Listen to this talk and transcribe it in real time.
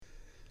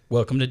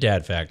Welcome to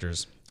Dad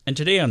Factors. And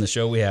today on the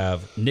show we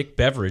have Nick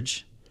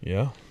Beveridge.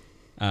 Yeah.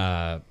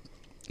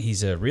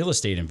 He's a real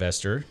estate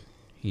investor.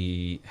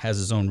 He has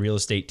his own real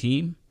estate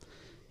team.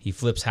 He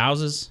flips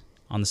houses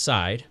on the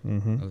side,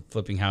 of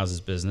flipping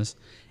houses business.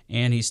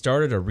 And he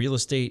started a real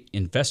estate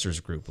investors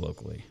group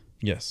locally.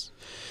 Yes.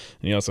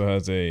 And he also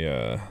has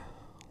a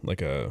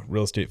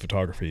real estate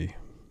photography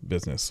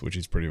business, which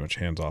he's pretty much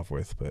hands off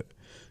with, but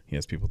he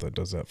has people that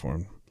does that for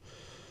him.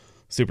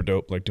 Super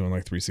dope, like doing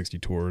like 360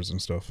 tours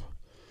and stuff.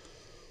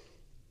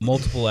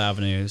 Multiple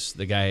avenues.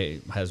 The guy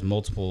has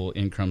multiple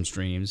income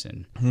streams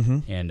and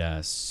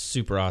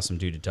super awesome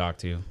dude to talk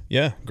to.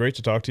 Yeah, great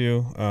to talk to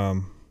you.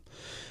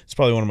 It's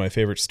probably one of my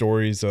favorite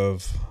stories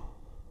of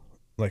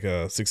like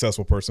a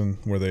successful person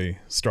where they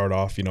start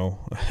off,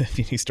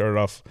 he started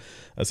off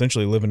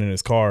essentially living in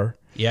his car.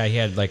 Yeah, he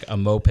had like a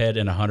moped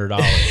and $100.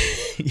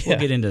 Yeah. We'll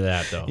get into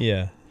that though.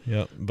 Yeah.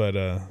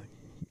 But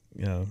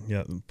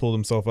pulled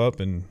himself up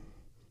and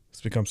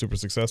it's become super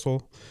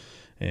successful.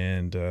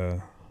 And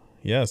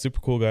super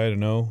cool guy to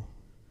know.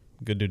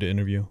 Good dude to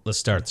interview. Let's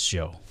start the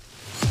show.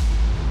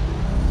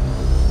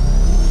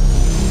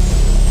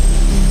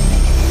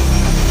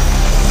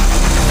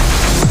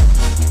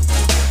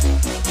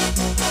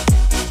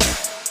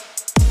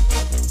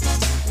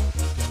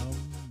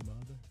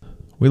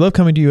 We love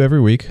coming to you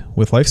every week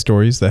with life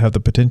stories that have the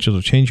potential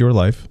to change your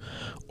life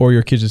or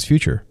your kids'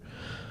 future.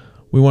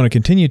 We want to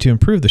continue to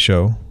improve the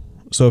show,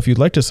 so if you'd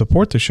like to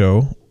support the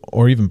show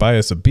or even buy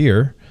us a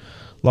beer,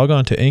 log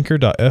on to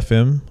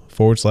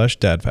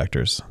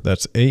anchor.fm/dadfactors.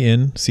 That's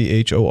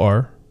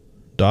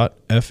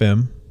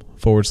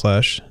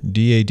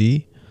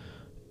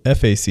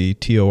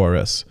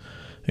ANCHOR.fm/DADFACTORS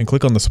and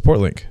click on the support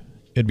link.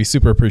 It'd be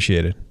super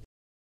appreciated.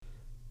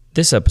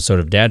 This episode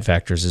of Dad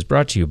Factors is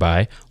brought to you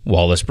by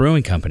Wallace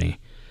Brewing Company.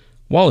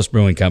 Wallace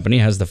Brewing Company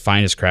has the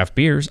finest craft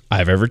beers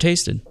I've ever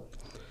tasted.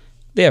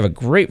 They have a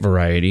great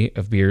variety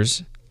of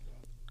beers,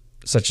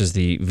 such as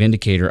the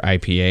Vindicator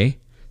IPA,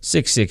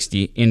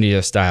 660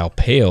 India-style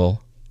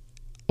Pale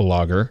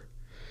Lager,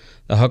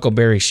 the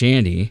Huckleberry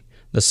Shandy,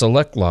 the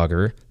Select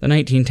Lager, the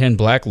 1910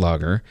 Black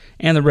Lager,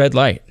 and the Red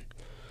Light.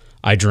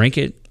 I drink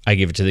it. I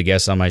give it to the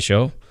guests on my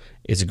show.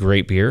 It's a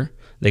great beer.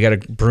 They got a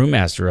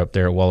brewmaster up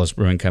there at Wallace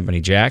Brewing Company,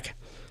 Jack.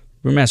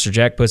 Brewmaster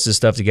Jack puts this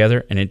stuff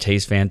together, and it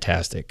tastes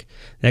fantastic.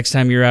 Next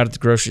time you're out at the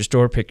grocery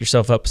store, pick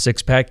yourself up a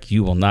six-pack.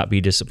 You will not be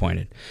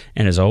disappointed.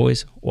 And as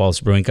always, Wallace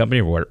Brewing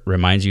Company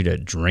reminds you to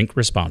drink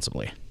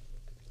responsibly.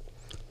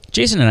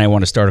 Jason and I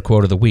want to start a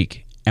quote of the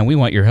week, and we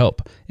want your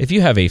help. If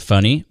you have a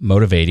funny,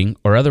 motivating,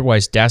 or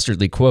otherwise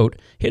dastardly quote,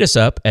 hit us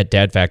up at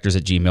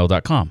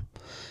dadfactors@gmail.com.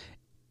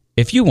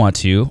 If you want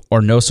to,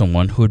 or know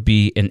someone who would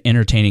be an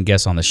entertaining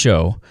guest on the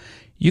show,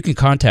 you can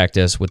contact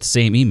us with the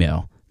same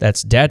email.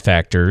 That's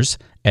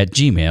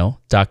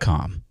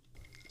dadfactors@gmail.com.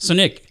 So,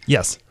 Nick.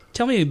 Yes.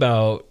 Tell me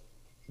about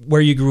where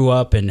you grew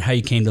up and how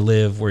you came to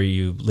live where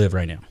you live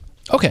right now.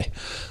 Okay.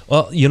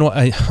 Well,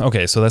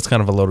 so that's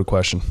kind of a loaded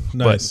question.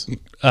 Nice.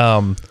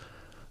 But,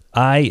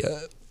 I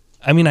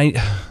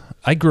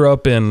grew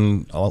up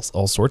in all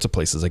sorts of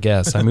places, I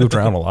guess. I moved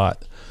around a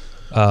lot.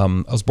 I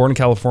was born in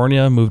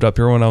California, moved up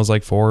here when I was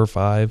like 4 or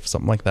 5,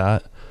 something like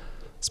that.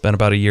 Spent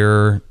about a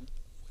year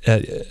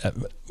at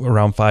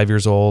around 5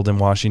 years old in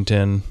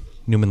Washington,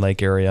 Newman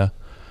Lake area.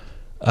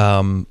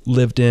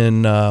 Lived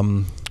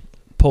in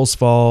Post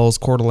Falls,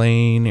 Coeur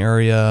d'Alene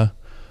area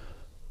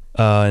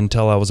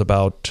until I was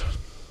about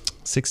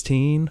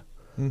 16,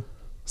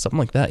 something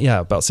like that. Yeah,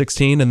 about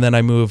 16. And then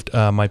I moved,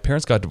 my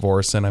parents got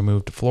divorced and I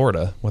moved to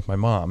Florida with my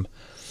mom.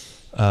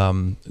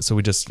 So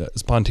we just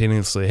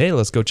spontaneously, hey,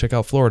 let's go check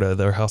out Florida.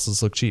 Their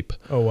houses look cheap.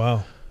 Oh,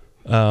 wow.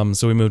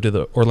 So we moved to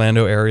the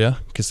Orlando area,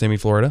 Kissimmee,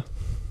 Florida.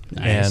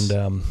 Nice.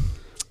 And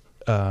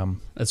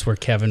that's where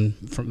Kevin,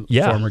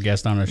 former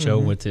guest on our show,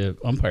 went to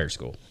umpire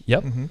school.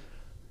 Yep.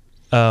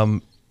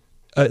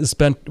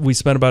 We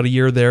spent about a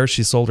year there.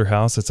 She sold her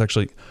house.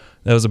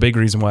 That was a big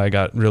reason why I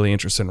got really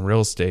interested in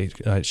real estate.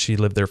 She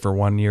lived there for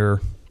 1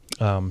 year.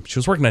 She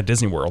was working at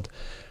Disney World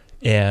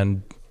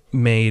and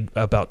made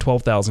about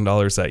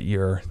 $12,000 that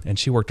year, and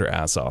she worked her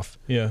ass off.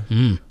 Yeah.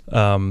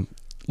 Long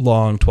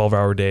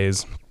 12-hour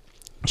days.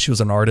 She was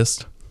an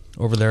artist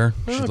over there.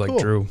 She cool.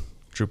 drew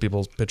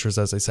people's pictures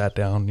as they sat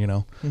down,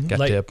 got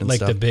tipped and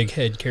stuff. Like the big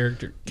head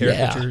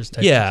caricatures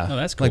type. Yeah. Oh,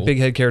 that's cool. Like big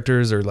head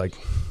characters or like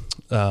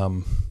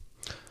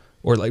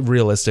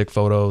realistic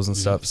photos and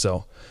stuff.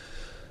 So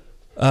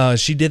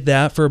she did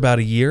that for about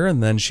a year,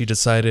 and then she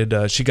decided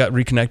she got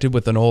reconnected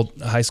with an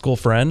old high school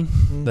friend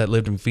that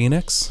lived in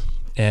Phoenix,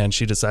 and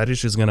she decided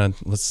she's gonna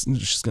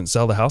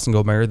sell the house and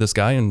go marry this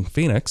guy in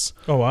Phoenix.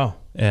 Oh, wow.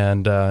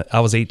 And I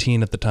was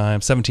 18 at the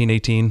time, 17,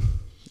 18.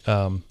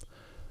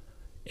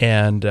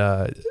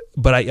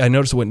 But I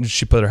noticed when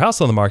she put her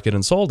house on the market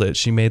and sold it,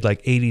 she made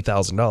like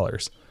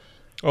 $80,000.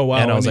 Oh, wow.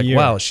 And I was like,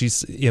 wow,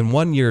 she's in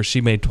 1 year,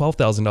 she made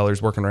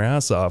 $12,000 working her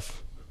ass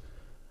off.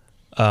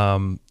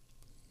 And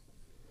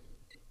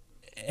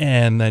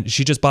then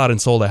she just bought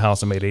and sold a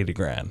house and made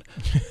 $80,000.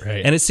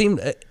 Right. And it seemed,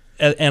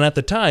 and at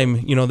the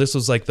time, this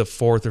was like the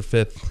 4th or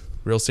 5th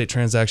real estate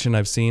transaction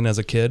I've seen as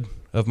a kid.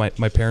 of my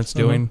parents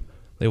doing.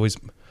 They always,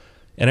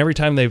 and every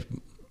time they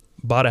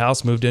bought a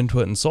house, moved into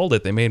it, and sold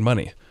it, they made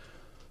money.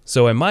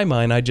 So in my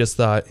mind, I just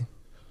thought,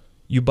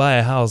 you buy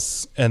a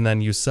house and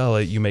then you sell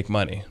it, you make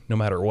money no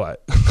matter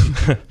what.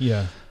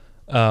 Yeah.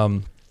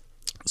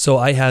 So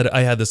I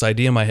had this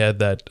idea in my head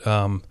that,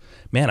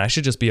 man, I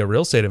should just be a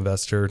real estate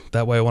investor.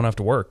 That way I won't have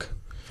to work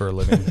for a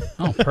living.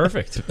 Oh,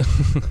 perfect.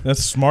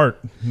 That's smart.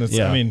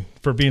 Yeah. I mean,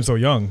 for being so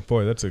young,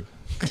 boy, that's a...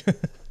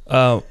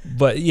 But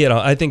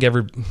I think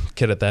every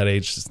kid at that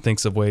age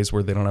thinks of ways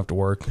where they don't have to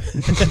work.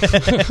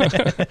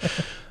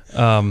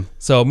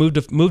 So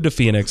moved to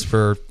Phoenix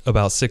for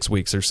about 6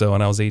 weeks or so,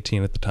 and I was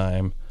 18 at the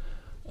time.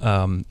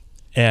 I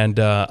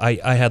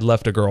had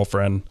left a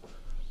girlfriend,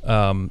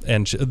 and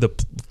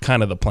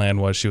the plan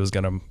was she was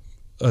going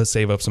to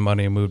save up some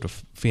money and move to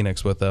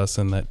Phoenix with us,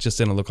 and that just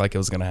didn't look like it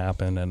was going to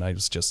happen. And I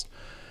was just,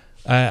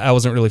 I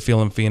wasn't really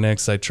feeling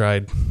Phoenix. I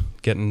tried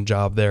getting a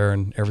job there,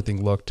 and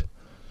everything looked,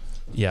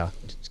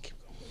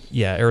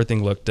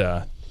 everything looked,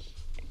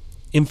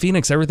 in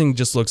Phoenix, everything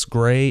just looks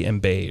gray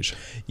and beige.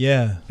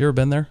 Yeah. You ever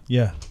been there?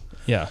 Yeah.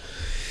 Yeah.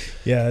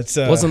 Yeah, it's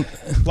Wasn't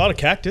a lot of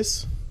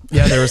cactus.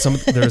 Yeah, there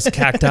was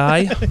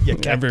cacti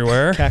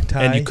everywhere. Cacti,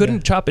 and you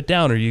couldn't chop it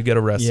down or you get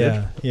arrested.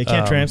 Yeah. You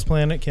can't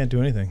transplant it, can't do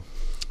anything.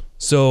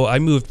 So I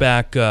moved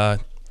back to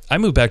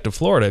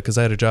Florida because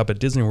I had a job at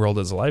Disney World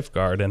as a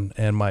lifeguard,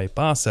 and my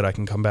boss said I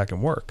can come back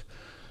and work.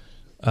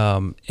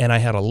 And I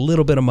had a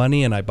little bit of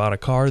money, and I bought a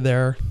car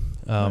there.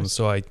 Nice.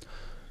 So I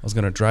was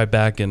going to drive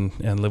back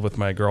and live with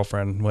my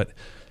girlfriend.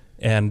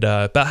 And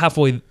about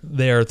halfway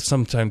there,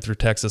 sometime through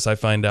Texas, I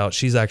find out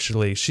she's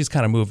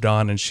kind of moved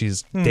on, and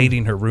she's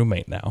dating her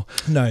roommate now.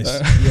 Nice.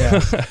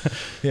 Yeah.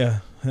 Yeah.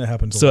 That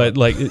happens. So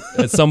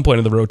at some point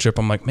in the road trip,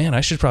 I'm like, man,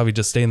 I should probably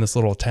just stay in this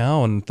little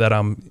town that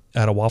I'm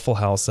at a Waffle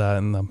House at,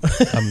 and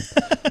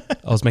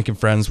I was making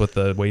friends with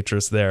the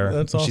waitress there.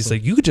 That's and awesome. She's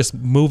like, you could just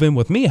move in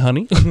with me,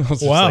 honey. I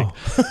was just Wow.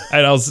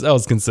 and I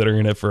was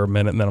considering it for a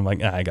minute, and then I'm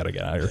like, I gotta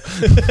get out of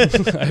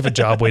here. I have a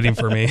job waiting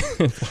for me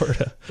in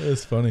Florida.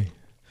 That's funny.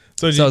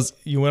 So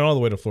you went all the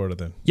way to Florida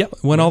then?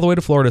 Yep, went all the way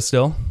to Florida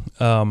still.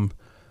 And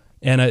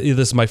this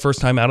is my first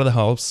time out of the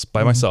house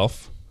by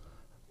myself.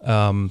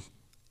 And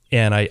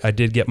I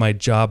did get my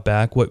job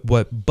back.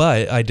 But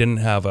I didn't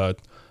have a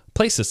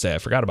place to stay. I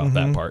forgot about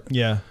that part.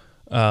 Yeah.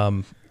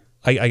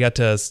 I got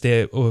to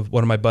stay with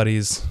one of my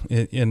buddies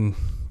in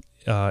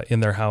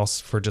their house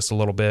for just a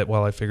little bit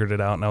while I figured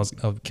it out. And I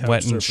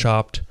went and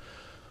shopped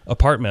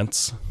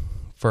apartments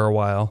for a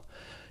while.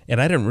 And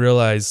I didn't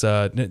realize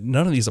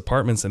none of these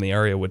apartments in the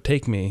area would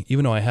take me,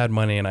 even though I had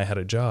money and I had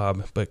a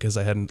job, because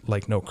I had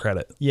no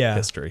credit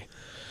history.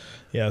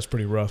 Yeah, it's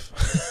pretty rough.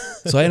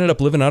 So I ended up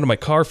living out of my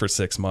car for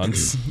 6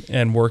 months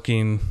and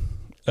working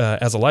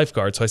as a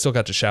lifeguard. So I still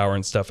got to shower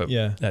and stuff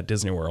at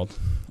Disney World.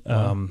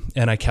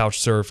 And I couch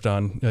surfed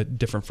on a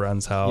different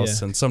friend's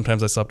house, and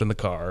sometimes I slept in the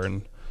car.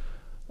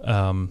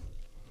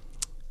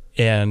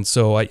 And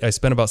so I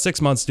spent about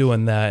 6 months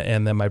doing that.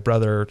 And then my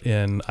brother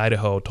in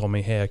Idaho told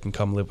me, hey, I can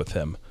come live with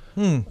him.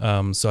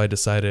 So I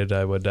decided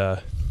I would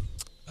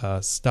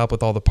stop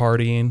with all the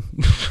partying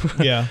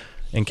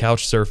and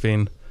couch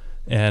surfing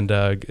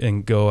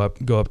and go up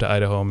to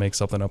Idaho and make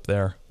something up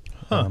there.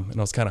 And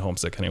I was kind of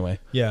homesick anyway.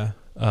 Yeah.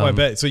 I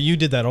bet. So you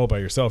did that all by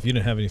yourself. You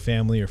didn't have any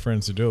family or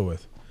friends to do it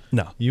with.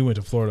 No. You went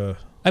to Florida.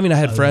 I mean, I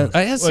had friends.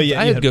 I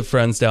had good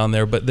friends down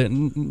there, but they're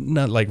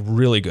not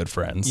really good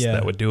friends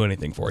that would do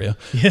anything for you.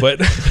 Yeah.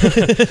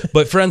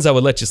 But friends that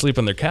would let you sleep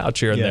on their couch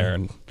here and there.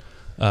 And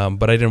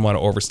but I didn't want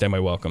to overstay my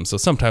welcome, so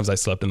sometimes I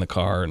slept in the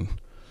car and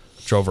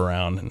drove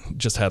around and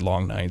just had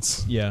long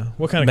nights. Yeah.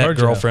 What kind of car? Met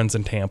girlfriends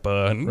in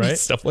Tampa and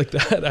stuff like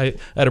that. I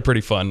had a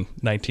pretty fun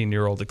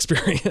 19-year-old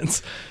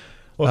experience.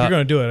 Well, if you're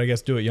going to do it, I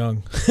guess do it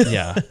young.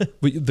 Yeah.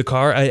 The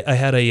car, I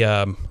had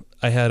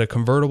a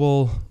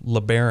convertible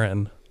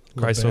LeBaron.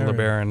 Chrysler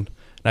LeBaron. And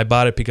I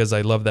bought it because I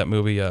love that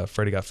movie,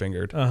 Freddy Got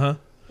Fingered. Uh-huh.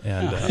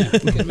 And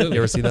you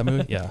ever see that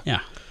movie? Yeah.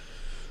 Yeah.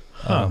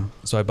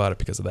 So I bought it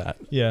because of that.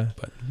 Yeah.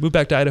 But moved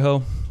back to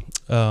Idaho.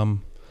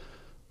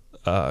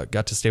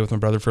 Got to stay with my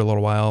brother for a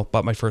little while.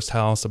 Bought my first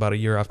house about a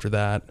year after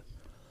that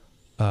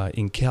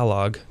in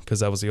Kellogg, because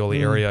that was the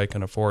only area I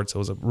could afford. So it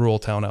was a rural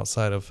town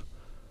outside of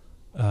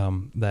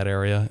that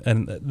area.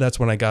 And that's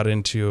when I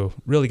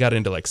really got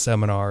into like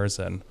seminars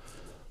and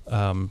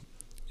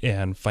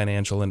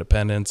financial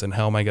independence and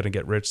how am I going to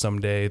get rich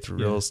someday through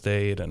real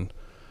estate. And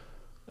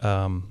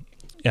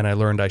I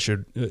learned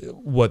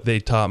what they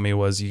taught me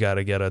was you got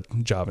to get a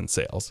job in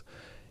sales.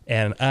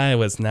 And I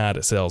was not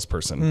a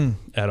salesperson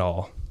at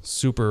all.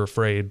 Super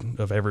afraid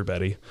of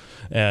everybody.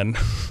 And,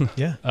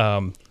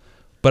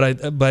 but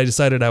I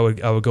decided I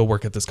would go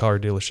work at this car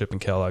dealership in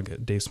Kellogg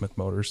at Dave Smith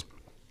Motors,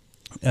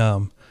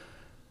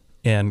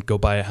 and go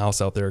buy a house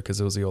out there because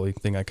it was the only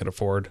thing I could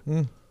afford.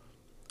 You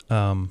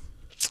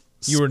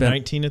were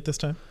 19 at this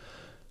time?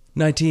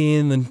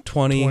 19, then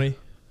 20. 20?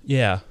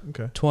 Yeah.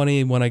 Okay.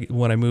 20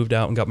 when I moved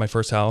out and got my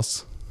first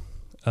house.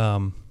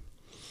 And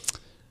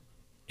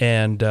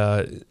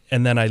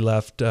then I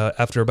left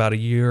after about a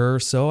year or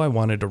so. I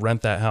wanted to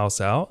rent that house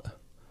out.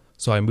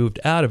 So I moved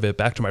out of it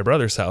back to my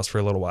brother's house for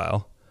a little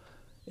while.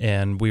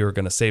 and we were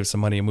going to save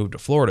some money and move to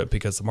Florida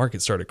because the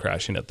market started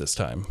crashing at this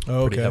time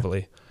Oh, pretty okay.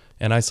 heavily.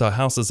 And I saw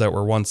houses that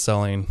were once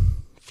selling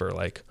for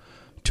like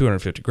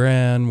 250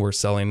 grand were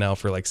selling now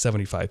for like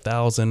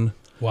 75,000.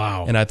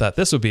 Wow. And I thought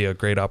this would be a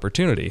great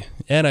opportunity.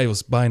 And I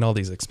was buying all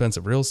these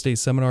expensive real estate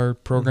seminar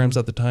programs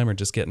at the time, or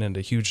just getting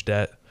into huge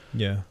debt,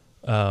 Yeah.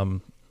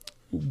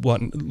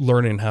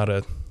 learning how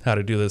to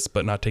do this,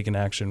 but not taking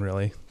action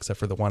really, except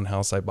for the one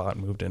house I bought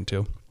and moved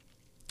into.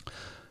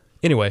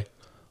 Anyway,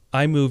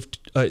 I moved,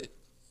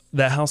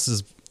 that house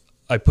is,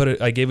 I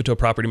gave it to a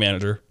property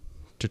manager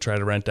to try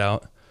to rent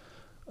out.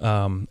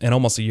 And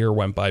almost a year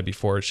went by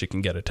before she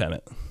can get a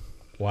tenant.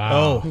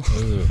 Wow.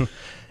 Oh.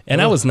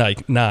 And I was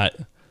like not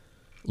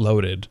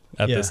loaded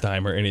at Yeah. this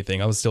time or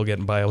anything. I was still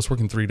getting by. I was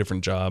working 3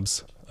 different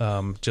jobs,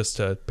 just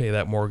to pay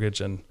that mortgage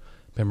and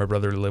pay my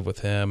brother to live with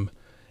him,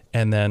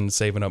 and then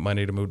saving up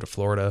money to move to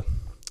Florida.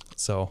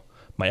 So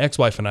my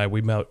ex-wife and I,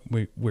 we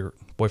were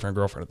boyfriend and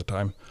girlfriend at the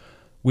time.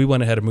 We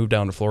went ahead and moved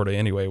down to Florida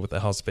anyway with the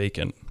house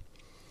vacant.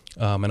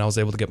 And I was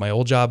able to get my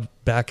old job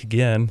back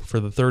again for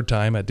the 3rd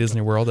time at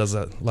Disney World as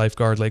a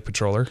lifeguard lake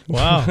patroller.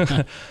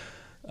 Wow.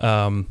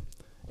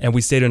 And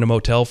we stayed in a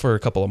motel for a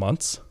couple of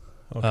months,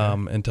 Okay.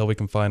 until we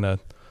can find a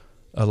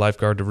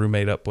lifeguard to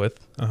roommate up with.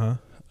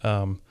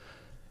 Uh-huh.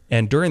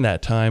 And during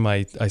that time,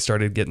 I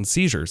started getting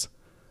seizures.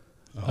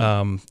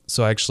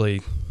 So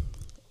actually,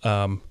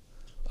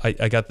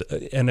 I got,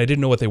 and I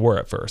didn't know what they were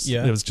at first.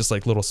 Yeah. It was just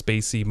like little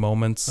spacey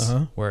moments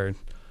Uh-huh. where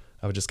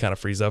I would just kind of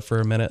freeze up for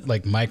a minute.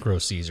 Like micro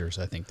Caesars,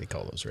 I think they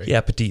call those, right?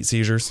 Yeah, petite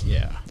seizures.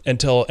 Yeah.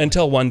 Until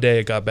one day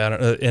it got bad.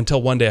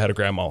 Until one day I had a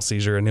grand mal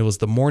seizure, and it was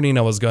the morning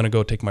I was going to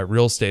go take my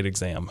real estate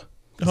exam.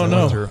 'Cause Oh, I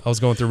no. was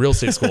going through real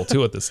estate school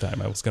too at this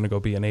time. I was going to go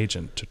be an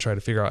agent to try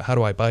to figure out how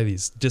do I buy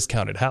these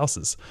discounted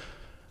houses.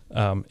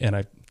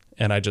 And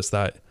I just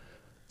thought,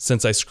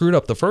 since I screwed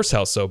up the first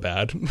house so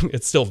bad,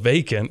 it's still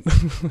vacant,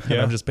 and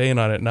Yeah. I'm just paying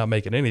on it, not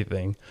making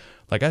anything.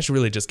 Like, I should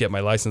really just get my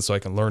license so I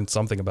can learn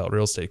something about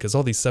real estate, because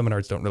all these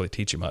seminars don't really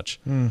teach you much.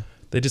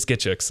 They just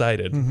get you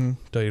excited,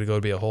 tell you to go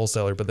be a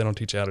wholesaler, but they don't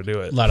teach you how to do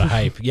it. A lot of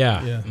hype.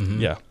 Yeah. Yeah. Mhm.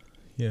 Yeah.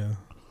 Yeah.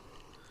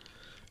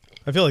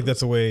 I feel like that's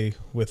the way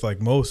with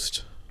like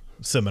most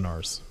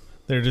seminars.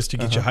 They're just to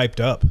get you hyped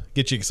up,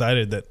 get you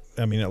excited that,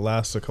 I mean, it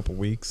lasts a couple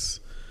weeks,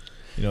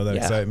 you know, that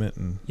Yeah. excitement.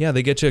 And Yeah,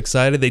 they get you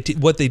excited.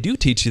 What they do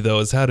teach you, though,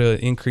 is how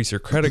to increase your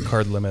credit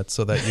card limit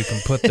so that you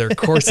can put their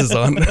courses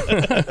on.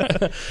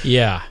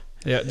 Yeah.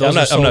 Yeah. Those I'm are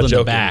not sold in joking.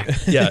 the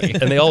back. Yeah,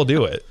 and they all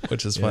do it,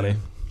 which is Yeah.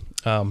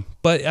 funny.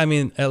 But I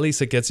mean, at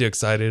least it gets you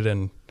excited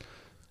and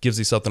gives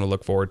you something to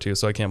look forward to.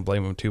 So I can't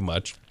blame them too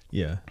much.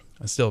 yeah.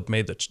 I still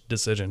made the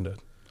decision to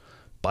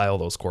buy all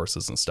those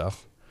courses and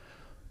stuff.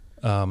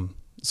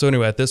 So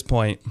anyway, at this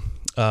point,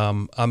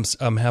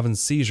 I'm having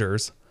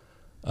seizures.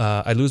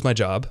 I lose my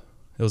job.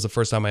 It was the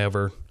first time I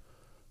ever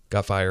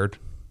got fired.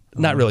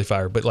 Not really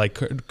fired, but like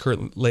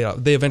current layoff.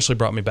 They eventually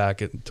brought me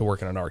back to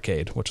work in an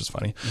arcade, which was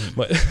funny.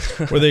 But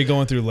Were they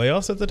going through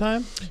layoffs at the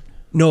time?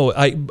 no,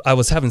 I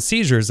was having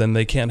seizures, and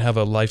they can't have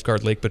a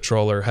lifeguard lake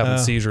patroller having Oh.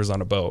 seizures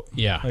on a boat.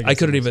 Yeah. I I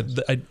couldn't guess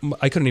that even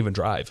I couldn't even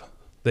drive.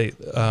 They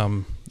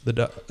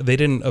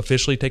didn't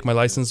officially take my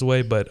license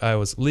away, but I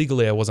was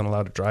legally I wasn't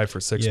allowed to drive for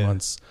 6 Yeah.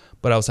 months.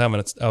 But I was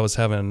having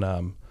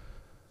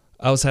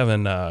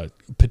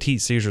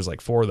petite seizures, like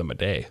 4 of them a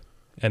day,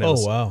 and Oh,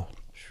 wow.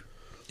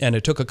 and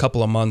it took a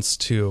couple of months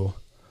to.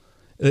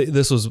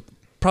 This was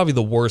probably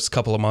the worst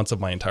couple of months of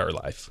my entire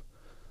life,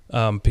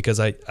 because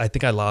I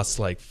think I lost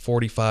like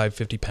 45,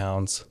 50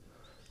 pounds.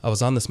 I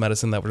was on this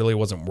medicine that really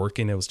wasn't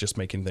working. It was just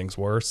making things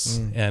worse,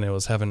 and it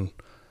was having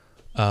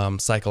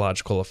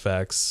psychological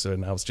effects,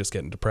 and I was just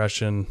getting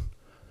depression,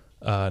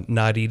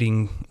 not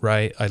eating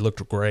right. I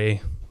looked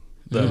gray.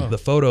 The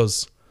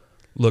photos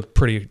looked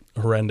pretty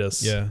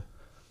horrendous. Yeah.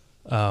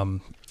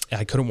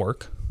 I couldn't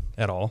work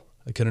at all.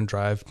 I couldn't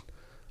drive.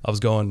 I was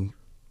going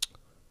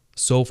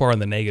so far in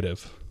the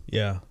negative,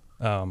 Yeah.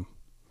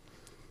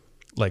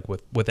 like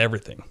with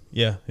everything,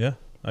 Yeah. Yeah.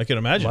 I can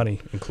imagine.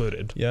 money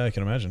included. Yeah, I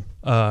can imagine.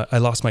 I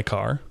lost my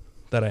car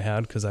that I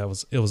had because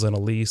it was in a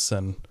lease,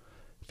 and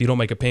if you don't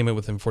make a payment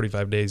within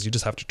 45 days, you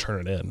just have to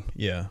turn it in.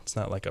 Yeah. It's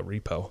not like a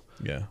repo.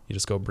 Yeah. You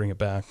just go bring it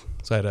back.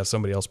 So I had to have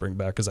somebody else bring it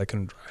back because I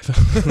couldn't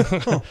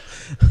drive.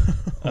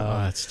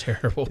 Oh, that's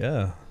terrible.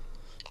 Yeah.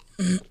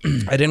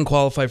 I didn't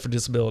qualify for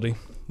disability.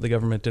 The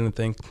government didn't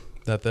think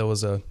that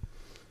was a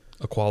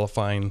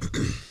qualifying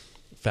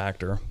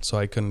factor, so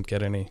I couldn't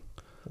get any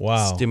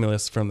Wow.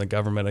 stimulus from the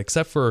government,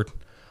 except for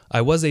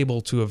I was able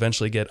to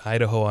eventually get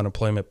Idaho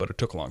unemployment, but it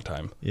took a long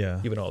time, Yeah.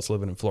 even though I was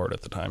living in Florida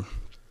at the time.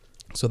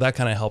 So that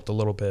kind of helped a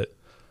little bit.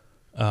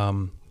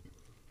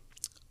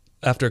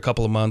 After a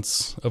couple of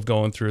months of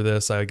going through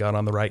this, I got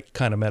on the right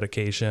kind of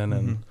medication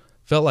and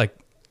felt like,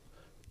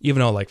 even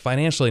though like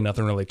financially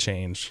nothing really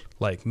changed,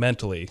 like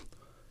mentally,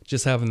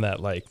 just having that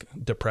like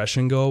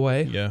depression go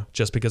away, Yeah.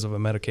 just because of a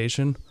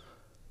medication,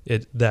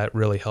 that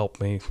really helped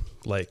me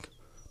like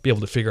be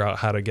able to figure out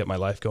how to get my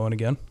life going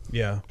again.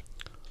 Yeah.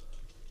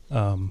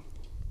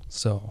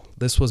 So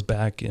this was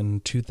back in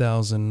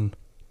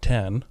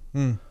 2010.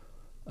 Mm.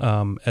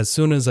 As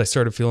soon as I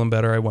started feeling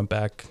better, I went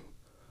back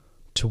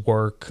to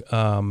work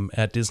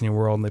at Disney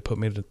World, and they put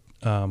me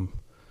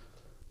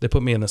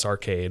in this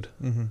arcade,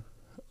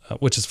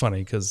 which is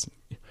funny because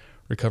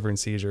recovering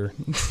seizure.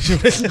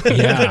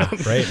 Yeah,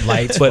 right.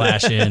 Lights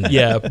flashing.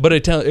 Yeah, but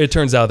it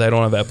turns out that I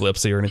don't have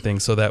epilepsy or anything,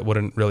 so that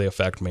wouldn't really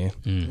affect me.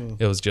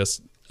 It was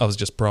just I was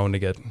just prone to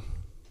get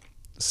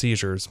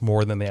seizures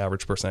more than the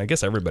average person. I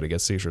guess everybody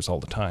gets seizures all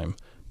the time,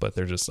 but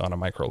they're just on a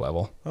micro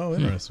level. Oh,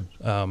 interesting.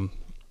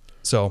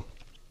 So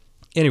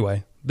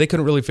anyway, they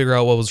couldn't really figure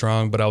out what was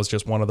wrong, but I was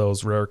just one of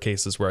those rare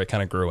cases where I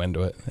kind of grew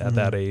into it. At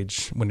that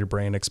age, when your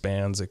brain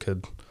expands, it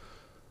could,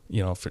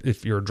 you know,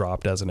 if you're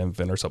dropped as an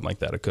infant or something like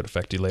that, it could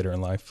affect you later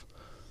in life.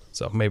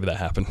 So maybe that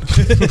happened.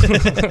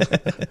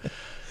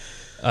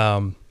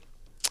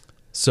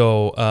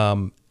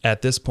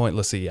 At this point,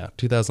 let's see,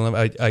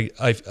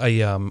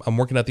 2011, I'm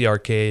working at the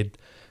arcade,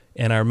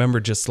 and I remember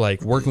just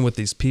like working with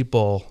these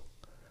people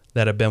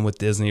that have been with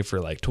Disney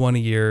for like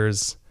 20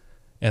 years,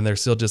 and they're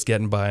still just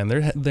getting by, and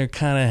they're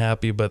kind of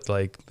happy, but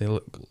like they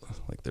look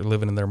like they're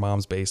living in their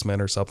mom's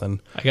basement or something.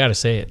 I gotta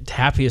say it,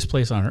 happiest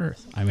place on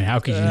earth. I mean, how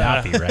could you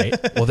not be,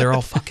 right? Well, they're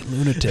all fucking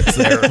lunatics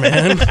there,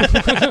 man.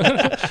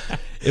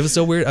 It was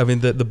so weird. I mean,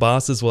 the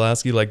bosses will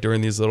ask you like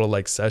during these little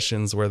like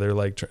sessions where they're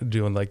like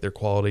doing like their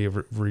quality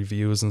of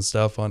reviews and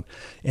stuff on,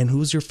 and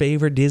who's your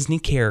favorite Disney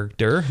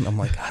character? And I'm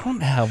like, I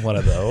don't have one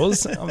of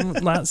those. I'm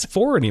not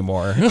 4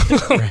 anymore.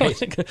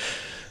 Right.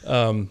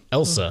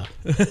 Elsa.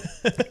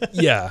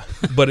 Yeah,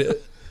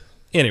 but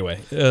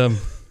anyway,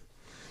 Elsa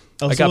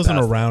got wasn't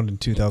past around in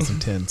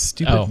 2010.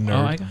 Stupid I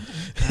nerd. got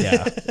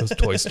yeah, it was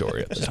Toy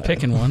Story. At the just time.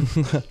 picking one.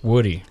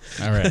 Woody.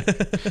 All right.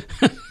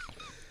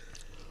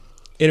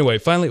 Anyway,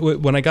 finally,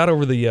 when I got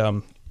over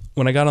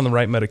when I got on the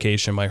right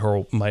medication, my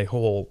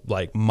whole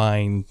like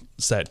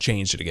mindset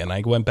changed it again.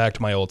 I went back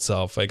to my old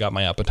self. I got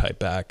my appetite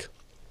back.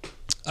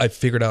 I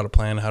figured out a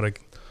plan how to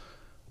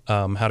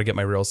get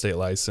my real estate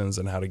license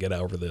and how to get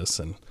over this.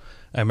 And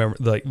I remember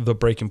like the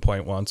breaking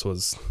point once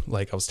was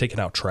like I was taking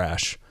out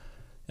trash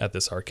at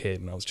this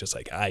arcade, and I was just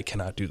like, I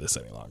cannot do this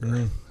any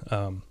longer.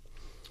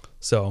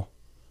 So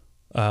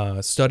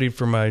studied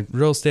for my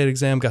real estate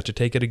exam, got to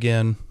take it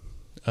again.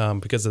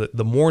 Because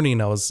the morning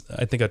I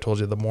think I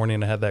told you the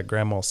morning I had that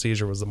grand mal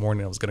seizure was the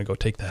morning I was going to go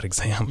take that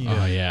exam.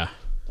 Oh yeah.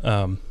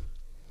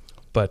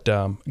 But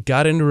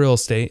got into real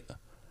estate,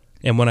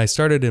 and when I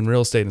started in real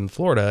estate in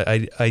Florida,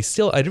 I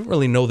didn't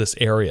really know this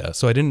area,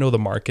 so I didn't know the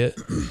market.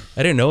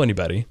 I didn't know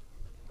anybody,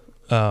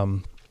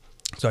 so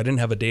I didn't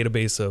have a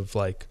database of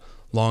like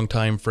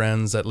longtime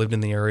friends that lived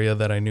in the area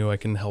that I knew I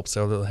can help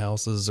sell the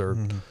houses or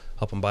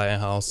help them buy a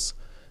house,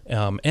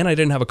 and I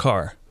didn't have a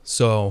car,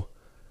 so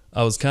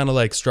I was kind of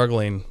like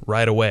struggling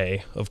right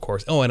away, of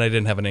course. Oh, and I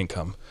didn't have an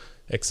income,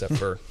 except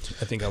for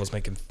I think I was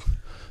making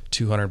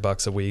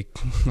 $200 a week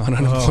on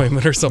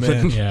unemployment or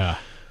something. Yeah.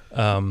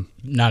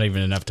 Not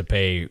even enough to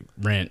pay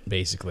rent,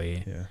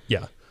 basically.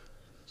 Yeah.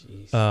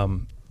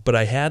 Jeez. But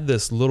I had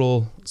this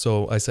little.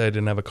 So I said I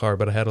didn't have a car,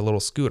 but I had a little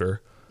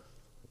scooter.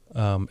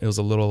 It was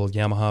a little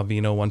Yamaha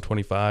Vino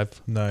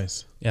 125.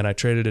 Nice. And I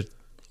traded it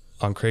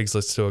on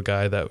Craigslist to a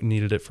guy that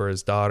needed it for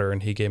his daughter,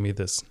 and he gave me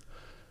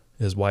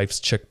his wife's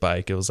chick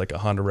bike. It was like a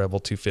Honda Rebel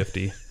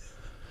 250. I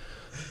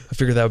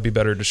figured that would be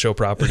better to show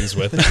properties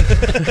with.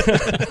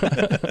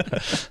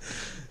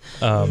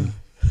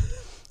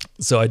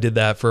 So I did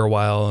that for a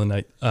while,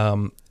 and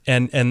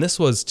and this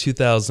was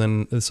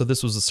 2000. So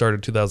this was the start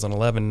of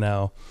 2011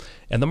 now,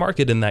 and the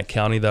market in that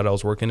county that I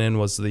was working in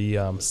was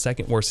the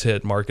second worst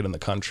hit market in the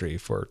country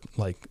for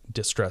like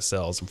distress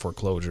sales and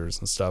foreclosures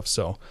and stuff.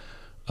 So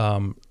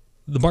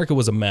the market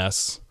was a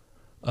mess.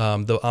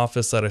 The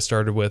office that I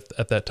started with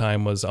at that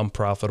time was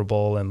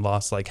unprofitable and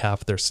lost like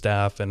half their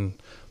staff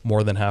and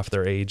more than half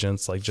their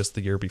agents, like just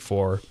the year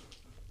before.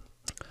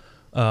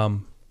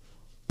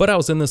 But I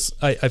was in this,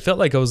 I felt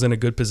like I was in a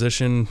good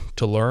position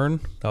to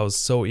learn. I was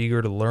so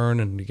eager to learn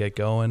and to get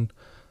going.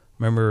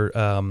 I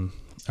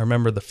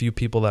remember the few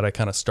people that I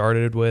kind of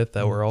started with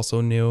that were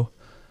also new.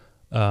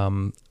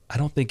 I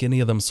don't think any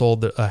of them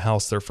sold a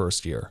house their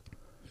first year.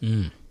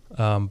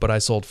 But I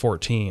sold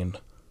 14,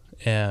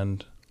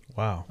 and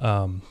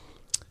wow.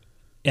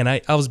 And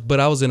I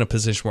was in a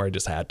position where I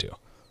just had to.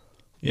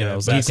 Yeah.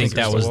 Do you think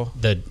that was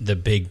the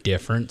big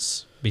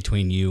difference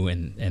between you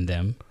and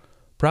them?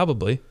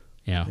 Probably.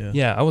 Yeah.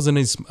 Yeah. I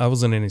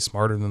wasn't any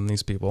smarter than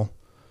these people.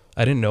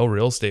 I didn't know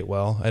real estate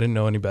well. I didn't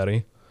know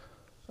anybody.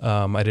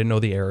 I didn't know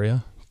the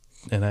area,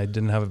 and I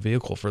didn't have a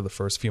vehicle for the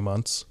first few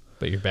months.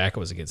 But your back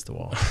was against the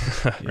wall,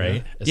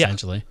 right?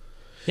 Essentially.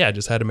 Yeah. I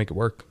just had to make it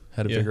work.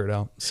 Had to figure it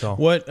out. So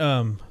what?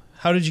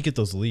 How did you get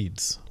those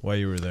leads while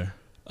you were there?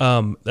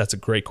 That's a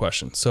great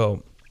question.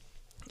 So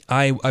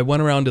I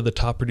went around to the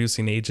top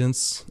producing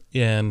agents,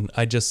 and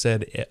I just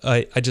said,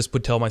 I just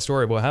would tell my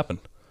story of what happened.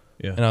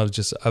 Yeah. And I would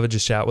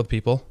just chat with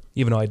people,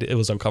 even though it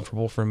was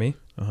uncomfortable for me,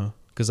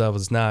 because I'm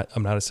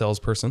not a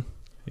salesperson.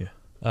 Yeah.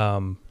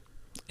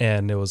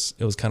 And it was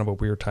kind of a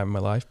weird time in my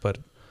life, but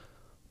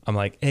I'm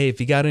like, hey,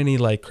 if you got any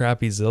like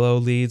crappy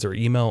Zillow leads or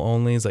email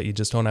onlys that you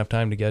just don't have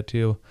time to get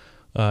to,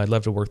 I'd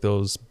love to work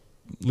those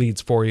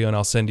leads for you, and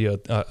I'll send you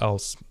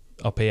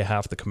I'll pay you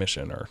half the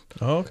commission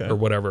Oh, okay. or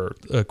whatever,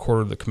 a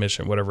quarter of the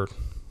commission, whatever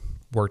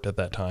worked at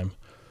that time.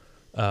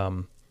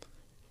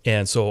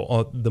 And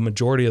so the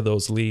majority of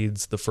those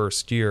leads the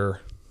first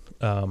year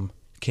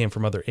came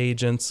from other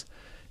agents,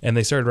 and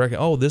they started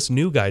recognizing, oh, this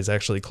new guy's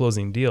actually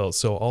closing deals.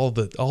 So all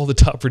the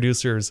top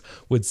producers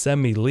would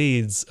send me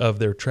leads of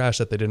their trash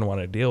that they didn't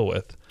want to deal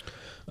with.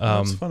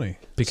 That's funny.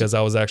 Because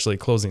I was actually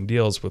closing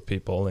deals with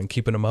people and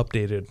keeping them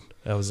updated.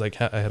 I was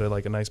like, I had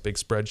a nice big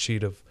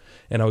spreadsheet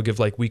and I would give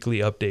like weekly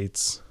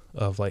updates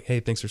of like, hey,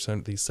 thanks for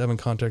sending these 7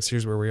 contacts.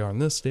 Here's where we are on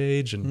this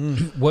stage.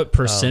 And What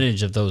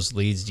percentage of those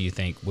leads do you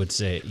think would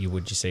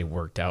you say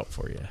worked out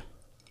for you?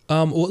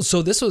 well,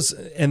 so this was,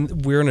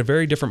 and we're in a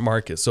very different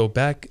market. So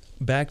back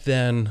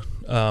then,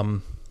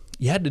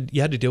 you had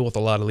to deal with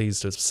a lot of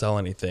leads to sell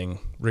anything,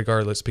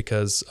 regardless,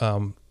 because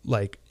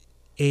like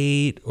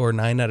 8 or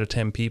 9 out of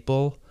 10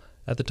 people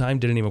at the time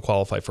didn't even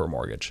qualify for a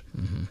mortgage.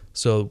 Mm-hmm.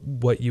 So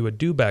what you would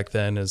do back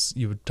then is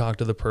you would talk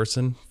to the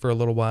person for a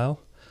little while,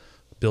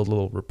 build a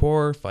little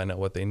rapport, find out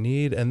what they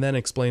need, and then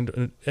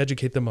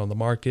educate them on the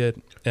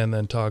market, and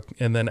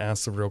then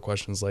ask the real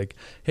questions like,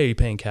 hey, are you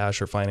paying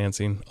cash or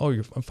financing? Oh,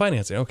 I'm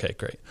financing. Okay,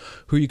 great.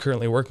 Who are you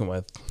currently working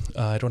with?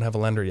 I don't have a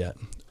lender yet.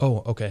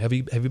 Oh, okay. Have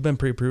you been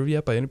pre-approved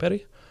yet by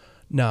anybody?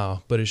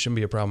 No, but it shouldn't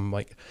be a problem.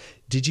 Like,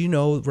 did you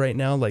know right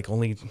now, like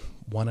only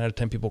 1 out of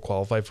 10 people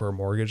qualify for a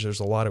mortgage?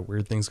 There's a lot of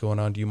weird things going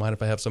on. Do you mind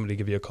if I have somebody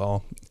give you a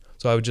call?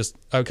 So I would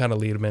kind of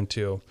lead them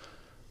into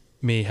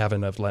me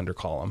having a lender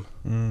call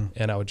them,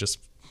 and I would just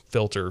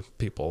filter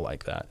people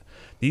like that.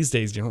 These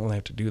days, you don't really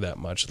have to do that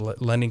much.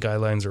 Lending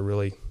guidelines are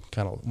really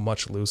kind of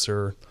much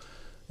looser.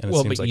 And it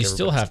Well, seems but like you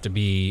still have to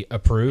be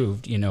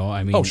approved,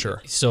 I mean. Oh,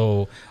 sure.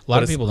 So a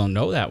lot of people don't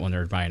know that when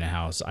they're buying a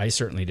house. I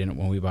certainly didn't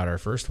when we bought our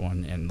first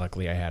one, and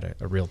luckily I had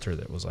a realtor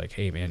that was like,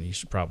 hey, man, you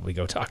should probably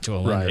go talk to a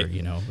lender,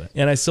 Right. But.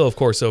 And I still, of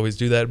course, always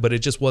do that, but it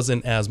just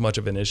wasn't as much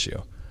of an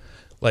issue.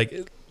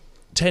 Like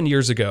 10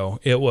 years ago,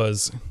 it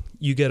was,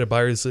 you get a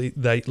buyer's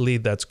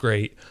lead, that's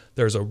great.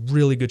 There's a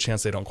really good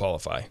chance they don't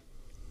qualify.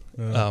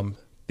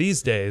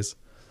 These days,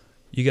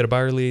 you get a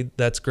buyer lead,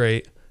 that's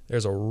great.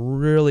 There's a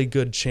really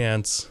good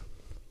chance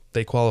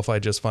they qualify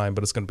just fine,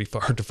 but it's going to be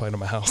hard to find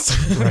them a house.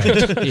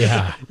 Right.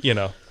 Yeah.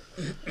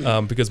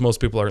 Because most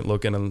people aren't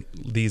looking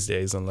these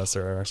days unless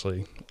they're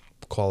actually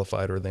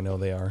qualified or they know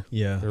they are.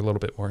 Yeah. They're a little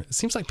bit more, it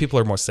seems like people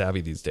are more savvy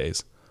these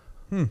days.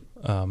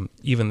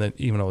 Even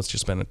though it's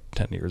just been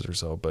 10 years or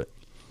so, but.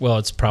 Well,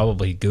 it's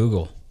probably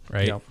Google,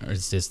 right? Yeah. Or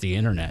it's just the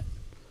internet.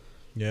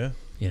 Yeah.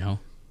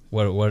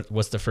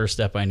 What's the first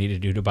step I need to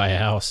do to buy a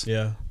house?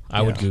 Yeah.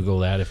 I would Google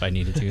that if I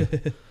needed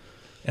to.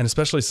 And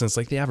especially since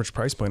like the average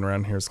price point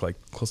around here is like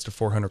close to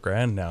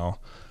 $400,000 now.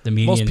 The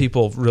median, Most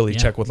people really yeah.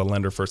 check with a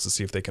lender first to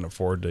see if they can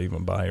afford to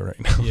even buy right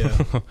now.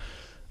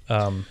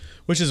 Yeah.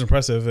 Which is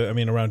impressive. I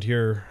mean, around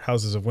here,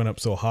 houses have went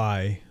up so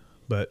high,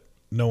 but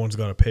no one's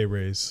got a pay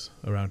raise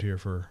around here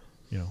for,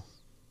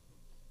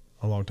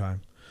 a long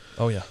time.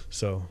 Oh, yeah.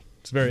 So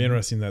it's very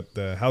interesting that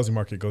the housing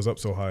market goes up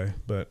so high.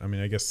 But, I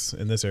mean, I guess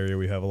in this area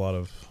we have a lot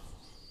of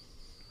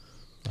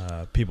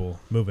people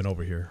moving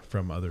over here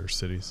from other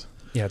cities.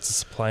 Yeah, it's a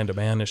supply and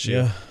demand issue.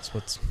 Yeah. That's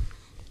what's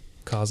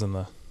causing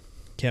the...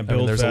 Can't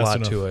build there's a fast lot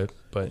enough. to it,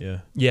 but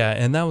Yeah.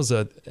 and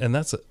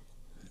that's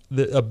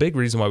a big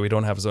reason why we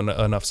don't have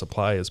enough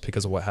supply is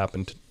because of what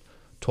happened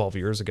 12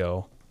 years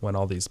ago when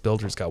all these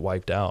builders got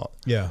wiped out.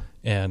 Yeah.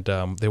 And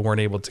they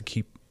weren't able to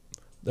keep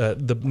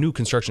the new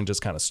construction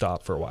just kind of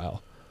stopped for a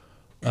while.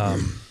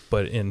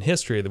 But in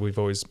history, that we've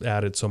always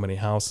added so many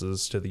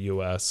houses to the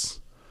U.S.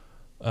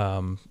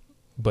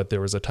 But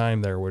there was a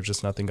time there where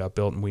just nothing got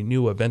built, and we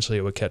knew eventually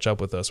it would catch up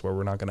with us where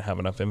we're not going to have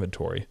enough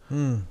inventory.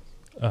 And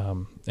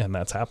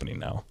that's happening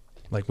now.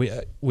 Like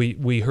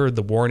we heard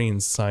the warning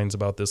signs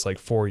about this like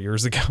 4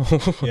 years ago.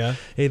 Yeah.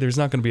 Hey, there's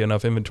not going to be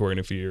enough inventory in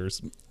a few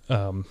years,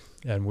 and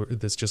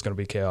it's just going to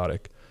be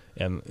chaotic.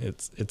 And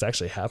it's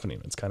actually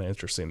happening. It's kind of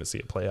interesting to see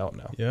it play out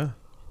now. Yeah.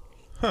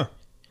 Huh.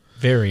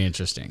 Very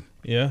interesting.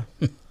 Yeah.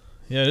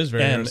 Yeah, it is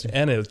very interesting.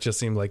 And it just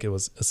seemed like it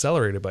was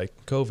accelerated by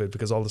COVID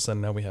because all of a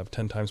sudden now we have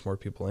 10 times more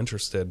people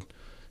interested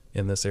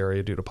in this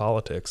area due to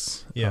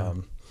politics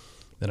than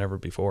ever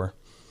before.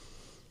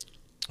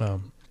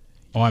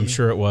 I'm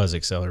sure it was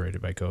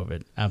accelerated by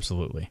COVID.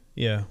 Absolutely.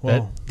 Yeah.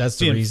 Well, that's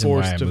the being reason why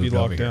forced I to be moved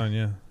over locked here. down.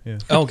 Yeah. Yeah.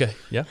 Oh, okay.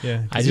 Yeah.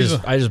 Yeah. I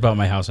just bought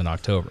my house in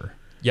October.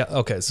 Yeah.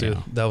 Okay. So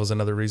Yeah. that was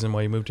another reason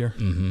why you moved here.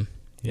 Mm-hmm.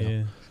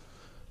 Yeah.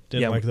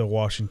 Didn't Yeah. like the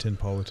Washington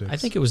politics. I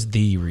think it was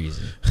the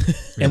reason.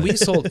 And we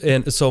sold,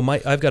 and so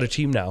I've got a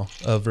team now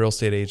of real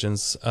estate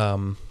agents.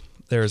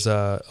 There's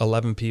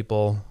 11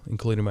 people,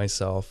 including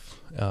myself.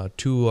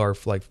 2 are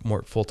like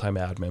more full-time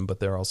admin,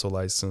 but they're also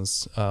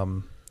licensed.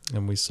 And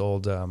we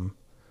sold,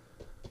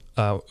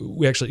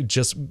 we actually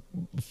just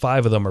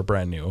 5 of them are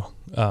brand new.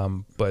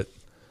 But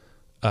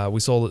we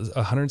sold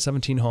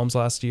 117 homes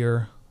last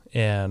year,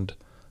 and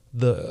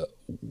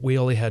we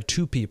only had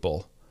 2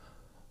 people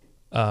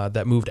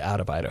that moved out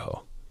of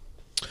Idaho.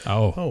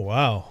 Oh,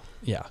 wow.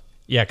 Yeah.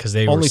 Yeah, because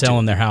they were Only 2.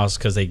 selling their house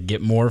because they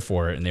get more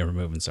for it, and they were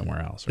moving somewhere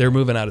else. Right? They're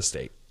moving out of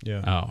state.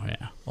 Yeah. Oh,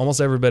 yeah.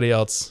 Almost everybody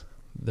else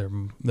they're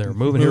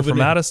moving here from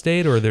in. out of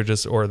state, or they're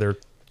just they're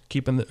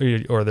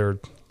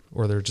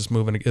just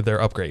moving, they're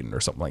upgrading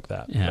or something like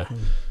that. Yeah.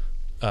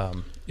 But,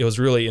 it was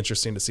really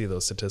interesting to see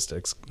those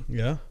statistics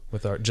Yeah.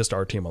 with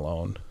our team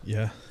alone.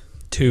 Yeah.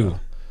 Two.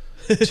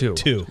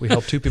 Two. We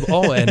helped 2 people.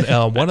 Oh, and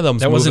one of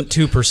them's That wasn't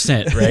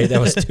 2%, right?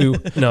 That was 2.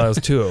 No, it was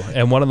 2,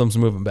 and one of them's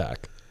moving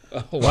back.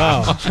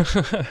 Wow.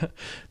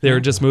 They were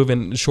just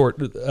moving short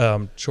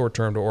term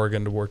to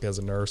Oregon to work as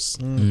a nurse,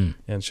 and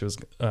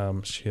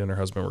she and her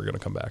husband were going to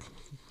come back.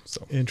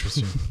 So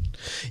Interesting.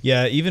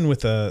 Yeah. Even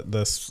with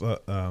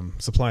the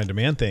supply and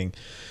demand thing,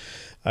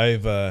 I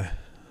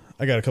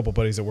got a couple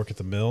buddies that work at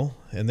the mill,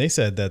 and they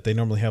said that they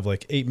normally have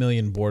like 8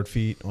 million board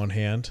feet on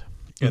hand,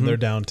 and they're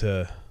down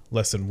to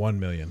less than 1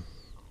 million.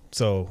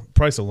 So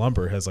price of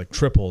lumber has like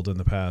tripled in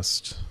the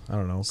past, I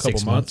don't know, couple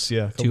 6 months.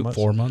 Yeah. Couple months.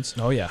 4 months.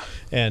 oh yeah,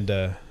 And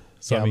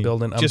so Yeah, I mean, I'm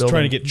just building-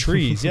 trying to get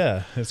trees.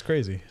 Yeah. It's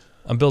crazy.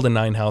 I'm building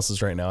 9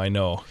 houses right now. I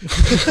know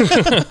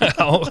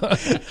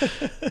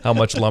how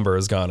much lumber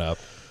has gone up.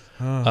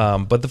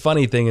 But the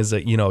funny thing is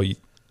that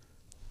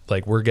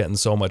like we're getting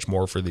so much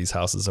more for these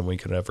houses than we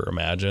could ever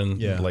imagine.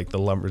 Yeah. Like the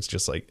lumber is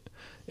just like,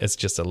 it's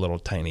just a little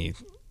tiny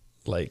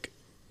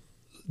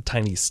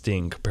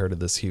sting compared to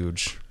this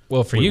huge.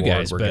 Well, for you reward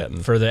guys, we're but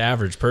getting. for the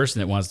average person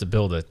that wants to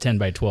build a 10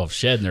 by 12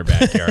 shed in their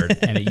backyard,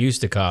 and it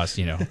used to cost,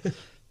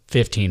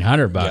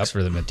 $1,500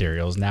 for the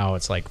materials. Now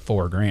it's like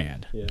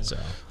 $4,000. Yeah. So,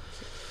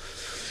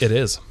 It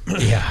is.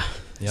 yeah,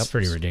 Yep. it's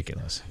pretty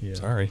ridiculous. Yeah.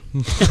 Sorry.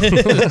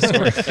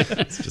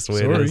 It's just the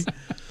way Sorry. it is.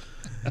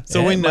 So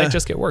And when it might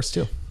just get worse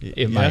too.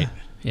 It might.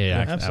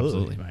 Yeah,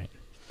 absolutely. absolutely might.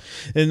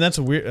 And that's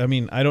a weird. I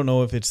mean, I don't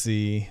know if it's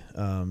the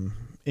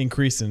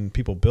increase in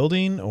people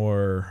building,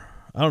 or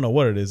I don't know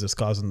what it is that's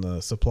causing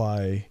the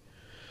supply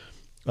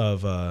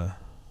of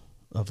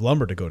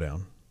lumber to go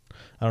down.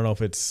 I don't know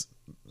if it's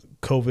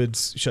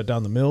COVID's shut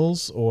down the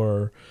mills,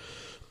 or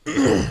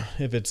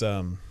if it's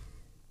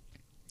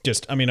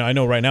just. I mean, I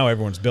know right now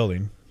everyone's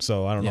building,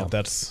 so I don't know Yeah. if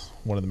that's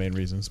one of the main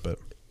reasons. But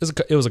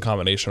It was a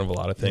combination of a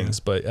lot of things,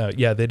 but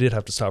they did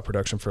have to stop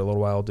production for a little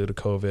while due to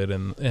COVID,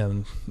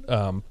 and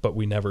but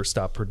we never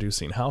stopped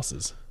producing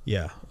houses.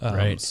 yeah,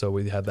 Right. So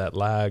we had that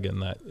lag,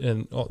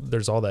 and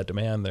there's all that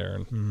demand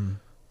there,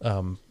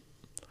 and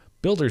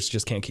builders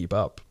just can't keep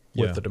up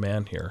with Yeah. the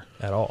demand here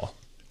at all.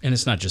 And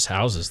it's not just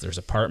houses. There's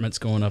apartments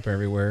going up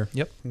everywhere,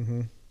 Yep.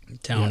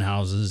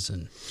 townhouses,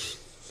 and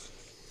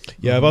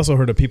yeah. I've also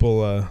heard of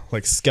people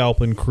like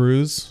scalping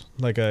crews.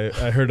 Like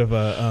I heard of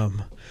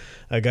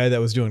a guy that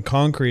was doing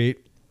concrete,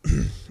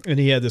 and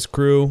he had this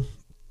crew,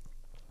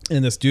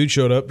 and this dude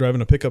showed up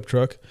driving a pickup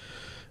truck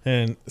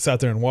and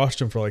sat there and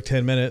watched him for like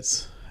 10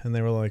 minutes. And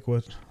they were like,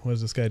 what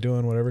is this guy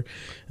doing? Whatever.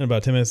 And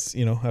about 10 minutes,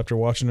 after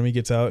watching him, he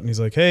gets out and he's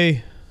like,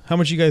 hey, how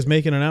much you guys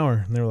making an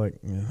hour? And they were like,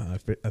 I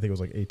think it was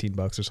like $18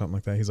 or something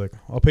like that. He's like,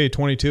 I'll pay you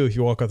 22 if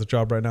you walk out the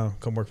job right now.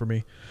 Come work for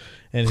me.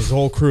 And his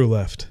whole crew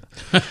left.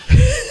 He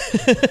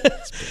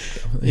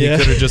Yeah.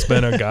 could have just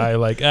been a guy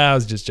like, I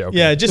was just joking.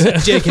 Yeah, just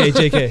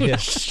JK.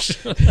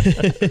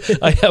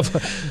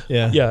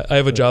 Yeah. I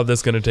have a job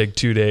that's going to take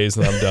 2 days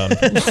and I'm done.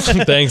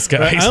 Thanks,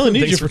 guys. I only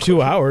need Thanks you for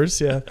 2 hours.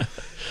 Yeah.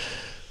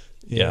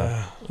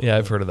 Yeah.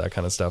 I've heard of that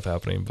kind of stuff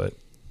happening, but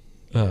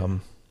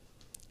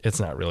it's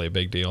not really a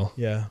big deal.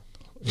 Yeah.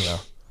 Yeah.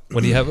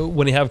 When you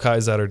have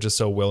guys that are just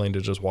so willing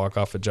to just walk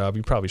off a job,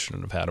 you probably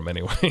shouldn't have had them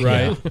anyway.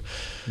 Right.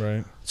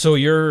 Right. so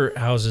your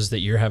houses that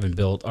you're having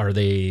built, are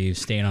they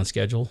staying on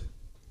schedule?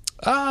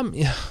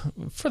 Yeah,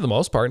 for the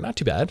most part, not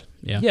too bad.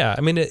 Yeah. Yeah.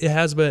 I mean, it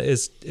has been.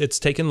 It's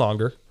taken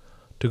longer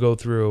to go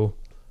through.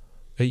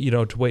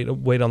 To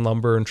wait on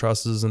lumber and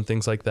trusses and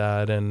things like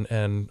that,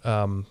 and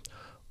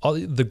all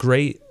the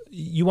great.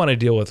 You want to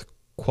deal with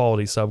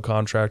quality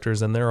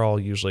subcontractors, and they're all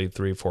usually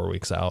 3 or 4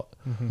 weeks out.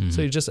 Mm-hmm.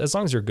 So you just, as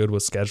long as you're good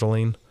with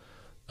scheduling,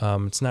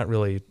 it's not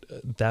really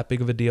that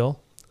big of a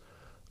deal.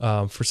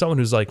 For someone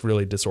who's like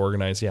really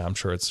disorganized, yeah, I'm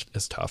sure it's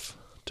tough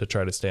to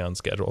try to stay on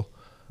schedule.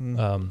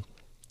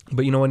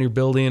 But when you're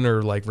building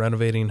or like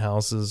renovating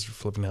houses or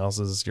flipping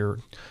houses, you're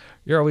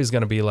always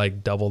going to be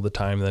like double the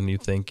time than you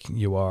think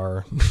you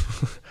are.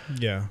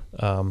 Yeah.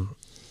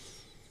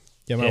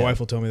 Yeah, my yeah. wife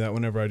will tell me that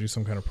whenever I do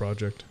some kind of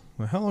project.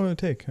 Well, how long will it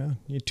take? You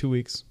need 2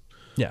 weeks.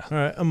 Yeah, All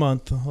right, a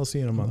month. I'll see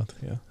you in a month.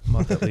 Yeah. a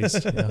month at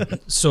least. Yeah.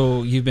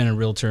 So you've been a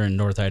realtor in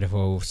North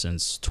Idaho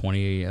since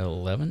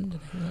 2011? Did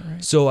I hear that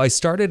right? So I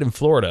started in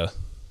Florida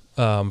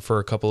for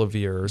a couple of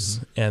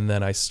years, and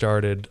then I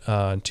started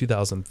in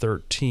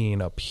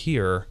 2013 up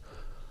here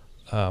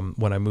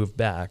when I moved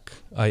back.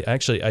 I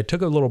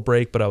took a little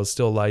break, but I was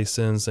still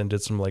licensed and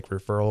did some like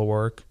referral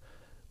work.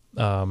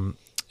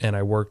 And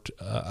I worked.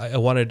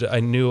 I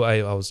knew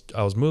I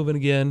was moving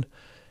again,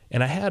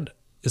 and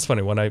it's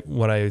funny when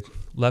I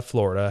left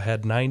Florida, I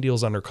had 9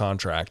 deals under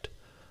contract,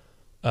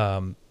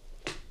 and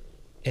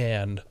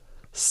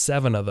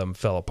 7 of them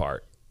fell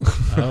apart.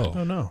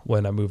 Oh no.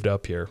 When I moved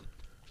up here.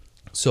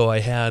 So I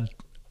had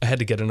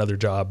to get another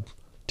job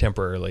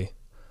temporarily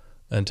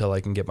until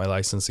I can get my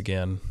license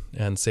again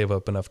and save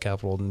up enough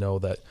capital to know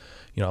that,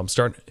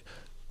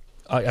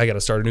 I got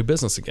to start a new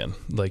business again.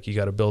 Like you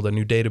got to build a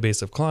new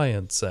database of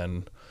clients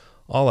and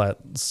all that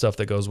stuff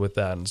that goes with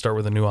that, and start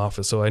with a new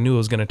office. So I knew it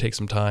was going to take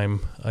some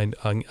time.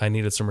 I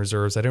needed some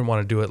reserves. I didn't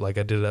want to do it like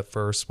I did at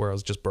first, where I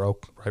was just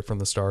broke right from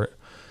the start.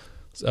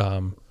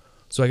 So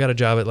I got a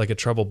job at like a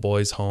troubled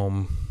boys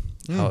home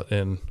out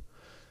in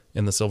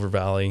the Silver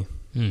Valley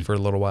for a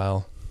little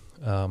while.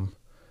 And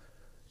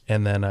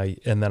then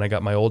I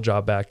got my old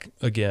job back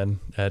again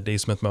at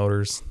Dave Smith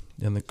Motors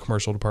in the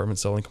commercial department,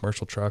 selling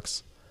commercial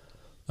trucks.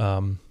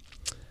 And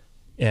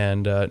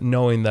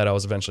knowing that I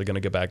was eventually going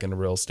to get back into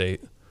real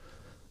estate,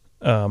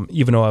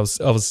 even though I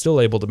was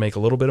still able to make a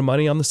little bit of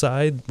money on the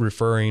side,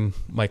 referring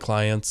my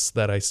clients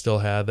that I still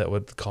had that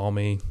would call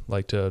me,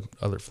 like, to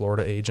other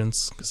Florida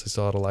agents, because I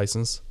still had a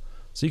license.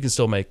 So you can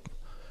still make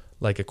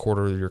like a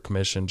quarter of your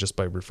commission just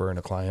by referring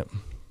a client.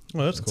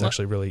 Well, that's It's cool.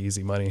 actually really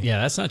easy money.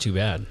 Yeah, that's not too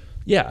bad.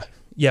 Yeah.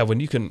 When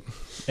you can,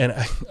 and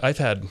I've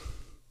had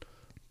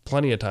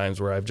plenty of times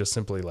where I've just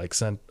simply like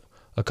sent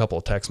a couple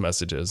of text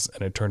messages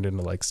and it turned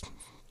into like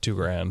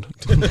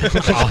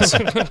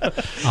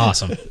 $2,000.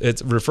 Awesome.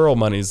 It's referral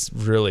money's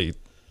really,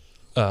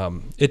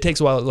 it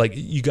takes a while. Like,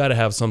 you got to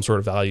have some sort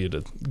of value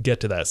to get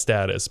to that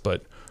status,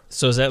 but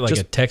So is that like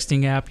Just- a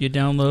texting app you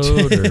download,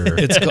 or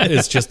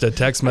it's just a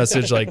text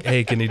message like,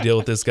 hey, can you deal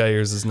with this guy?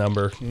 Here's his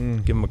number.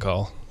 Give him a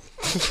call.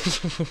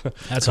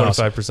 that's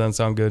awesome. 25%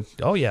 sound good?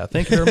 Oh yeah,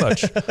 thank you very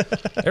much.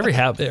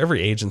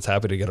 Every agent's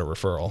happy to get a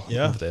referral.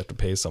 Yeah. If they have to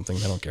pay something,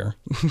 they don't care.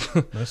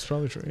 That's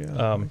probably true. Yeah,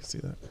 I can see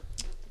that.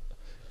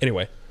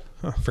 Anyway,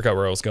 forgot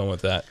where I was going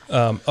with that.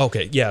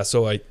 Okay, yeah.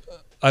 So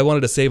I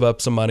wanted to save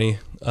up some money.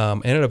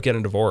 Ended up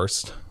getting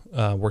divorced,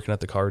 working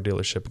at the car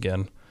dealership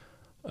again.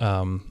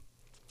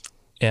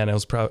 And I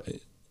was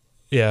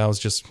I was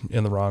just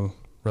in the wrong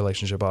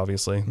relationship.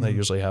 Obviously, that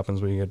usually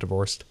happens when you get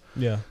divorced.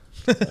 Yeah.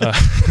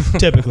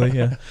 Typically,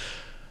 yeah.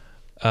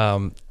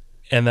 And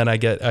then I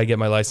get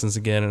my license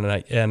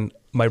again, and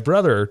my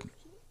brother,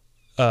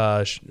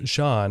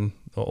 Sean,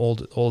 the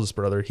oldest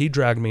brother, he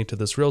dragged me to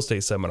this real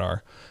estate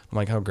seminar. I'm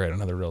like, oh great,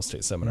 another real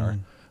estate seminar.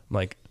 I'm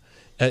like,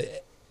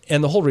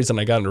 and the whole reason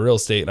I got into real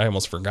estate, and I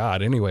almost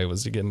forgot anyway,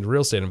 was to get into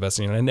real estate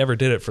investing, and I never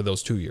did it for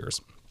those 2 years.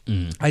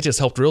 I just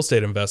helped real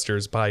estate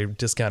investors buy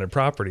discounted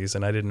properties,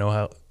 and I didn't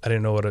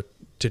know what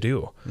to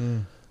do.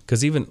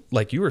 Because even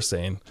like you were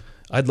saying,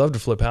 I'd love to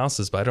flip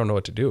houses, but I don't know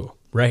what to do.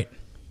 Right.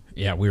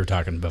 Yeah, we were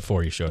talking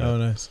before you showed Oh, up.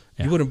 nice.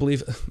 Yeah. You wouldn't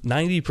believe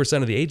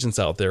 90% of the agents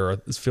out there are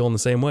feeling the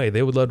same way.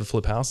 They would love to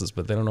flip houses,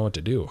 but they don't know what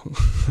to do.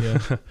 Yeah.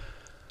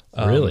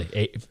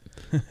 Really?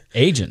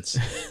 Agents.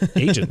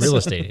 Agents. Real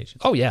estate agents.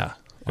 Oh, yeah.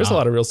 There's a Wow.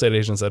 lot of real estate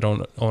agents that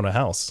don't own a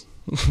house.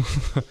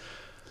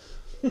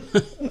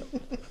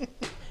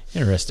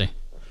 Interesting.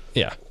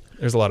 Yeah.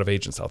 There's a lot of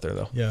agents out there,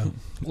 though. Yeah.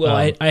 Well,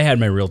 I had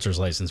my realtor's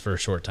license for a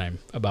short time.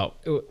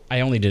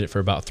 I only did it for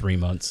about 3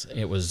 months.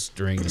 It was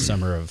during the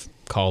summer of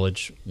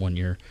college one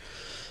year.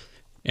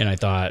 And I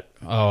thought,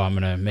 oh, I'm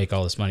going to make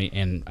all this money.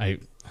 And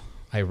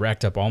I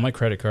racked up all my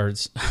credit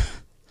cards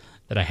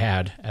that I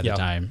had at Yeah. the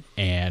time.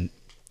 And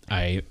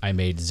I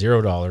made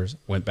 $0,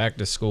 went back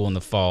to school in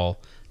the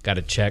fall, got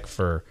a check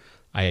for,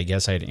 I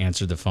guess I had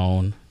answered the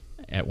phone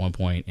at one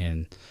point,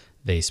 and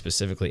they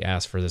specifically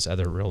asked for this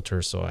other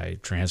realtor, so I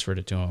transferred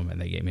it to them,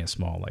 and they gave me a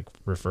small like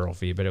referral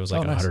fee, but it was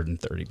like nice.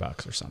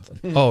 $130 or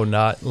something. Oh,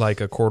 not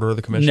like a quarter of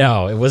the commission?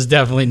 No, it was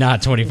definitely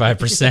not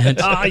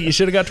 25%. You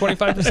should have got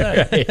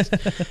 25%. Right.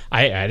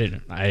 I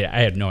didn't. I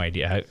had no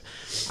idea.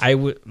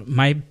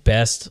 My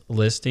best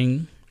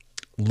listing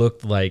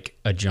looked like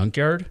a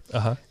junkyard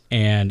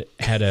and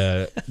had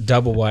a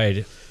double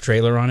wide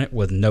trailer on it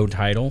with no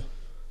title,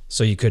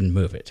 so you couldn't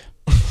move it.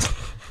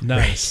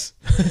 Nice.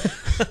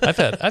 I've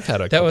had a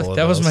couple That was of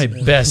that was those. my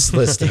best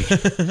listing.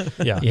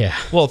 Yeah. Yeah.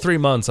 Well, 3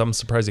 months. I'm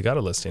surprised you got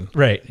a listing.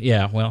 Right.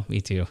 Yeah. Well, me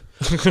too.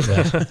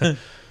 But,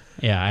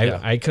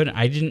 I couldn't.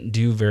 I didn't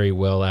do very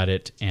well at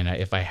it, and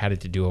if I had it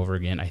to do over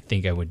again, I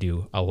think I would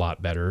do a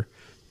lot better,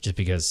 just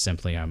because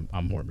simply I'm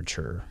more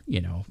mature,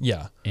 you know.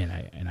 Yeah. And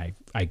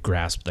I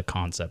grasp the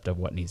concept of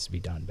what needs to be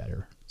done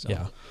better. So.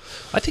 Yeah.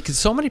 I think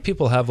so many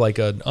people have like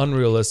an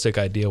unrealistic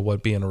idea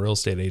what being a real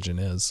estate agent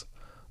is.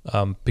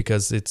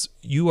 Because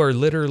you are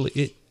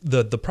literally,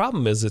 the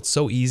problem is it's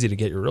so easy to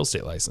get your real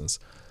estate license,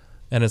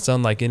 and it's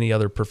unlike any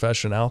other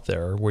profession out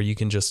there where you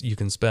can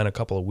spend a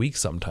couple of weeks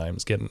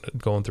sometimes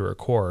going through a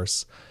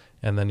course,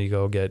 and then you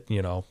go get,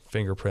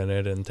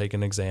 fingerprinted and take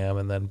an exam,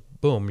 and then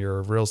boom, you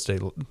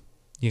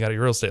got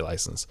your real estate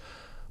license.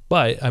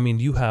 But I mean,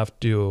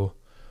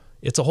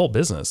 it's a whole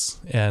business.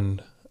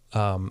 And,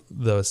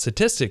 the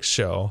statistics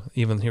show,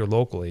 even here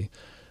locally,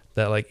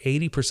 that like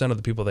 80% of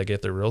the people that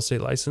get their real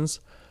estate license,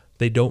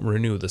 they don't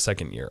renew the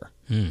second year.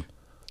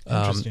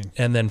 Interesting.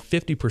 And then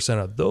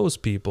 50% of those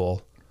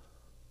people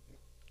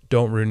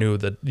don't renew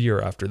the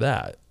year after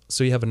that.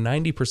 So you have a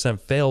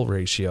 90% fail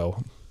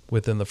ratio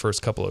within the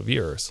first couple of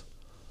years.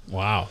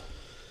 Wow.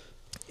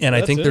 And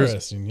That's I think there's,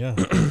 interesting. Yeah.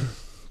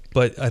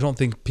 but I don't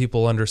think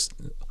people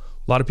understand.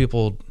 A lot of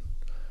people,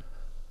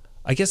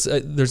 I guess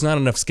there's not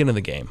enough skin in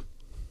the game.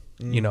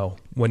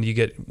 When you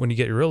get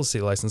your real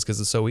estate license,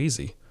 because it's so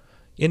easy.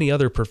 Any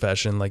other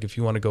profession, like if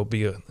you want to go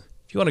be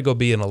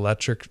an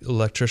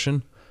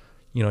electrician,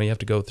 you have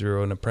to go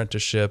through an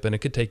apprenticeship, and it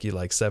could take you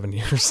like 7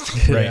 years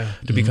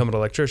to become an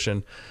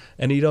electrician.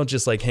 And you don't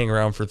just like hang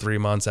around for 3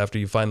 months after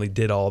you finally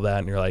did all that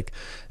and you're like,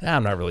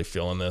 I'm not really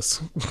feeling this.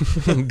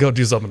 Go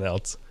do something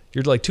else.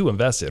 You're like too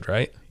invested,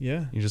 right?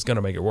 Yeah. You're just going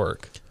to make it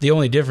work. The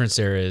only difference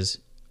there is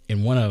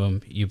in one of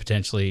them, you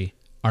potentially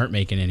aren't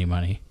making any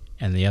money,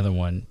 and the other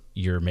one,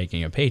 you're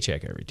making a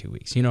paycheck every 2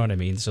 weeks. You know what I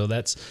mean? So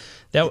that's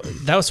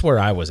where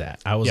I was at.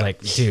 I was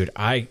like, dude,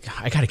 I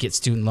got to get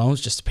student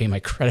loans just to pay my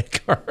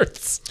credit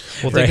cards.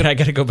 Well, right? I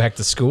got to go back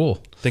to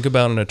school. Think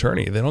about an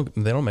attorney. They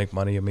don't make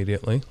money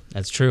immediately.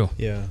 That's true.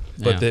 Yeah.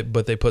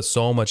 But they put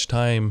so much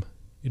time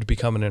into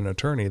becoming an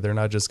attorney. They're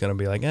not just going to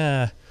be like,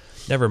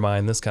 never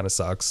mind. This kind of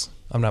sucks.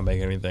 I'm not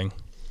making anything.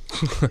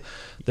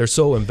 They're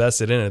so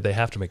invested in it. They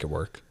have to make it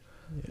work.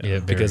 Yeah,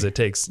 because it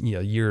takes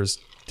years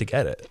to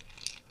get it.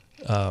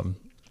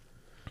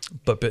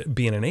 But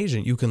being an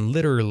agent, you can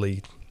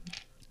literally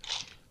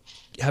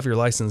have your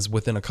license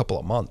within a couple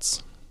of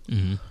months,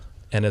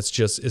 and it's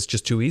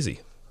just too easy.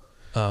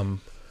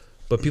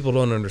 But people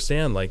don't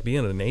understand, like,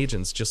 being an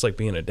agent's just like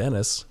being a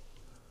dentist.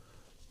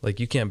 Like,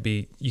 you can't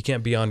be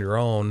on your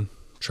own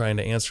trying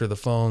to answer the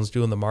phones,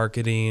 doing the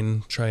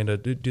marketing, trying to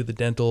do the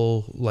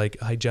dental like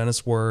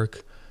hygienist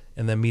work,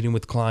 and then meeting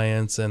with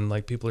clients, and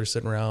like people are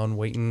sitting around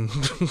waiting,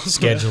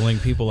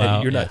 scheduling people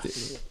out. You're not.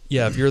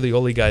 Yeah, if you're the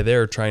only guy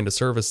there trying to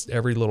service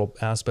every little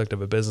aspect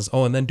of a business,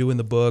 and then doing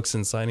the books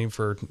and signing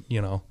for,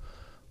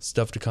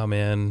 stuff to come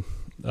in,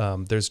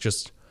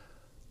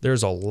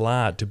 there's a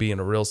lot to being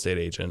a real estate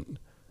agent,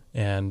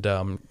 and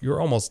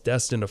you're almost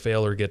destined to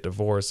fail or get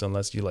divorced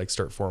unless you like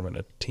start forming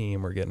a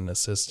team or get an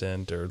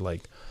assistant or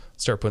like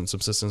start putting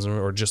some systems in,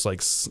 or just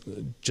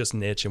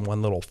niche in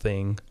one little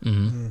thing.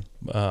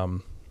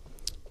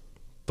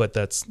 But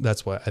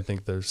that's why I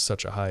think there's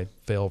such a high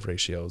fail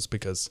ratios,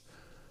 because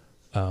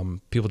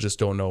people just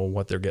don't know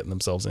what they're getting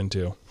themselves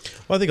into.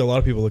 Well, I think a lot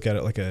of people look at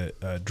it like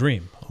a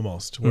dream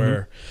almost,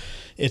 where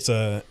it's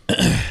a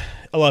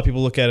lot of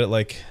people look at it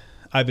like,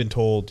 I've been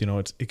told,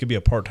 it could be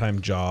a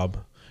part-time job.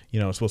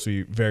 It's supposed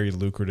to be very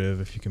lucrative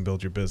if you can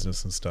build your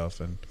business and stuff.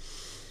 And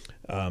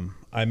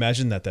I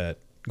imagine that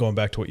going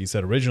back to what you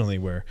said originally,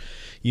 where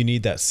you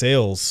need that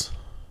sales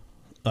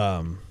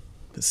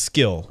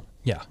skill.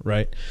 Yeah.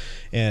 Right.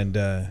 And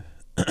a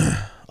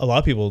lot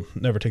of people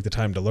never take the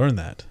time to learn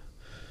that.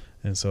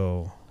 And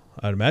so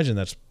I'd imagine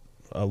that's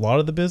a lot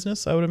of the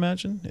business, I would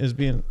imagine, is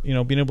being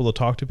able to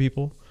talk to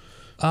people.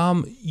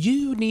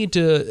 You need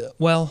to,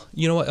 well,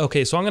 you know what?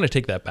 Okay. So I'm going to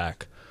take that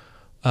back.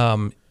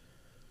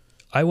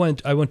 I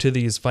went to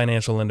these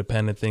financial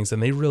independent things,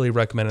 and they really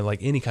recommended, like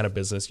any kind of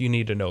business, you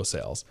need to know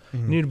sales.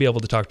 You need to be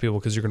able to talk to people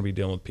because you're going to be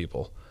dealing with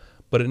people,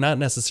 but not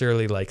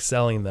necessarily like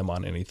selling them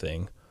on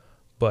anything,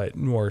 but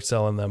more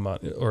selling them on,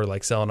 or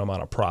like selling them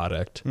on a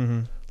product.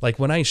 Like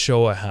when I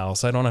show a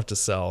house, I don't have to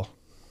sell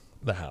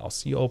the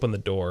house. You open the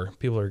door,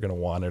 people are going to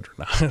want it or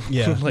not.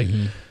 Yeah. Like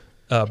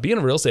being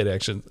a real estate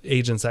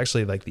agent's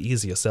actually like the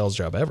easiest sales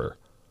job ever,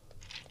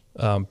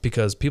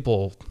 because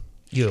people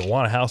either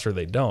want a house or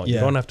they don't. Yeah.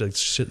 You don't have to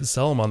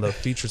sell them on the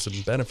features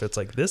and benefits.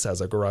 Like, this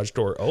has a garage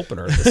door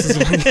opener. This is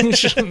what you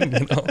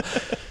should,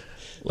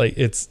 like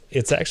it's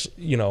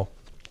actually,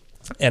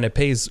 and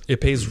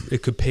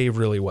it could pay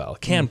really well.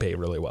 It can pay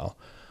really well.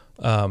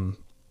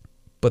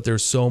 But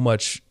there's so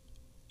much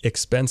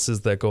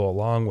expenses that go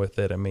along with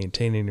it, and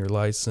maintaining your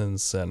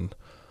license, and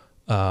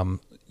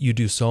you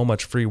do so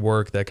much free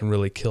work that can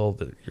really kill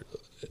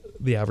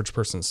the average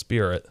person's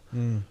spirit.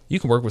 You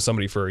can work with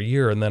somebody for a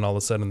year, and then all of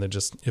a sudden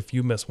if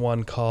you miss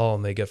one call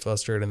and they get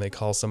frustrated and they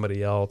call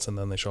somebody else, and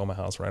then they show them a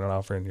house, write an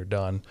offer, and you're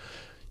done.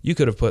 You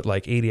could have put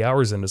like 80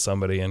 hours into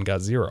somebody and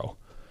got zero.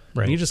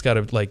 Right. And you just got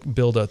to like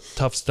build a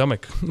tough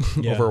stomach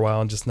over a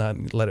while and just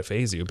not let it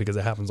phase you, because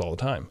it happens all the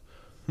time.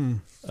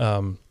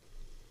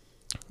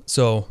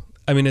 So,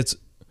 I mean,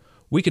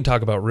 we can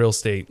talk about real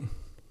estate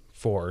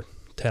for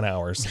 10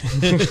 hours.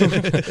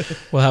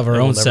 We'll have our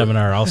own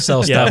seminar. I'll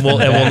sell stuff.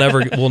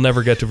 Yeah, we'll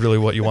never get to really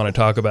what you want to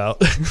talk about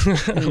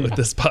with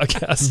this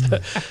podcast.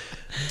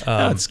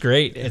 No, it's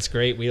great. It's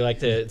great. We like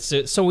to,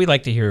 so we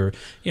like to hear,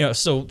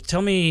 so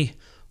tell me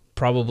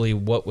probably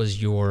what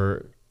was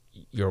your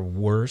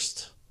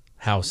worst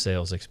house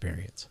sales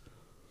experience,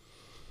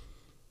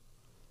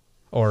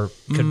 or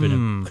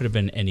could have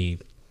been any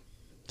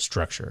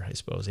structure, I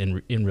suppose,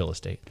 in real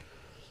estate.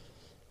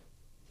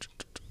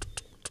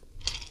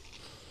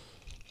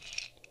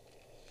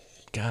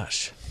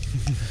 Gosh,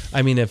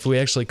 I mean, if we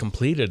actually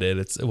completed it,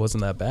 it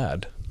wasn't that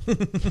bad.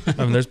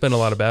 I mean, there's been a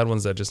lot of bad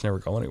ones that just never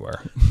go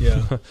anywhere.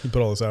 Yeah, you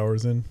put all those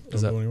hours in,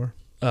 don't go anywhere.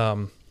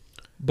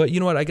 But you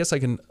know what? I guess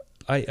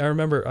I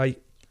remember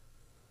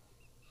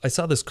I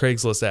saw this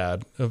Craigslist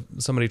ad of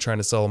somebody trying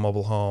to sell a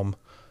mobile home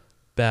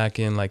back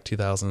in like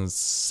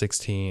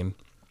 2016,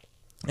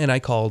 and I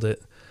called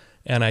it,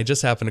 and I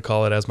just happened to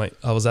call it as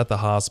I was at the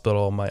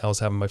hospital. I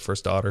was having my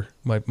first daughter,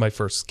 my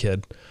first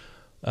kid.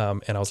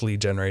 And I was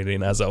lead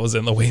generating as I was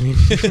in the waiting,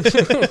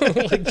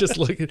 like just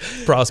looking,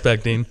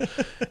 prospecting.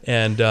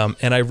 And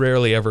I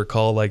rarely ever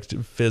call like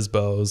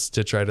FSBOs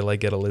to try to like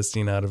get a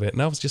listing out of it.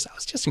 And I was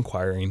just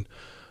inquiring.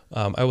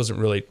 I wasn't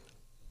really.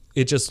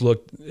 It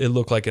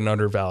looked like an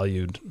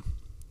undervalued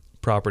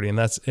property,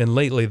 and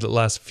lately the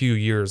last few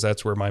years,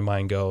 that's where my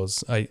mind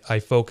goes. I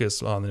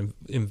focus on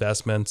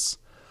investments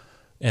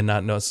and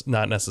not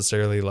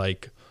necessarily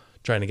like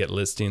trying to get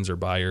listings or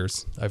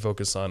buyers. I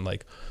focus on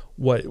like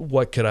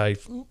what could I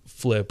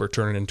flip or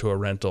turn it into a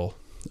rental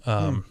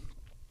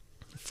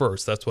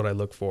first. That's what I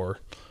look for.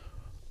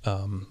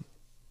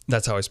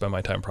 That's how I spend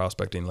my time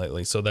prospecting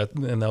lately. So that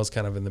was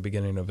kind of in the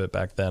beginning of it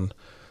back then.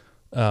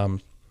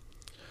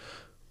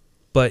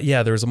 But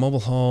yeah, there was a mobile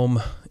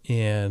home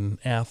in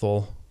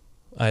Athol,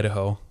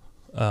 Idaho.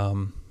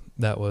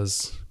 That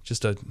was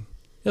just it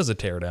was a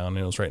tear down.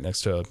 It was right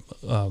next to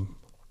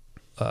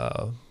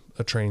a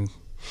train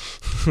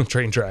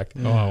track.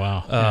 Oh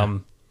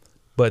wow.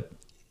 But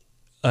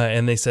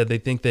and they said they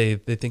think they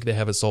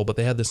have it sold, but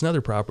they had this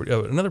another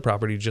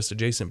property just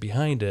adjacent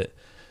behind it,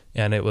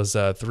 and it was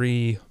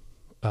three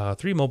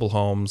mobile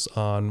homes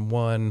on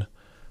 1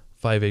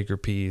 5-acre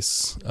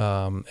piece,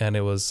 and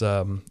it was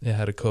it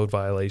had a code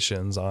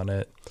violations on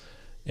it,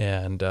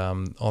 and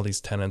all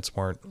these tenants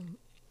weren't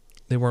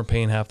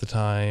paying half the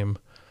time.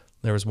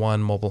 There was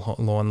one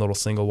little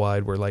single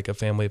wide where like a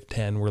family of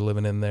 10 were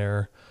living in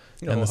there,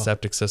 and the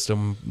septic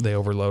system, they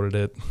overloaded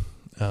it,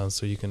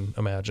 so you can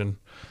imagine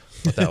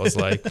what that was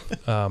like.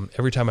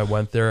 Every time I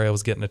went there, I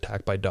was getting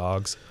attacked by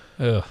dogs.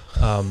 Ugh.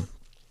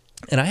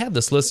 And I had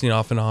this listing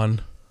off and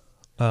on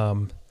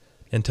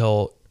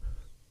until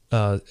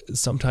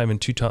sometime in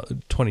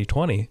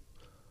 2020.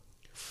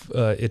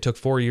 It took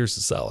 4 years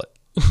to sell it.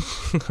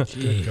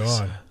 Good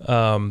God.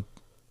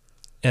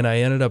 And I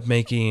ended up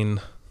making,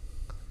 I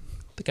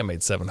think I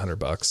made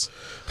 $700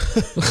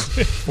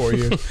 For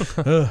you.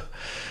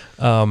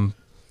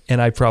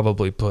 and I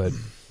probably put,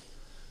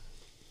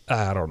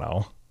 I don't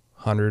know,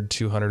 100,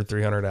 200,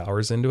 300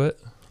 hours into it.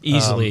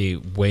 Easily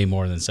way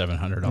more than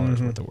 $700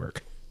 worth of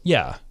work.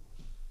 Yeah.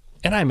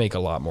 And I make a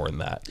lot more than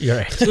that. You're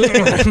right.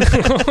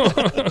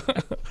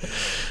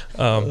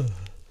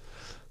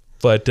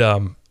 But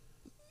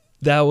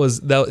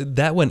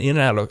that went in and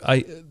out of,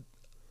 I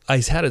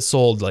had it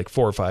sold like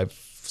 4 or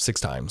 5,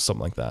 6 times,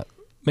 something like that.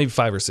 Maybe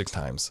 5 or 6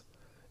 times.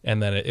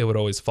 And then it would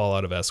always fall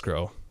out of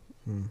escrow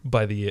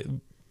by the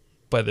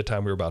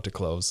time we were about to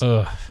close.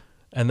 Ugh.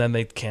 And then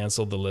they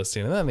canceled the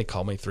listing, and then they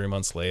called me 3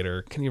 months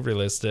later. Can you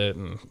relist it?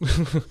 And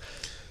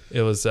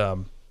it was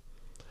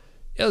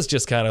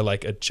just kind of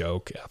like a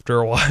joke after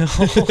a while.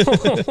 So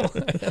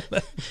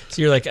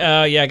you're like,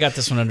 oh yeah, I got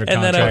this one under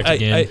And contract then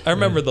again. I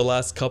remember the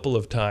last couple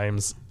of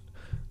times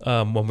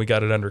when we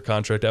got it under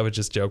contract, I would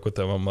just joke with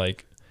them. I'm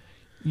like,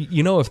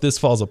 you know, if this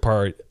falls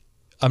apart,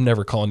 I'm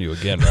never calling you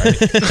again, right?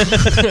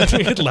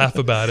 We'd laugh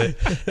about it,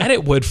 and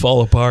it would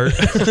fall apart.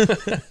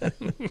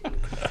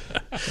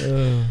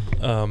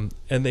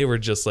 And they were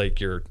just like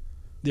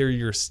they're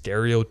your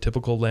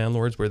stereotypical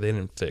landlords where they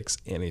didn't fix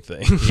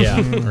anything. Yeah,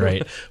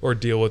 right. Or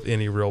deal with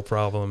any real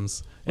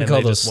problems. We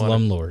call those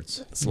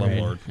slumlords.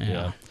 Slumlord. Right?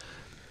 Yeah.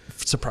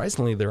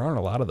 Surprisingly, there aren't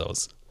a lot of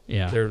those.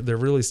 Yeah. They're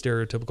really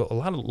stereotypical. A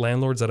lot of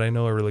landlords that I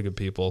know are really good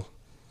people.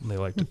 They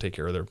like to take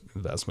care of their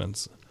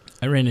investments.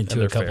 I ran into And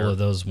a they're couple fair. of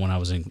those when I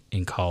was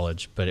in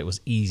college, but it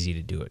was easy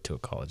to do it to a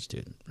college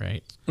student,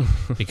 right?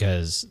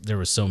 Because there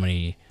were so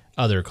many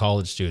other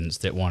college students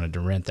that wanted to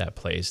rent that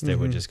place. They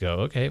would just go,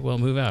 okay, well,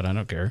 move out. I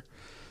don't care,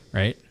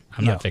 right?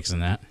 I'm Yeah. not fixing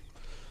that.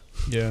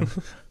 Yeah.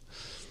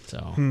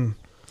 So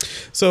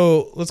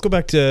So let's go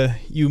back to,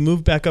 you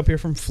moved back up here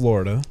from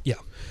Florida. Yeah.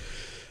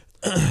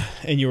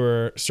 And you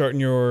were starting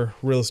your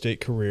real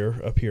estate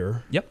career up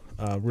here. Yep.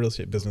 Real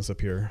estate business up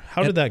here.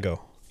 How Yep. did that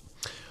go?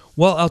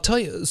 Well, I'll tell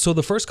you. So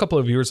the first couple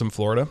of years in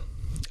Florida,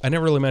 I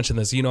never really mentioned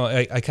this. You know,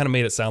 I kind of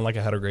made it sound like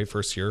I had a great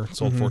first year.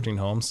 Sold 14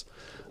 homes.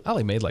 I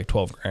only made like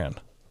 12 grand.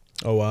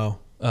 Oh, wow.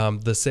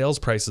 The sales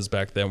prices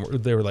back then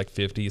they were like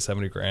 50,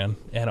 70 grand,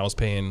 and I was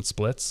paying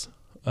splits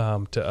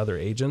to other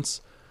agents.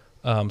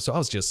 So I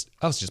was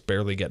just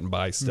barely getting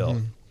by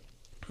still.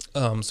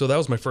 So that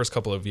was my first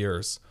couple of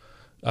years.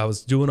 I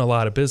was doing a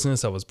lot of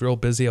business. I was real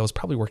busy. I was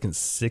probably working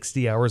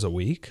 60 hours a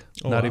week.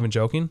 Not wow. even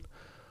joking.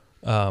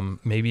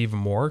 Maybe even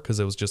more, because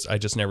I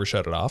just never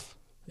shut it off.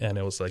 And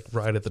it was like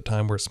right at the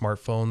time where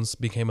smartphones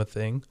became a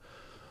thing.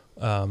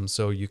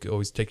 So you could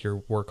always take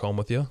your work home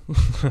with you.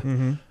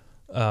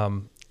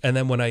 And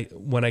then when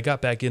I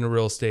got back into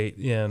real estate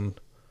in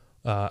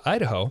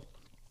Idaho,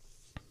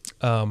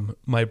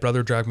 my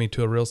brother dragged me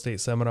to a real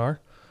estate seminar,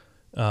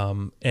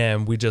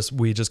 and we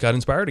just got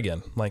inspired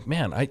again. Like,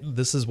 man,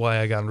 this is why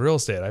I got in real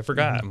estate. I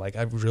forgot. I'm like,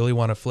 I really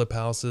want to flip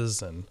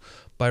houses and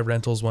buy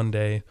rentals one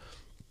day.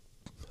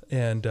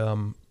 And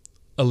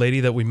a lady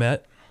that we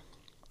met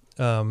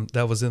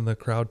that was in the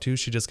crowd too,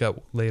 she just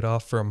got laid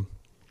off from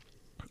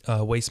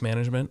waste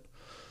management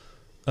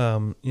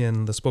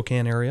in the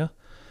Spokane area.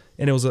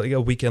 And it was like a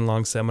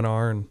weekend-long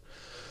seminar, and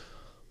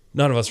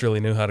none of us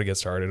really knew how to get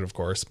started, of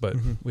course, but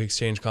we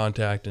exchanged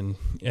contact, and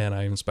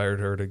I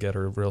inspired her to get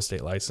her real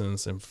estate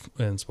license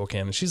in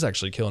Spokane, and she's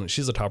actually killing it.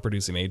 She's a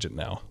top-producing agent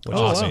now, which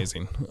is wow.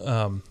 amazing.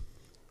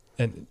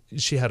 and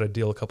she had a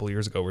deal a couple of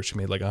years ago where she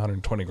made like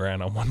 120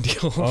 grand on one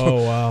deal.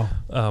 Oh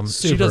wow.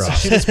 She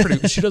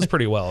does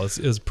pretty well. It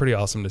was pretty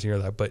awesome to hear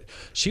that. But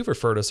she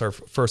referred us our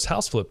first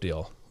house flip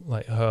deal.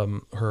 Like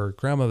her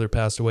grandmother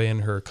passed away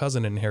and her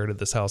cousin inherited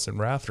this house in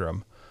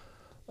Rathdrum.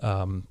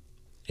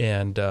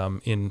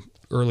 In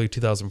early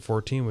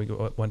 2014, we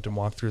went and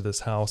walked through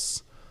this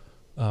house.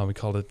 We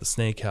called it the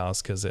snake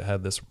house because it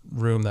had this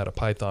room that a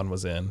python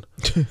was in,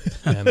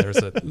 and there's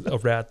a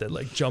rat that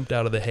like jumped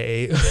out of the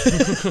hay.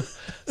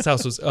 This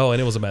house was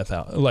and it was a meth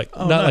house, like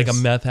not like a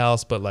meth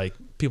house, but like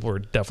people were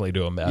definitely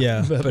doing meth.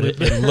 Yeah, But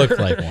it looked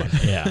like one.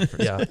 Yeah.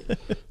 Yeah.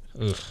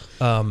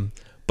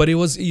 But it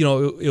was,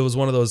 it was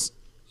one of those.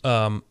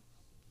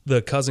 The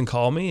cousin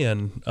called me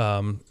and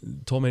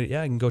told me,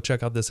 I can go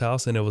check out this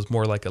house, and it was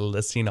more like a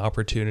listing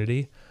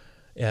opportunity.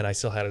 And I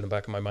still had it in the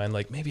back of my mind,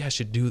 like maybe I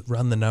should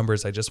run the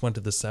numbers. I just went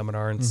to the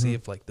seminar and see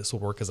if like this will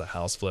work as a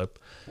house flip.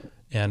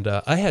 And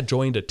I had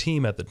joined a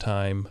team at the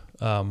time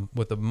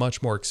with a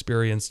much more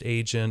experienced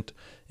agent,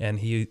 and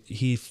he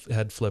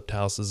had flipped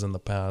houses in the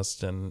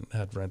past and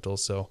had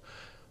rentals. So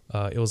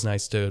it was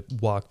nice to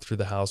walk through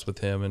the house with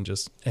him, and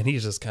he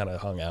just kind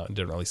of hung out and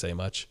didn't really say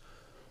much.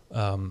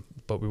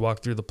 But we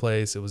walked through the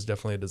place. It was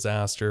definitely a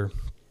disaster.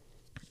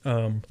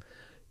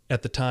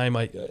 At the time,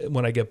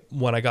 when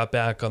I got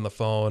back on the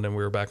phone and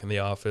we were back in the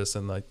office,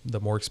 and the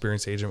more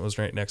experienced agent was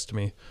right next to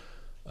me,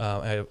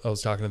 I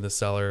was talking to the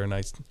seller, and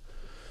I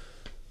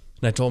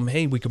told him,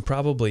 hey, I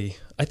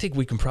think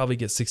we can probably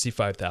get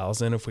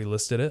 $65,000 if we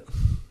listed it.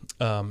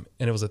 And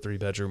it was a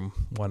 3-bedroom,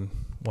 one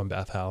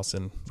bath house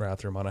in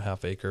Rathdrum on a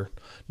half acre.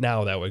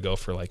 Now that would go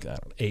for like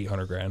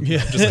 $800,000.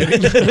 Yeah, just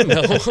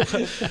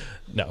kidding.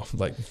 No,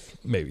 like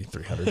maybe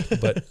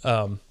 300.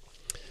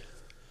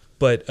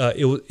 But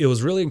it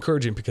was really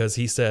encouraging because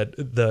he said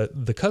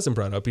the cousin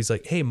brought up. He's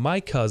like, hey, my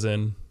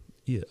cousin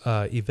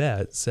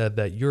Yvette said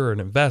that you're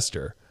an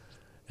investor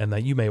and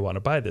that you may want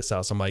to buy this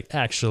house. I'm like,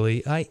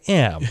 actually, I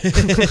am.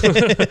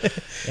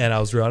 And I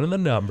was running the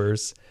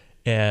numbers.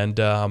 And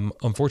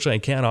unfortunately, I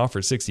can't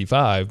offer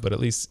 65, but at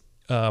least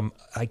I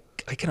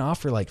can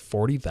offer like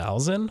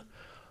 40,000.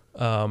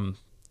 You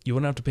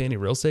wouldn't have to pay any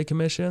real estate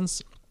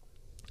commissions.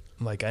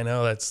 I'm like, I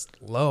know that's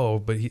low,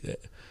 but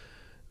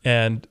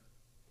and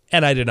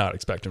I did not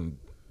expect him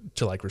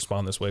to like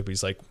respond this way. But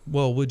he's like,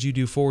 well, would you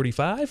do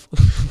 45?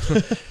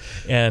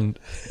 And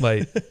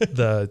my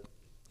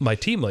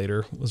team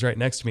leader was right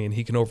next to me, and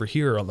he can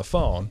overhear on the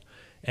phone,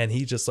 and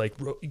he just like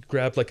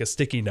grabbed like a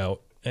sticky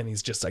note. And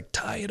he's just like,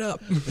 tie it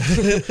up.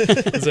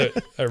 So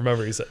I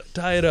remember he said,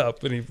 tie it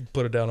up. And he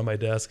put it down on my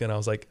desk. And I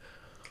was like,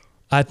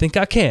 I think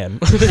I can.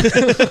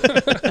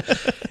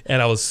 And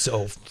I was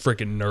so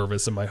freaking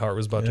nervous. And my heart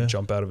was about to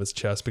jump out of his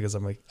chest because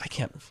I'm like, I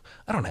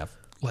don't have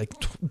like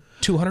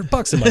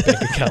 $200 in my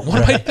bank account.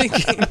 What am I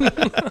thinking?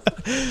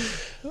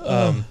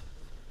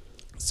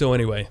 So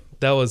anyway,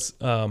 that was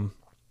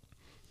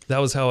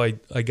how I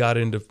got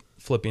into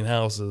flipping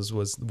houses,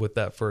 was with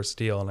that first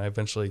deal. And I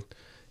eventually,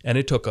 and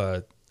it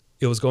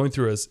was going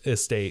through his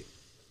estate,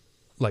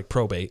 like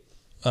probate,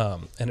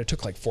 and it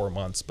took like 4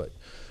 months. But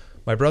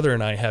my brother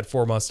and I had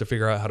 4 months to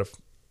figure out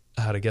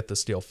how to get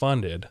this deal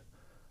funded,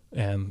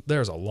 and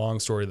there's a long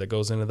story that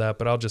goes into that.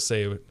 But I'll just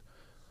say,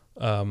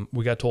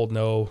 we got told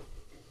no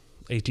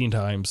 18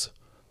 times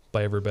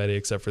by everybody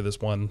except for this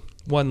one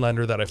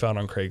lender that I found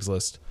on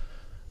Craigslist,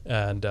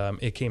 and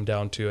it came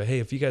down to, hey,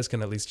 if you guys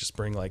can at least just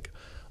bring like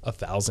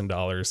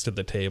 $1,000 to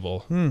the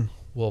table,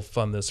 we'll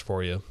fund this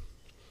for you.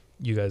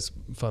 You guys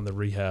fund the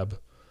rehab.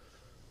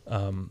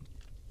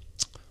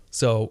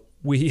 So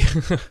we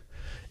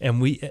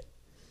and we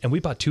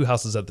bought 2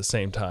 houses at the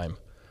same time.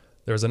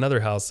 There was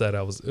another house that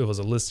it was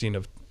a listing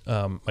of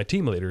my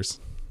team leaders,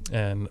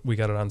 and we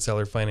got it on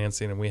seller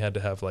financing, and we had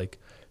to have like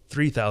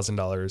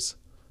 $3,000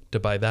 to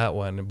buy that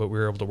one, but we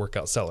were able to work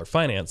out seller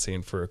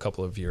financing for a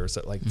couple of years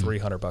at like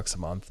 $300 a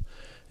month.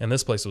 And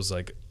this place was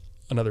like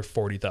another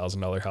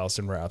 $40,000 house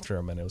in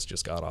Rathdrum, and it was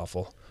just god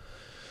awful.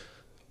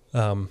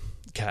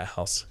 Cat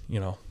house,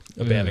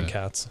 abandoned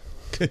cats.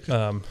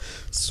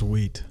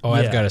 Sweet. Oh,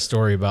 I've got a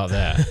story about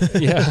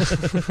that. Yeah.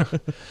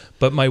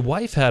 But my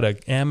wife had a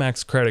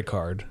Amex credit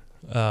card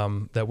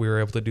that we were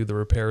able to do the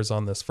repairs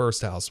on this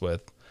first house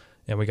with,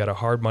 and we got a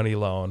hard money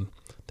loan.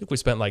 I think we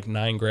spent like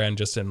 $9,000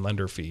 just in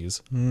lender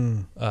fees.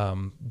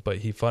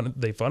 But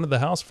they funded the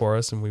house for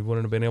us, and we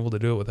wouldn't have been able to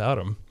do it without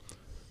him.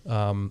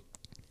 And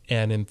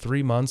in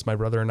 3 months, my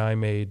brother and I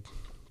made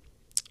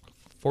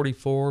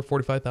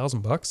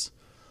 $45,000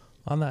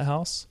 on that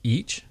house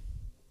Each?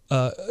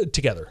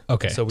 together.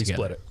 Okay, so we together.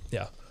 split it.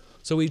 Yeah.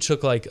 So we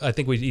took I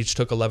think we each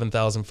took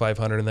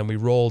 $11,500, and then we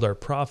rolled our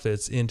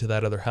profits into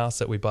that other house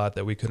that we bought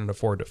that we couldn't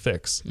afford to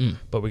fix,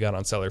 but we got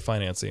on seller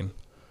financing.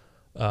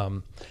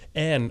 And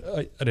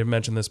I didn't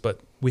mention this,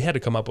 but we had to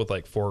come up with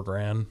like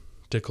 $4,000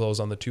 to close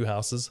on the 2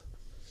 houses.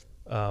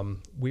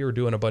 We were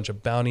doing a bunch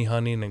of bounty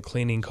hunting and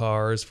cleaning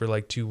cars for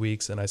like 2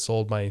 weeks, and I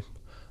sold my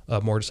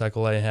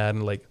motorcycle I had,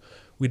 and like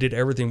we did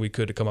everything we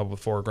could to come up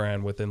with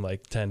 $4,000 within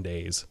like 10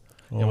 days.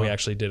 And we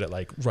actually did it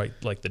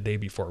like the day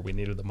before we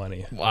needed the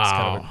money. Wow. It's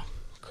kind of a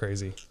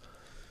crazy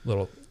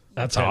little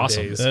That's 10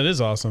 awesome. days. That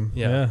is awesome.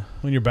 Yeah.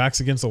 When your back's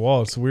against the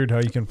wall, it's weird how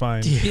you can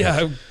find.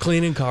 Yeah,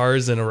 cleaning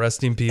cars and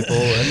arresting people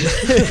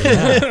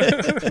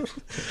and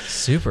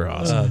Super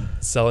awesome.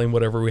 selling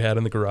whatever we had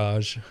in the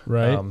garage.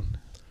 Right.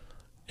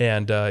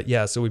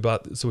 So we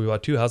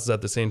bought 2 houses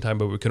at the same time,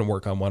 but we couldn't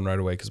work on one right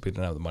away because we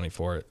didn't have the money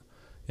for it.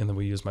 And then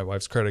we used my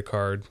wife's credit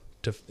card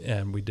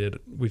and we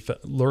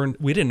learned.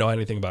 We didn't know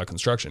anything about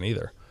construction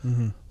either.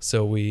 Mm-hmm.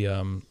 So we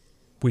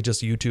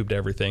just YouTubed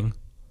everything,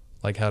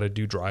 like how to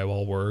do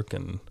drywall work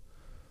and.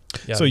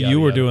 So you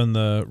were doing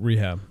the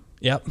rehab.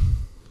 Yep.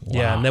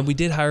 Yeah, and then we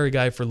did hire a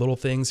guy for little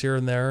things here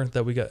and there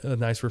that we got a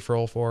nice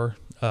referral for.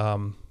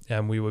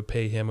 And we would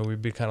pay him, and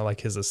we'd be kind of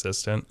like his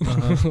assistant.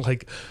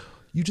 Like,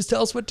 you just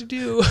tell us what to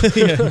do.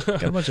 Yeah,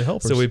 got a bunch of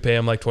helpers. So we pay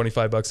him like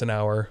 $25 an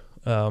hour,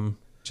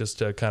 just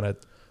to kind of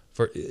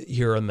for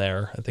here and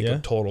there. I think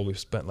in total we've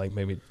spent like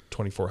maybe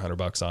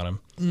 $2,400 on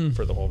him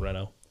for the whole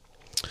reno.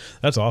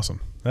 That's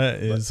awesome.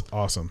 That is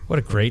awesome. What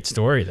a great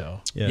story,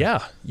 though.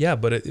 Yeah.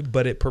 But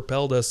it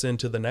propelled us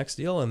into the next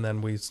deal, and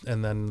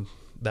then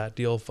that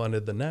deal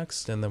funded the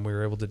next, and then we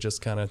were able to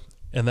just kind of.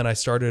 And then I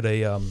started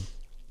a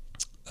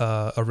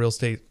real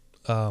estate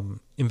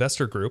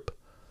investor group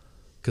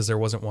because there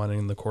wasn't one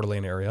in the Coeur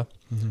d'Alene area,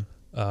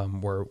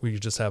 where we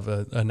just have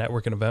a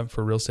networking event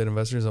for real estate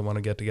investors that want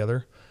to get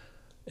together.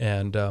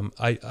 And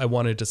I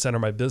wanted to center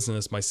my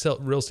business,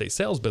 real estate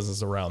sales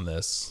business around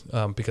this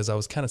because I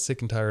was kind of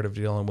sick and tired of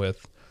dealing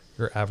with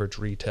your average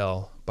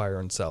retail buyer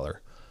and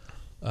seller.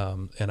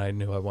 And I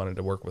knew I wanted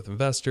to work with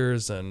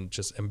investors and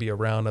be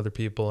around other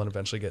people and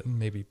eventually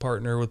maybe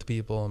partner with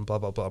people and blah,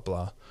 blah, blah,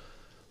 blah.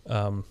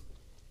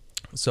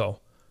 So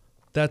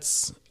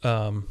that's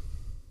how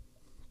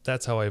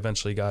I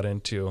eventually got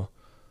into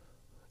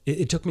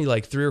it. It took me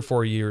like 3 or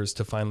 4 years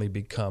to finally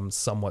become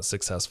somewhat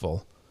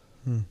successful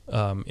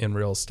in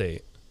real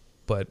estate.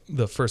 But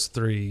the first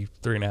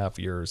 3.5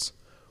 years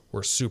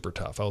were super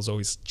tough. I was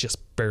always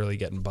just barely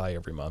getting by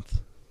every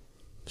month.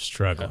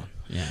 Struggling.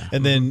 Yeah.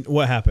 And then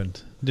what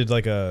happened? Did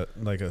like a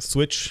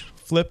switch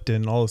flipped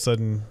and all of a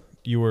sudden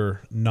you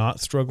were not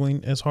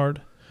struggling as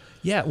hard?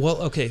 Yeah.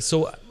 Well, okay.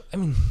 So, I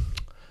mean,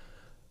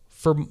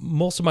 for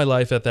most of my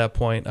life at that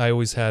point, I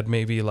always had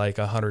maybe like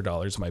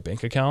 $100 in my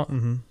bank account.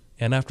 Mm-hmm.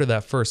 And after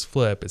that first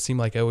flip, it seemed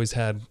like I always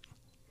had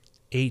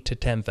 $8,000 to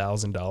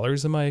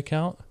 $10,000 in my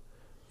account.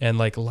 And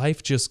like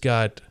life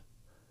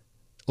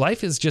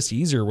is just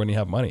easier when you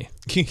have money.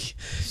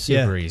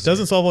 Super easy. It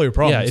doesn't solve all your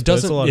problems. Yeah, it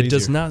doesn't. It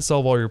does not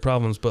solve all your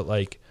problems, but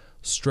like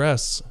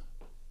stress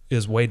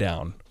is way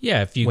down.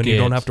 Yeah, if you when you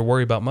don't have to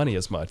worry about money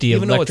as much, the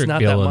even though electric it's not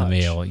bill that in much. the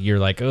mail, you're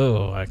like,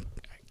 oh, I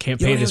can't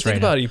You pay don't this even right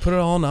think now. about it. You put it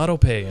all in auto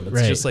pay, and it's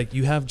Right. just like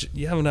you have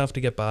enough to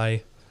get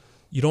by.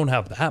 You don't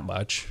have that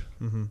much,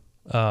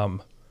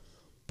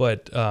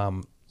 but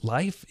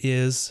life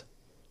is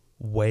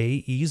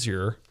way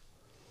easier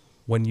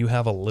when you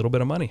have a little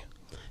bit of money.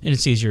 And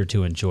it's easier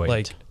to enjoy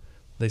Like it.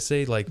 they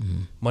say, like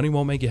money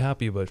won't make you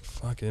happy, but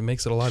fuck, it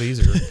makes it a lot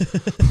easier.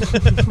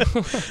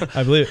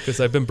 I believe it. Because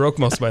I've been broke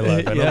most of my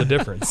life. I know the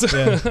difference.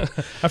 Yeah.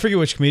 I forget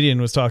which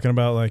comedian was talking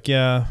about like,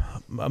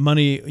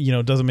 money,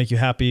 doesn't make you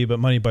happy, but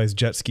money buys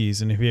jet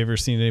skis. And have you ever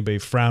seen anybody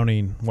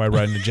frowning while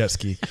riding a jet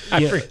ski?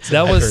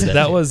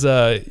 That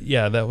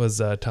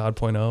was Todd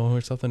Point Oh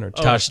or something, or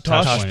Tosh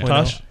Point Oh.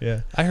 Tosh.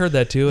 Yeah. I heard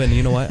that too, and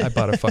you know what? I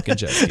bought a fucking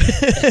jet ski.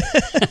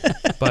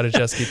 Bought a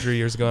jet ski 3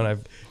 years ago,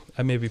 and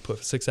I maybe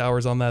put 6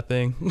 hours on that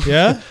thing.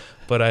 Yeah.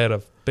 But I had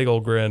a big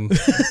old grin.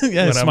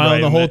 Yeah. when I'm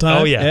Smiling the riding whole it.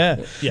 time. Oh yeah.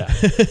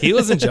 He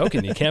wasn't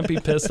joking. You can't be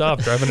pissed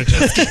off driving a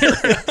jet ski.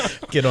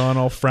 Get on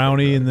all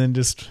frowny and then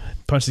just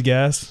punch the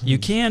gas. You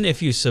can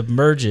if you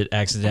submerge it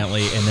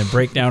accidentally and then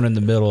break down in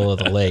the middle of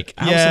the lake.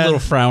 I was a little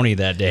frowny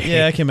that day.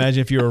 Yeah, I can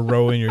imagine if you were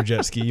rowing your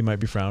jet ski, you might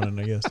be frowning,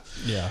 I guess.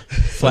 Yeah.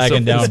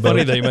 Flagging down It's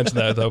funny boat. that you mentioned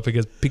that though,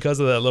 because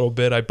of that little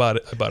bit, I bought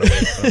it. I'm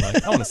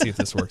like, I want to see if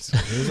this works.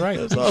 He was right.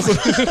 That's awesome.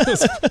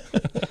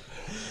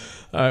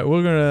 All right,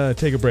 we're going to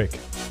take a break.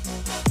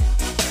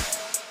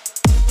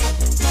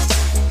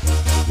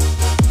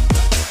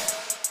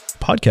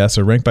 Podcasts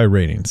are ranked by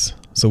ratings,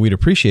 so we'd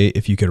appreciate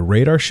if you could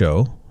rate our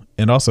show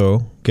and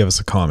also give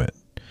us a comment.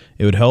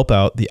 It would help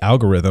out the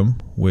algorithm,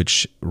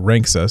 which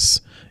ranks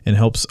us and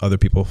helps other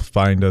people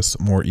find us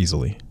more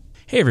easily.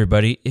 Hey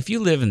everybody, if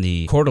you live in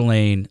the Coeur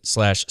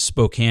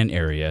d'Alene/Spokane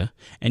area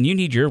and you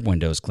need your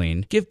windows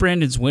cleaned, give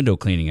Brandon's Window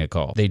Cleaning a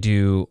call. They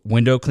do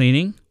window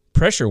cleaning,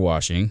 pressure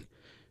washing,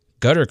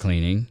 gutter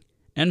cleaning,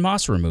 and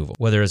moss removal.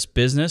 Whether it's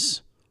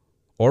business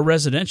or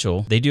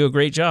residential, they do a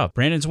great job.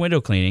 Brandon's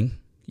Window Cleaning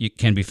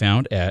can be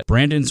found at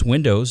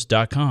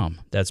brandonswindows.com.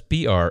 That's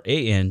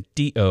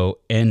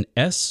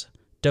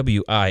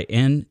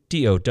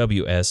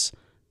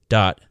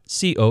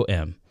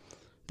BrandonsWindows.com.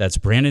 That's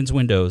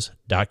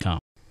brandonswindows.com.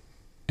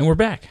 And we're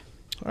back.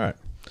 All right.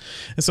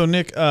 And so,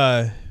 Nick,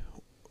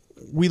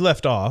 we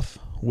left off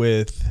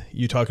with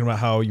you talking about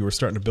how you were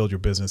starting to build your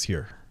business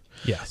here.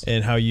 Yes.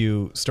 And how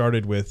you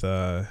started with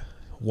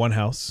one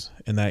house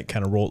and that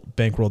kind of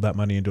bankrolled that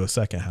money into a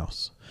second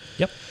house.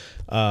 Yep.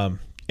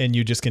 And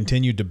you just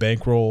continued to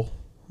bankroll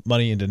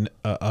money into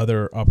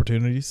other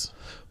opportunities?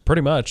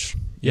 Pretty much.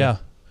 Yeah.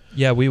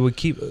 Yeah, we would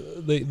keep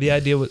the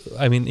idea.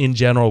 I mean, in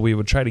general, we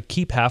would try to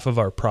keep half of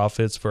our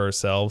profits for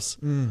ourselves,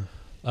 and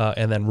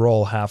then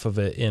roll half of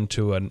it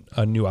into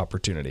a new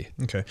opportunity.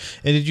 Okay.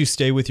 And did you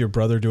stay with your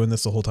brother doing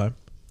this the whole time?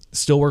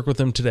 Still work with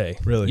him today.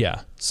 Really?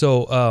 Yeah.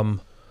 So,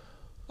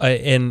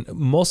 and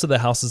most of the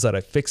houses that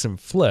I fix and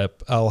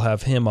flip, I'll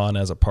have him on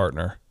as a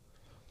partner.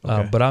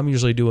 Okay. But I'm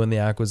usually doing the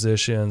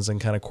acquisitions and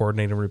kind of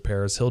coordinating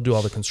repairs. He'll do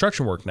all the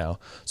construction work now.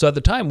 So at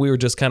the time, we were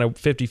just kind of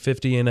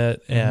 50-50 in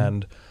it,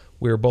 and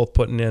we were both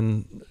putting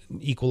in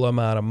equal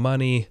amount of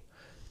money,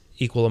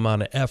 equal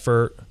amount of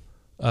effort.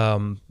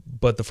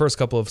 But the first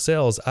couple of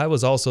sales, I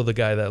was also the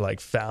guy that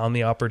like found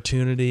the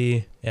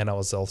opportunity, and I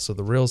was also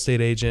the real estate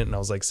agent, and I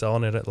was like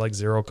selling it at like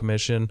zero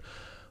commission.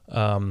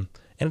 And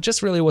it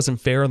just really wasn't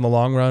fair in the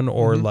long run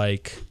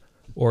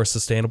or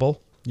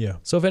sustainable. Yeah.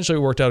 So eventually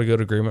we worked out a good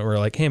agreement. We were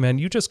like, hey man,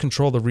 you just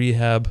control the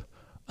rehab.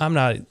 I'm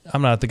not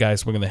the guy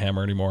swinging the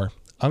hammer anymore.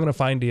 I'm going to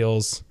find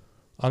deals.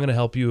 I'm going to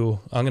help you.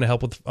 I'm going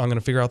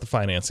to figure out the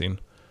financing.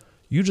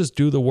 You just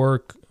do the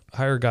work,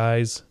 hire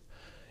guys.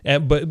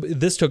 But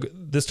this took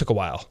a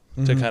while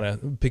to kind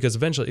of, because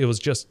eventually it was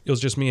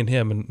just me and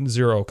him and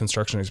zero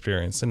construction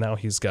experience. And now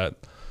he's got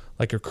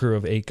like a crew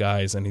of 8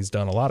 guys, and he's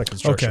done a lot of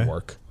construction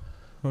work.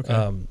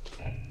 Okay.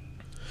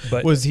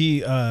 But was he,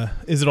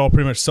 is it all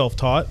pretty much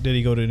self-taught? Did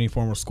he go to any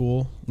formal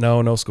school?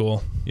 no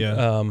school.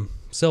 Yeah.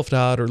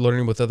 Self-taught or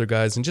learning with other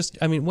guys. And just,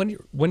 I mean,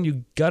 when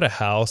you got a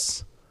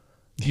house,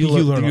 you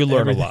You learn a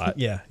everything. lot.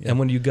 Yeah. And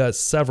when you got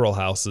several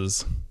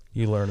houses,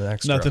 you learn an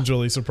extra. Nothing's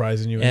really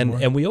surprising you anymore.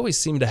 And we always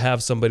seem to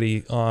have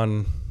somebody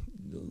on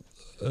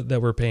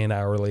that we're paying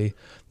hourly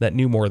that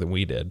knew more than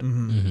we did,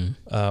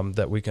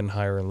 that we can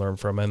hire and learn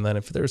from. And then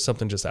if there's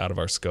something just out of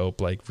our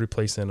scope, like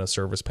replacing a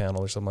service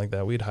panel or something like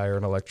that, we'd hire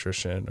an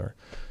electrician, or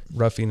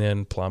roughing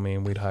in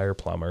plumbing, we'd hire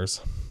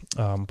plumbers.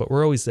 But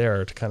we're always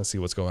there to kind of see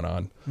what's going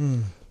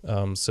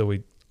on. So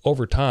we,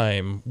 over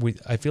time,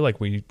 I feel like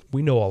we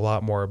know a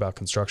lot more about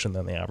construction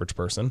than the average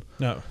person.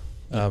 No.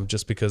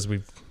 Just because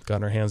we've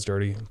gotten our hands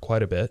dirty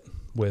quite a bit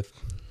with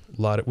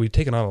we've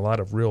taken on a lot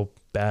of real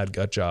bad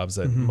gut jobs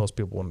that most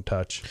people wouldn't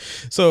touch.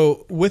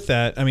 So with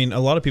that, I mean, a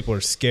lot of people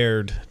are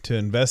scared to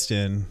invest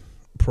in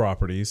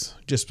properties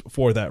just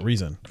for that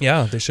reason.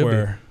 Yeah, they should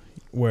be.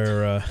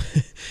 Where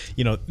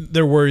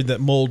they're worried that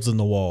mold's in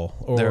the wall,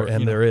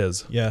 There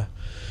is. Yeah.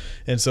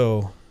 And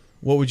so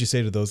what would you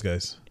say to those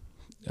guys?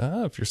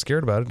 If you're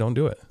scared about it, don't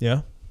do it.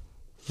 Yeah.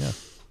 Yeah.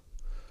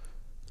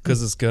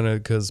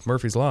 Because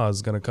Murphy's Law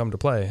is gonna come to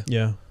play.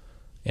 Yeah.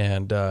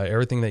 And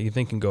everything that you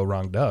think can go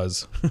wrong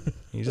does.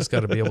 You just got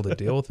to be able to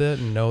deal with it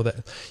and know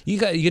that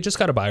you just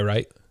got to buy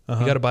right.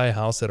 You got to buy a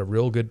house at a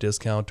real good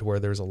discount to where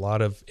there's a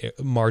lot of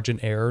margin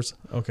errors.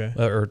 Okay.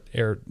 A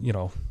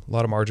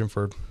lot of margin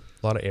for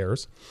a lot of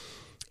errors,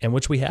 and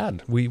which we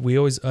had.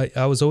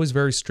 I was always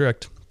very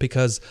strict,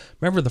 because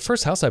remember the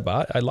first house I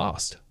bought, I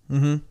lost.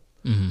 And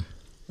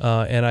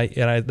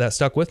I that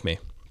stuck with me.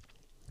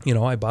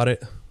 I bought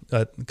it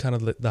at kind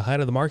of the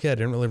height of the market. I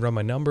didn't really run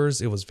my numbers.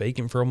 It was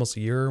vacant for almost a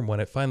year. When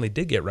it finally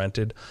did get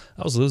rented,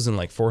 I was losing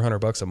like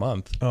 $400 a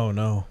month. Oh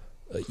no.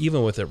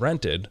 Even with it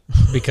rented,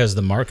 because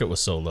the market was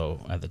so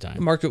low at the time.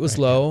 the market was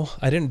low.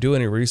 I didn't do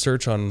any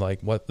research on like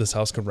what this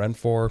house could rent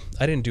for.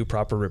 I didn't do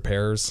proper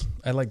repairs.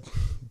 I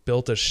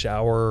built a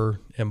shower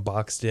and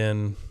boxed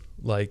in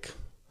the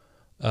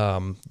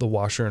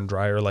washer and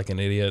dryer like an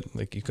idiot.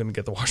 Like you couldn't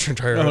get the washer and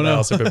dryer out of the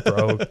house if it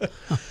broke.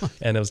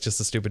 And it was just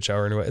a stupid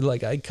shower anyway.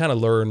 Like I kind of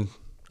learned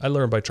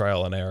by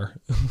trial and error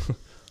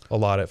a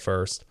lot at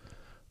first.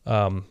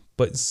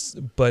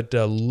 But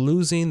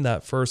losing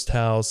that first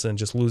house and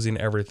just losing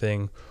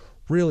everything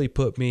really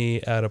put me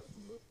at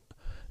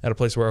a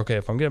place where, okay,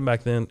 if I'm getting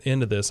back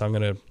into this, I'm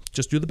going to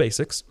just do the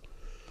basics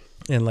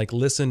and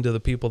listen to the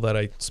people that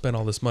I spent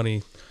all this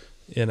money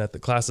in at the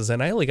classes.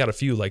 And I only got a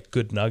few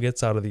good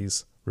nuggets out of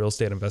these real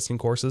estate investing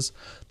courses.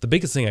 The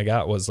biggest thing I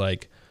got was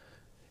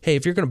hey,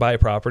 if you're going to buy a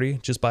property,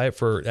 just buy it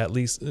for at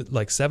least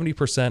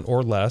 70%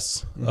 or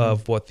less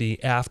of what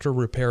the after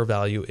repair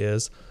value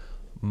is,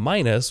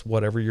 minus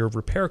whatever your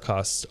repair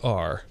costs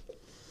are.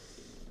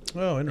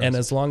 Oh, interesting. And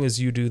as long as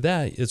you do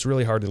that, it's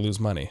really hard to lose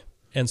money.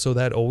 And so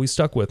that always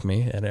stuck with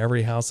me. And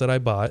every house that I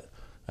bought,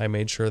 I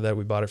made sure that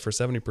we bought it for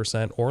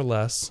 70% or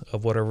less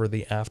of whatever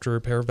the after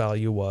repair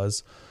value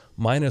was,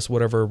 minus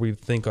whatever we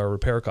think our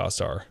repair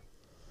costs are.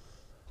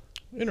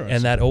 Interesting.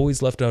 And that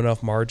always left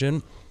enough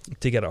margin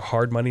to get a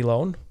hard money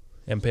loan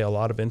and pay a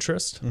lot of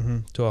interest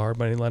to a hard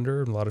money lender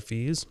and a lot of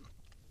fees.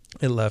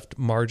 It left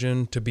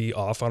margin to be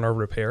off on our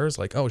repairs.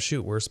 Oh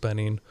shoot, we're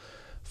spending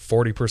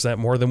 40%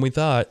 more than we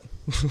thought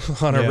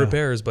on our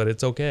repairs, but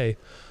it's okay.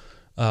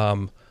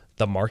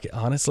 The market,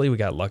 honestly, we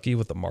got lucky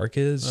with the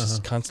market is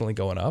just constantly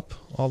going up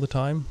all the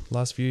time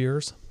last few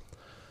years.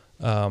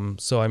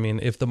 So I mean,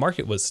 if the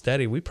market was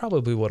steady, we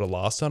probably would have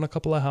lost on a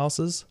couple of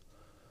houses.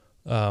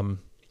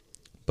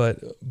 But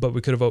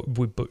we could have,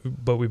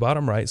 but we bought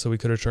them right, so we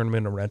could have turned them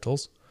into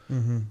rentals.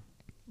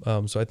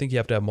 So I think you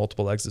have to have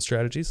multiple exit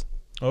strategies.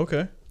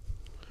 Okay.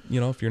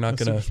 If you're not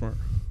That's gonna, super smart.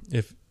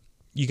 if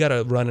you got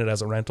to run it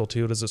as a rental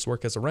too, does this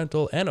work as a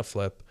rental and a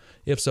flip?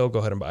 If so, go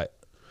ahead and buy it.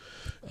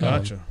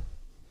 Gotcha.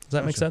 Does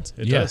that make sense?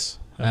 It Yes,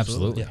 does.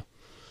 absolutely.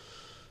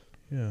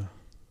 Yeah.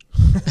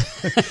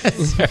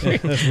 That's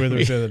weird that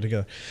we say that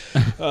together.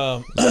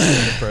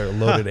 Probably a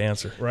loaded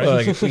answer. Right?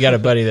 Well, like, we got a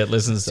buddy that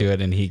listens to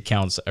it, and he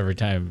counts every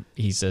time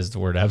he says the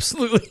word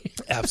absolutely.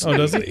 Oh,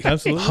 does it?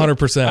 Absolutely.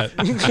 100%.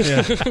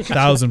 Yeah.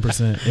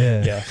 1,000%.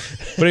 Yeah. Yeah.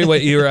 But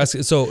anyway, you were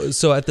asking.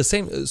 So at the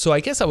same. So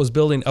I guess I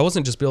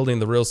wasn't just building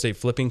the real estate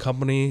flipping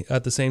company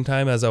at the same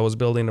time as I was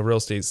building a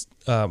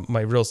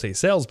my real estate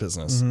sales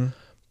business,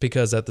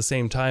 because at the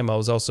same time I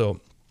was also,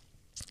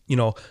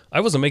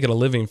 I wasn't making a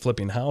living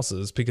flipping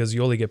houses because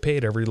you only get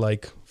paid every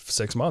like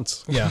 6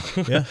 months. Yeah.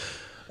 Yeah.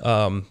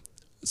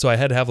 So I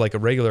had to have like a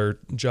regular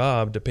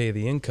job to pay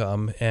the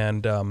income,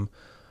 and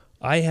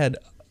I had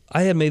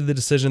made the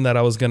decision that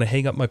I was going to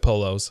hang up my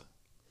polos,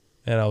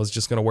 and I was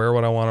just going to wear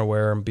what I want to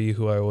wear and be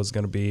who I was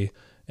going to be,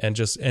 and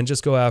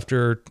just go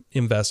after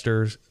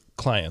investors,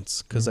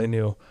 clients, because I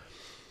knew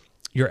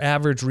your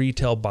average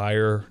retail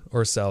buyer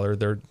or seller,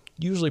 they're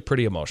usually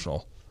pretty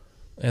emotional,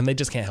 and they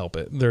just can't help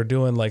it. They're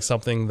doing like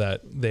something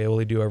that they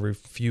only do every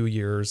few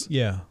years.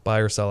 Yeah. Buy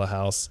or sell a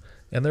house,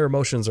 and their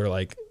emotions are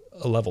like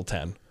a level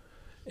 10.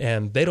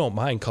 And they don't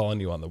mind calling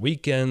you on the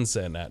weekends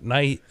and at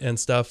night and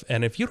stuff.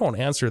 And if you don't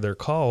answer their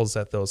calls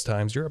at those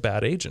times, you're a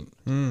bad agent.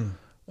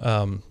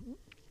 But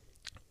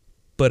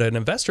an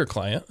investor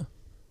client,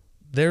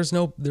 there's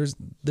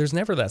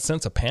never that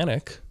sense of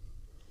panic.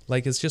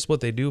 Like, it's just what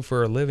they do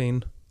for a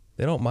living.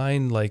 They don't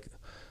mind like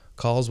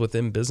calls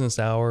within business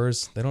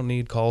hours. They don't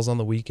need calls on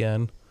the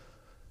weekend.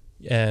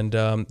 And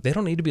they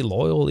don't need to be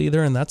loyal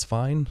either, and that's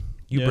fine.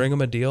 You bring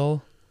them a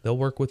deal, they'll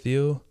work with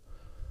you.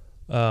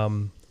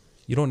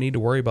 You don't need to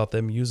worry about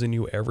them using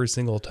you every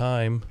single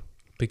time,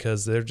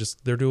 because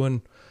they're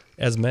doing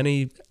as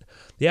many.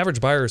 The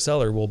average buyer or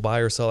seller will buy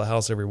or sell a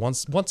house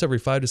once every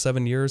 5 to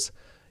 7 years,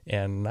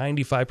 and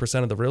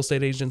 95% of the real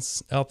estate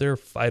agents out there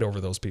fight over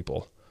those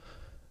people.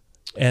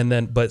 But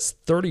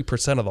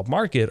 30% of the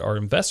market are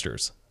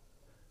investors.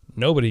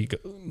 No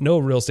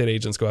real estate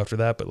agents go after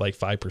that, but like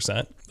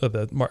 5% of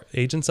the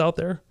agents out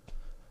there.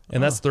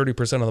 And that's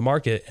 30% of the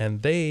market,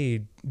 and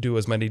they do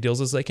as many deals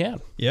as they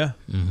can. Yeah.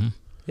 Mm-hmm.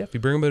 Yeah, if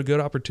you bring them a good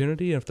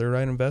opportunity, if they're the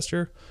right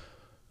investor,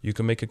 you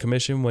can make a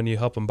commission when you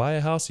help them buy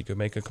a house. You can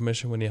make a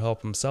commission when you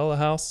help them sell a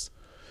house.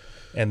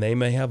 And they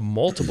may have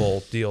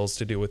multiple deals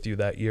to do with you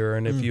that year.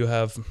 And if you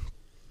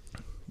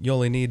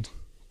only need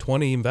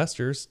 20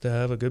 investors to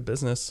have a good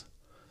business.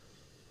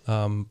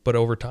 But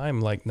over time,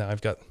 like now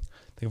I've got,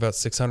 I think about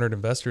 600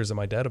 investors in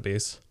my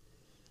database.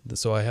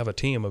 So I have a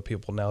team of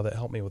people now that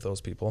help me with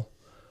those people.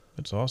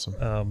 That's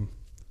awesome.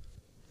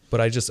 But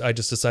I just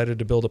decided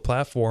to build a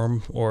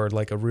platform or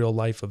like a real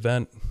life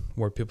event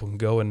where people can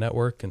go and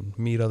network and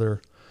meet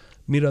other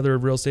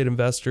real estate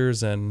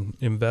investors and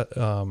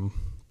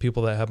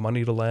people that have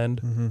money to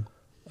lend,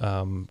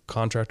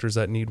 contractors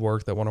that need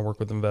work, that want to work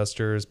with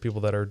investors,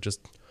 people that are just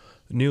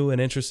new and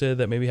interested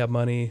that maybe have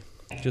money,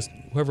 just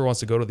whoever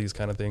wants to go to these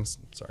kind of things.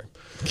 Sorry.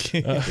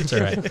 It's all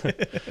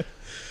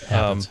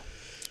right.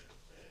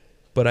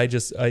 But I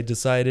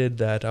decided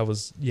that I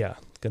was, going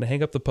to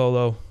hang up the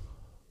polo.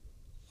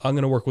 I'm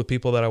going to work with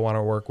people that I want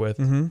to work with,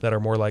 that are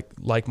more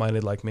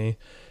like-minded like me.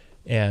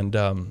 And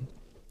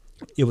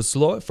it was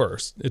slow at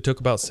first. It took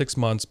about 6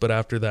 months, but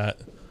after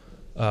that,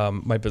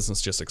 my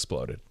business just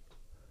exploded.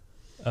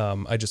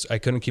 I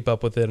couldn't keep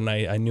up with it, and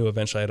I knew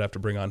eventually I'd have to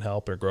bring on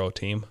help or grow a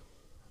team.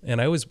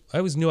 And I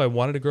always knew I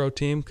wanted to grow a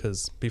team,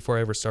 because before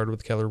I ever started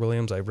with Keller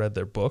Williams, I read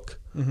their book,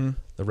 the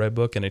Red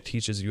Book, and it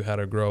teaches you how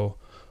to grow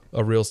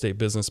a real estate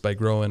business by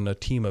growing a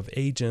team of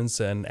agents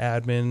and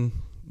admin,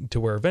 to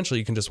where eventually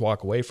you can just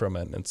walk away from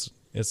it. And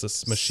it's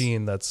this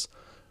machine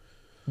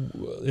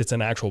it's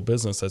an actual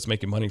business that's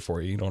making money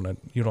for you. You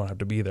don't have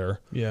to be there.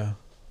 Yeah.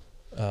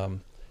 And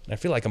I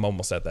feel like I'm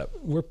almost at that.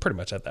 We're pretty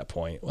much at that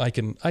point. I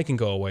can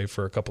go away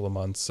for a couple of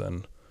months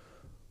and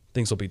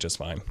things will be just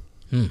fine.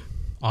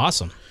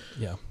 Awesome.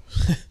 Yeah.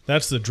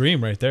 That's the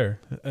dream right there.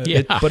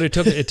 But it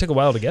took a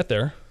while to get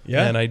there.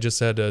 Yeah. And I just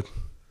had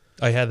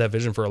that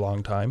vision for a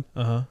long time.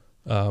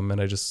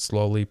 And I just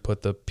slowly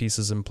put the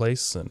pieces in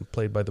place and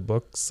played by the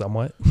book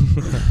somewhat.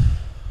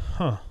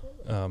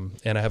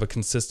 And I have a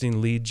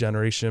consistent lead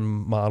generation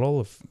model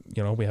of,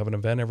 we have an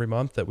event every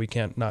month that we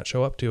can't not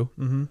show up to,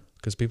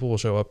 because people will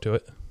show up to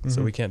it.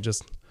 So we can't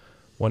just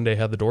one day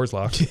have the doors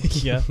locked,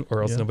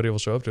 or else nobody will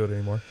show up to it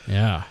anymore.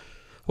 Yeah.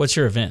 What's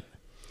your event?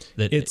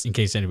 In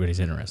case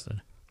anybody's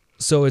interested.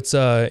 So it's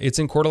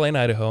in Coeur d'Alene,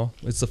 Idaho.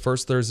 It's the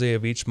first Thursday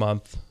of each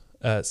month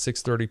at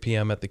 6:30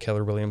 p.m. at the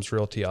Keller Williams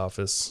Realty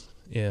office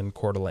in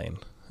Coeur d'Alene.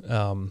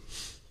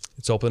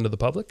 It's open to the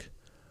public,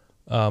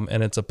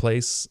 and it's a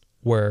place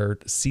where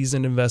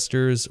seasoned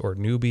investors or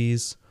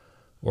newbies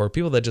or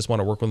people that just want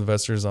to work with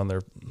investors on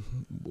their,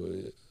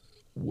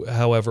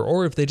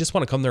 or if they just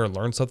want to come there and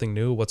learn something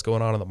new, what's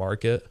going on in the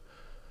market,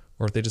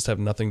 or if they just have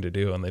nothing to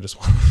do and they just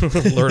want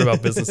to learn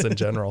about business in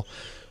general.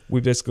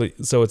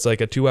 So it's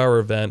like a 2-hour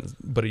event,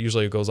 but it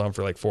usually goes on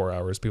for like 4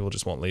 hours. People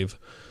just won't leave.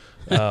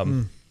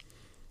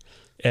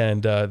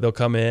 And they'll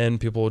come in,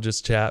 people will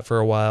just chat for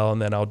a while,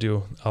 and then I'll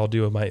do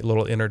my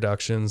little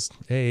introductions.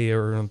 Hey,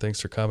 everyone,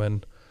 thanks for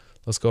coming.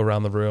 Let's go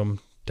around the room,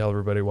 tell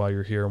everybody why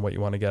you're here and what you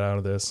want to get out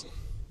of this.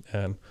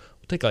 And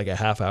it'll take like a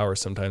half hour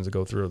sometimes to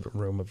go through a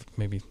room of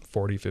maybe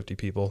 40, 50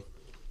 people.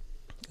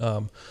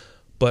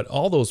 But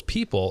all those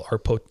people are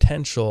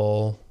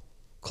potential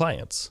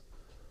clients.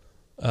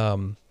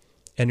 And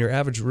your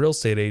average real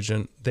estate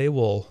agent, they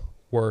will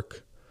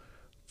work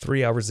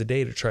 3 hours a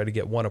day to try to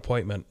get one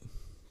appointment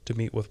to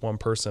meet with one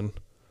person,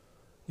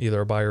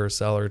 either a buyer or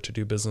seller to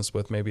do business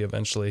with maybe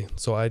eventually.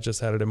 So I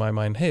just had it in my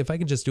mind, hey, if I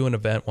could just do an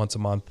event once a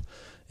month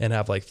and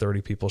have like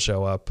 30 people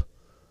show up,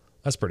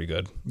 that's pretty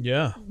good.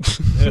 Yeah.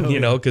 You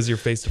know, because you're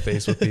face to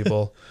face with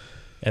people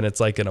and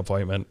it's like an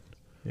appointment.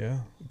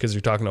 Yeah. Because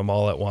you're talking to them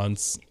all at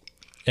once.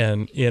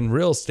 And in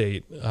real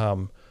estate,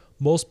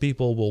 most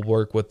people will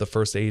work with the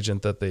first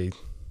agent that they,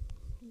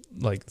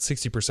 like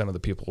 60% of the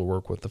people will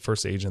work with the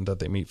first agent that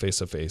they meet face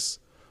to face.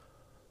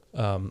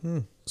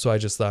 So I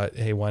just thought,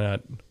 hey, why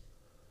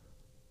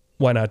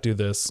not do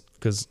this?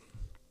 Because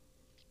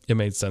it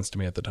made sense to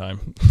me at the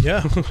time.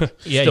 Yeah.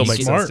 Yeah, Still you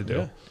makes smart. sense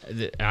to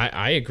do.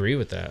 I agree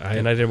with that.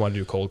 And I didn't want to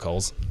do cold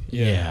calls.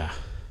 Yeah.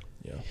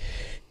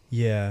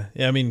 Yeah.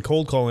 I mean,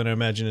 cold calling, I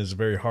imagine, is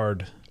very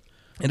hard.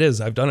 It is.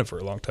 I've done it for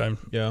a long time.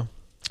 Yeah.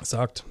 It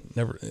sucked.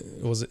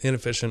 It was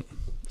inefficient.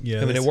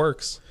 Yeah. I mean, it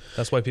works.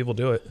 That's why people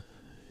do it.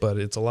 But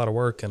it's a lot of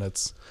work, and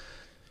it's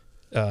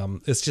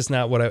just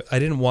not what I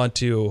didn't want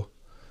to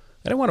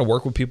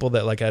work with people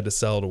that like I had to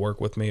sell to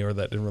work with me or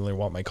that didn't really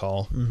want my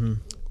call. Mm-hmm.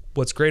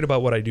 What's great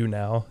about what I do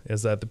now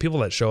is that the people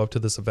that show up to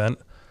this event,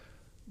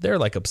 they're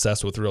like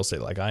obsessed with real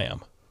estate like I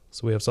am.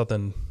 So we have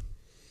something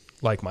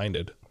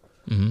like-minded.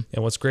 Mm-hmm.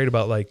 And what's great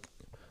about like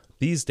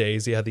these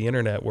days, you have the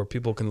internet where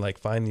people can like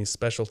find these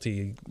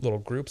specialty little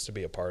groups to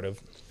be a part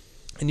of.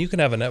 And you can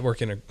have a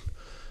networking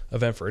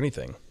event for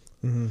anything.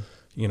 Mm-hmm.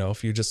 You know,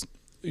 if you're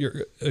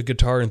a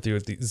guitar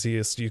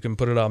enthusiast, you can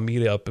put it on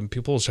Meetup and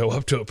people will show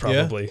up to it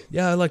probably.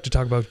 Yeah, I like to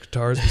talk about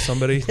guitars with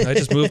somebody. I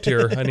just moved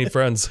here. I need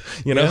friends,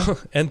 you know? Yeah.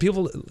 And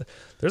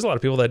there's a lot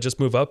of people that just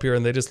move up here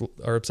and they just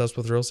are obsessed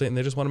with real estate and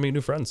they just want to meet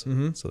new friends.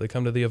 Mm-hmm. So they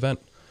come to the event.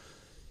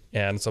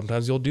 And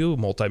sometimes you'll do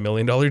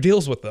multi-million-dollar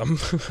deals with them.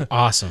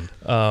 Awesome.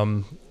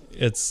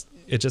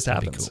 It just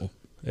happens. Cool.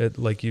 It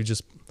like you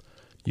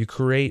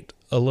create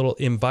a little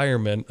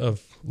environment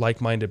of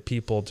like-minded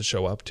people to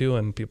show up to,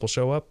 and people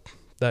show up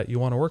that you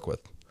want to work with.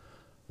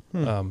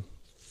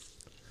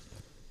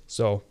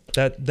 So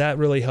that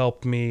really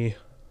helped me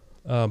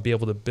be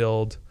able to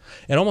build,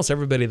 and almost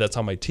everybody that's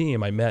on my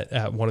team I met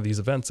at one of these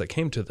events that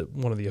came to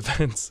one of the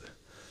events.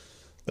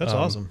 That's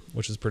awesome.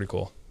 Which is pretty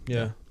cool.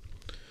 Yeah.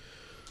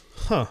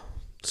 Huh.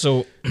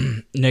 So,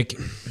 Nick,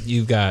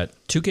 you've got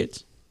 2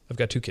 kids? I've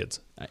got 2 kids.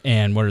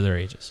 And what are their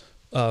ages?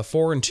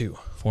 4 and 2.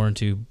 4 and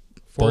 2.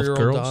 Both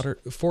girls?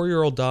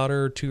 4-year-old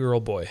daughter,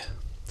 2-year-old boy.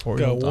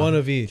 Got one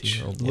of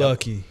each.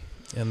 Lucky.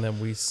 And then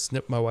we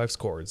snipped my wife's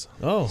cords.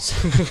 Oh.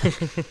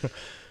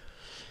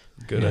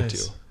 Good at 2.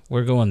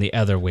 We're going the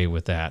other way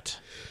with that.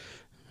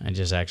 I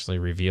just actually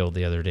revealed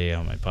the other day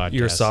on my podcast.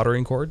 You're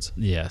soldering cords?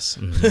 Yes.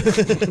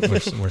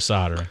 Mm-hmm. we're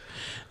soldering.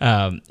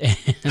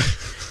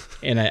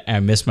 And I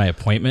missed my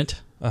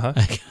appointment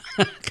a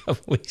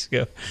couple weeks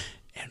ago.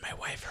 And my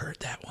wife heard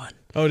that one.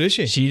 Oh, did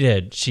she? She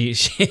did. She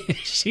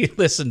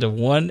listened to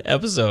one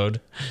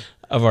episode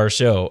of our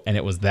show, and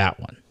it was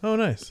that one. Oh,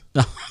 nice.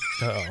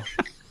 Uh-oh.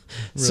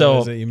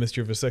 So that you missed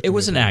your vasectomy. It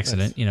was an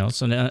accident, you know.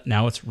 So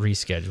now it's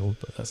rescheduled.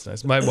 But that's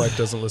nice. My wife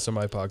doesn't listen to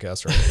my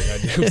podcast or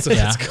anything I do, so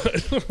that's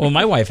good. Well,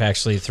 my wife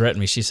actually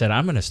threatened me. She said,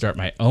 "I'm going to start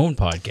my own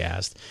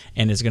podcast,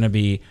 and it's going to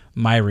be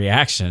my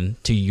reaction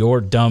to your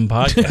dumb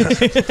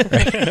podcast."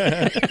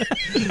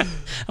 Right?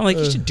 I'm like,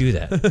 you should do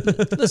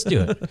that. Let's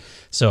do it.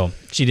 So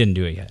she didn't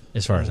do it yet,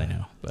 as far as I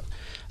know. But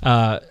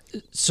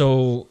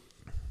so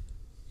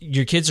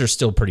your kids are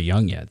still pretty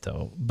young yet,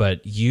 though.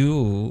 But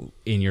you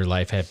in your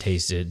life have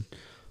tasted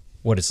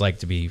what it's like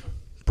to be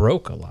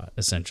broke a lot,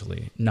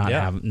 essentially. Not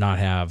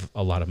have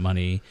a lot of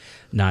money,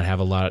 not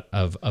have a lot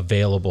of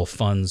available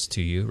funds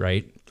to you,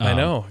 right? I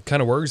know. It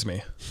kind of worries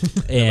me.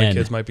 And my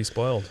kids might be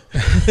spoiled.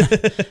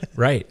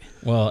 Right.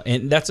 Well,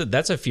 and that's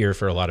a fear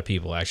for a lot of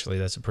people, actually.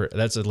 That's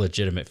a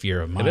legitimate fear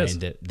of mine,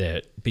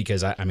 that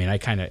because I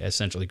kind of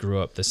essentially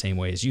grew up the same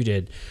way as you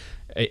did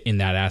in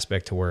that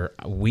aspect, to where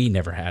we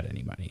never had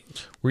any money.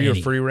 Were you a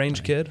free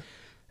range kid?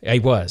 I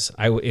was.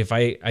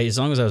 As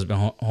long as I was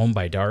home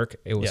by dark,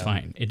 it was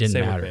fine. It didn't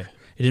matter.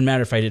 It didn't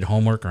matter if I did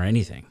homework or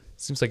anything.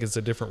 Seems like it's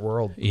a different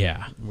world.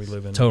 Yeah, we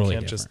live in. Totally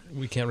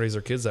we can't raise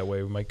our kids that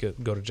way. We might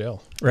go to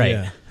jail. Right.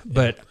 Yeah.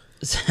 But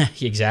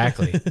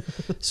exactly.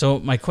 So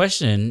my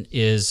question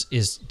is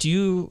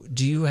do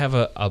you have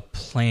a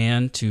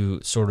plan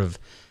to sort of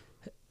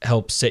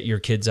help set your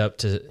kids up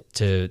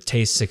to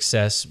taste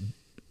success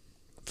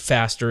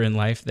faster in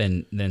life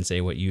than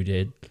say what you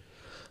did? A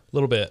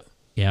little bit.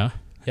 Yeah.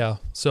 Yeah.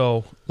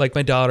 So like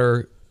my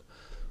daughter,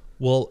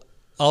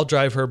 I'll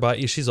drive her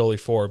by. She's only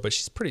 4, but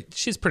she's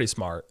pretty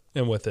smart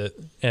and with it,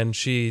 and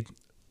she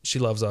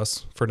loves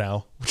us for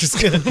now, which is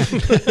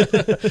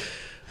good.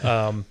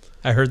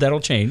 I heard that'll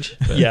change.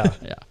 But Yeah.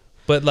 Yeah.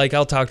 But like,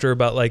 I'll talk to her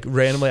about like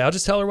randomly. I'll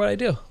just tell her what I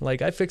do.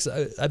 Like I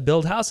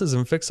build houses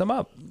and fix them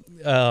up.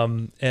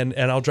 And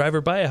I'll drive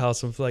her by a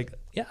house and be like,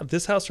 yeah,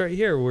 this house right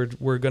here,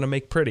 we're going to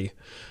make pretty.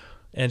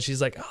 And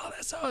she's like, oh,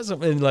 that's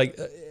awesome. And like,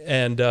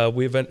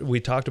 we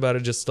talked about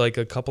it just like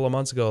a couple of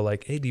months ago.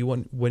 Like, hey,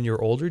 when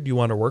you're older, do you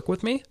want to work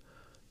with me?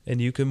 And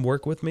you can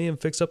work with me and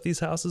fix up these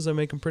houses and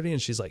make them pretty.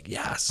 And she's like,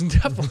 yes,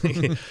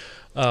 definitely.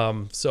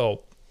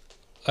 So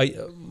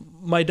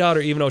my daughter,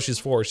 even though she's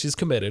 4, she's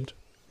committed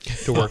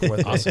to working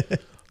with me.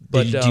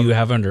 But do you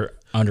have under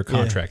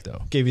contract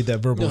though? Gave you that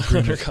verbal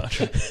under agreement.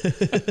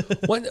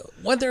 contract.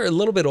 when they're a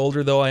little bit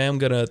older though, I'm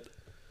gonna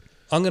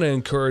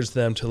encourage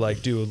them to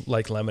like do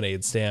like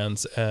lemonade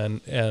stands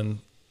and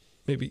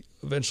maybe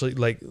eventually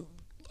like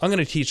I'm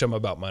gonna teach them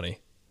about money.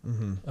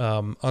 Mm-hmm.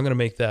 I'm gonna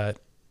make that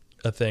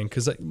a thing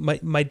because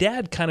my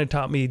dad kind of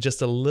taught me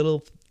just a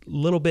little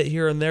bit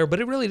here and there, but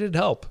it really did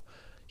help.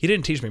 He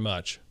didn't teach me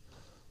much,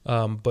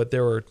 but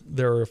there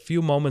were a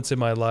few moments in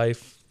my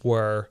life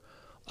where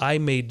I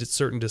made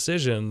certain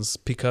decisions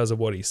because of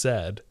what he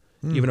said,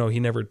 even though he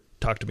never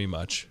talked to me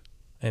much,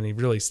 and he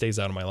really stays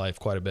out of my life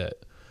quite a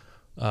bit.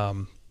 I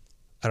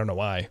don't know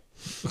why.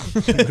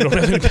 We don't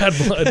have any bad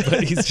blood,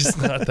 but he's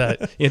just not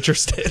that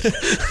interested.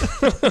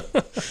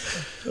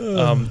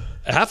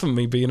 Half of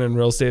me being in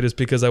real estate is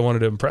because I wanted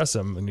to impress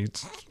him, and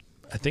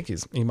I think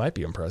he might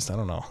be impressed. I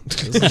don't know,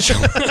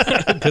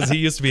 because he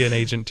used to be an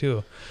agent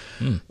too.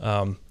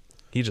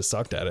 He just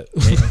sucked at it.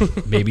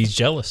 Maybe he's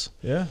jealous.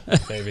 Yeah.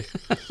 Maybe.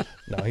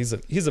 No, he's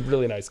a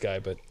really nice guy,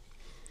 but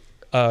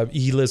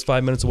he lives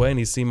 5 minutes away, and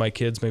he's seen my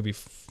kids maybe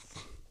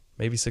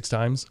 6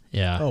 times.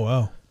 Yeah. Oh,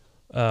 wow.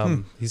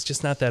 He's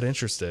just not that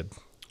interested.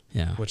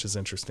 Yeah. Which is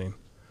interesting.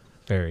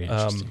 Very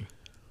interesting.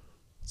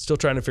 Still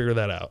trying to figure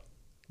that out.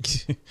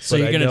 So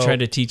you're going to try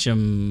to teach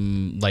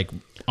them like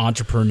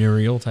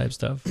entrepreneurial type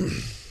stuff?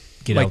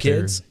 Get my out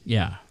kids? There.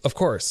 Yeah. Of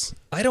course.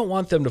 I don't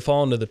want them to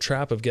fall into the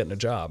trap of getting a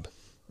job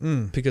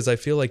because I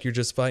feel like you're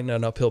just fighting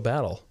an uphill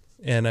battle.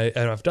 And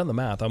I've done the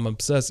math. I'm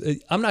obsessed.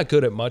 I'm not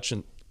good at much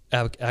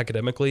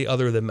academically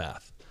other than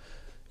math.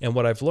 And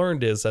what I've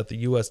learned is that the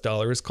U.S.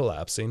 dollar is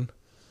collapsing.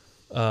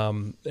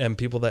 And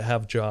people that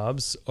have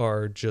jobs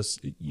are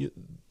just,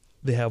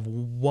 they have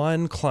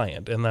one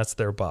client and that's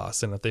their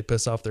boss. And if they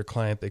piss off their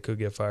client, they could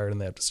get fired and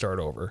they have to start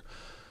over.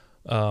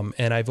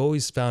 And I've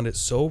always found it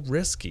so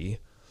risky.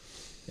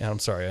 And I'm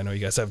sorry, I know you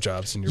guys have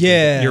jobs and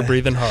you're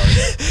breathing hard.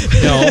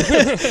 No,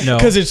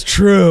 because it's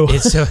true.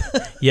 It's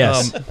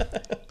yes.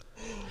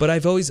 But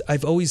I've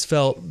always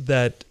felt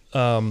that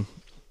that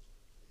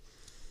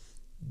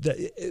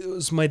it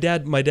was my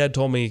dad. My dad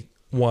told me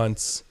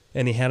once,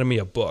 and he handed me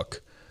a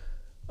book.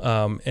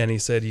 And he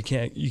said, you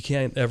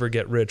can't ever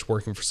get rich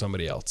working for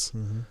somebody else.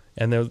 Mm-hmm.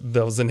 And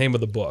that was the name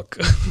of the book.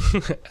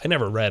 I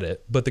never read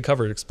it, but the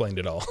cover explained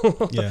it all.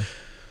 Yeah.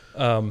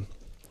 I'm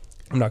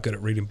not good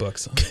at reading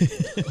books.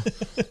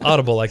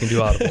 Audible, I can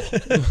do Audible.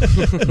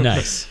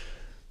 Nice.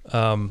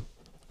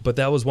 But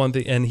that was one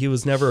thing. And he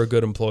was never a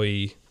good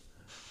employee,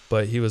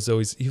 but he was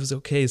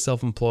okay,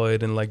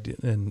 self-employed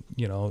and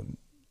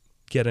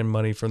getting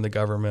money from the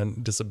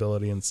government,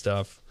 disability and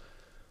stuff.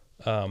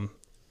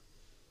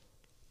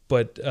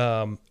 But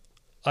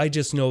I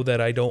just know that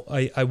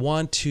I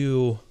want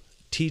to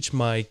teach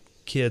my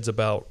kids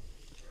about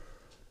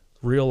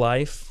real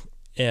life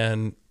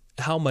and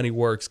how money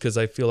works because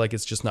I feel like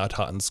it's just not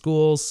taught in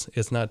schools.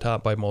 It's not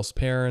taught by most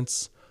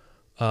parents.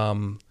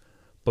 But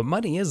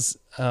money is,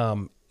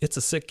 it's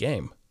a sick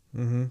game.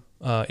 Mm-hmm.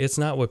 It's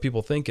not what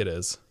people think it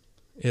is.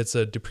 It's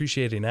a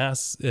depreciating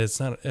asset. It's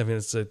not, I mean,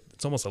 it's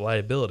almost a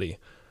liability.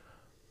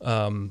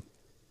 And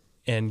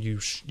you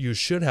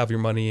should have your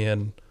money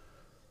in,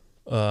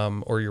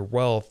 or your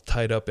wealth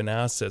tied up in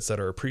assets that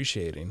are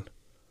appreciating.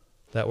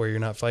 That way you're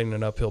not fighting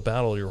an uphill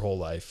battle your whole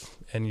life.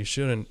 And you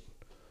shouldn't,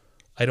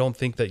 I don't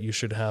think that you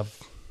should have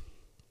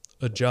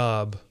a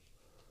job,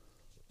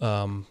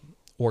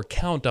 or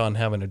count on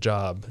having a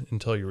job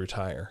until you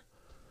retire,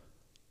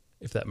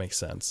 if that makes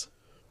sense.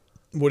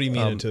 What do you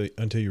mean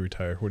until you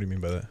retire? What do you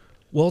mean by that?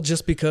 Well,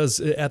 just because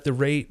at the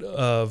rate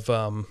of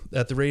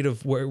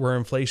where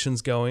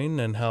inflation's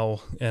going and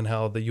how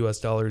the U.S.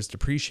 dollar is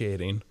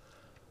depreciating,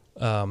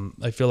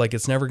 I feel like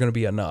it's never going to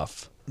be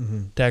enough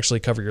to actually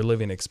cover your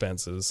living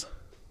expenses.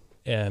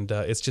 And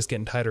it's just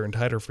getting tighter and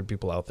tighter for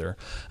people out there.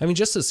 I mean,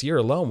 just this year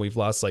alone, we've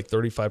lost like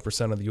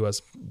 35% of the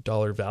U.S.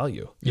 dollar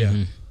value. Yeah.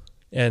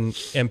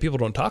 Mm-hmm. And people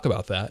don't talk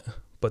about that,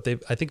 but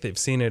I think they've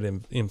seen it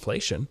in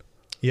inflation.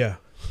 Yeah.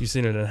 You've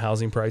seen it in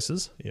housing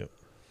prices. Yep.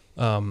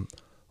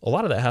 A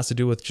lot of that has to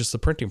do with just the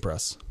printing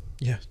press.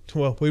 Yeah.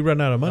 Well, we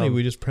run out of money.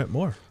 We just print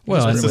more.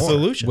 Well, that's the more.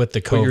 solution. With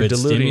the COVID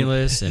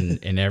stimulus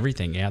and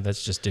everything. Yeah,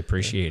 that's just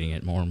depreciating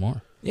it more and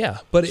more. Yeah,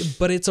 but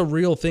it's a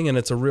real thing, and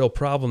it's a real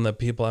problem that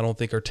people I don't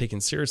think are taken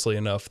seriously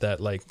enough. That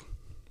like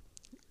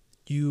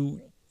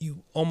you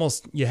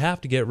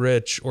have to get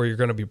rich or you're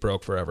going to be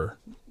broke forever.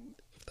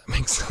 If that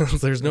makes sense.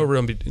 There's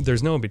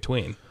no in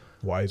between.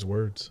 Wise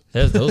words.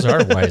 Those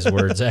are wise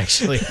words,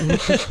 actually.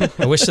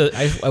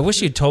 I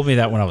wish you'd told me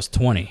that when I was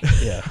 20.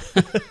 Yeah.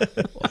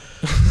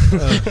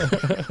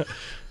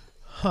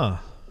 Huh.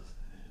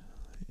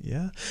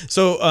 Yeah.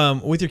 So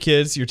with your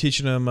kids, you're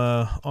teaching them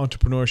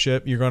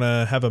entrepreneurship. You're going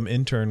to have them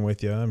intern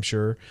with you, I'm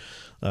sure.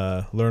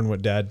 Learn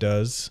what dad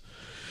does.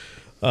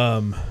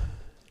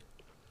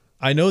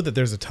 I know that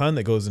there's a ton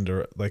that goes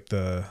into like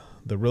the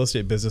real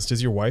estate business.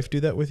 Does your wife do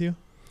that with you?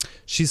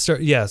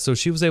 So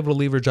she was able to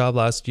leave her job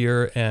last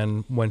year,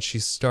 and when she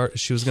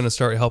was going to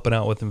start helping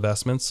out with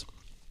investments.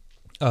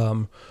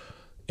 And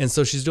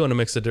so she's doing a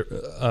mix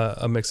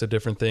of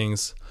different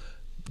things.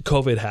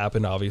 COVID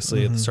happened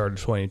obviously at the start of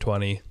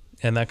 2020,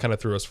 and that kind of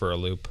threw us for a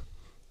loop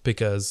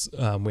because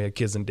we had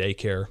kids in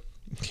daycare,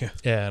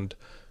 and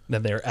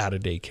then they're out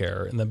of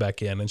daycare and then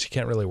back in, and she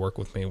can't really work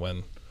with me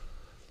when,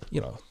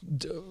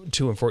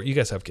 2 and 4. You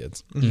guys have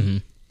kids,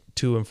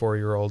 2 and 4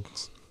 year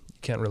olds. You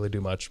can't really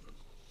do much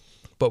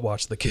but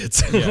watch the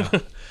kids.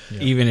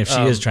 Even if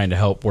she is trying to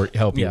help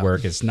you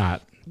work, it's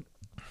not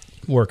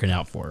working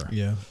out for her.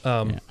 Yeah.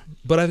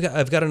 But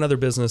I've got another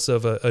business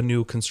of a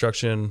new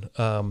construction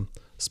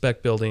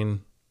spec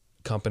building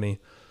company,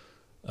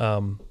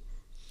 and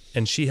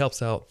she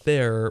helps out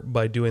there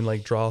by doing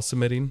like draw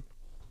submitting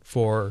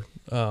for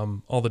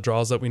all the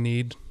draws that we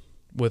need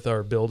with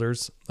our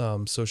builders.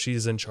 So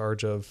she's in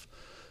charge of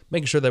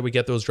making sure that we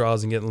get those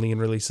draws and getting lien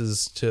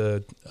releases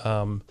to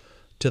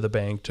the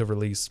bank to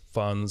release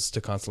funds to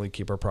constantly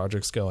keep our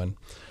projects going.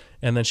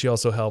 And then she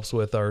also helps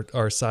with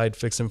our side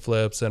fix and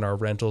flips and our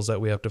rentals that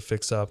we have to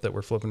fix up that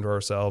we're flipping to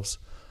ourselves.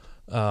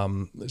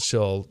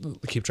 She'll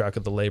keep track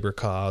of the labor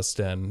cost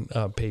and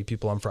pay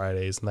people on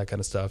Fridays and that kind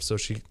of stuff. So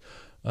she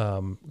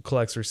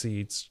collects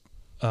receipts.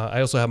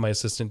 I also have my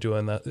assistant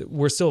doing that.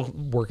 We're still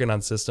working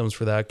on systems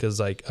for that because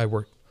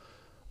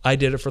I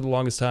did it for the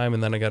longest time,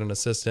 and then I got an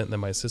assistant, and then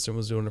my assistant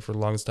was doing it for the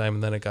longest time,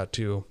 and then it got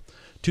too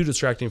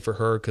distracting for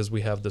her because we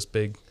have this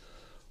big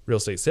real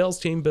estate sales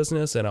team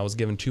business, and I was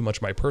giving too much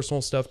of my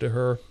personal stuff to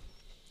her.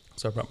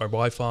 So I brought my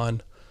wife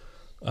on.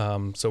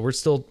 So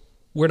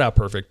we're not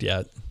perfect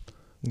yet,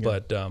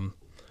 but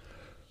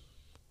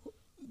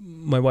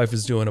my wife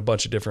is doing a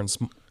bunch of different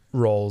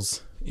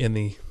roles in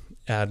the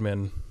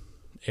admin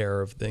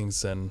area of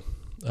things, and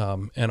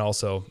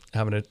also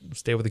having to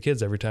stay with the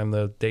kids every time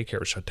the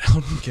daycare is shut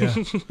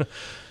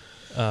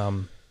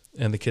down.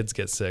 And the kids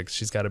get sick.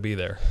 She's got to be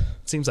there.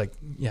 It seems like,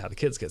 the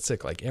kids get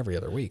sick like every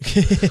other week.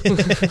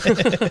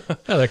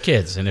 Well, they're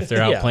kids, and if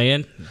they're out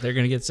playing, they're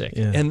going to get sick.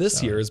 Yeah. And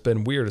this year has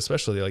been weird,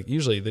 especially like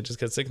usually they just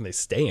get sick and they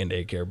stay in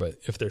daycare, but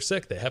if they're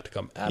sick, they have to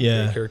come out of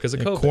daycare because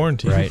of COVID.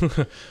 Quarantine.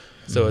 Right.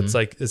 So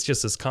it's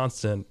just this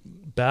constant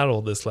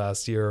battle this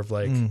last year of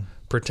like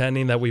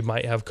pretending that we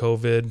might have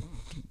COVID,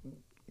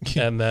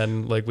 and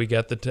then like we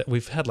get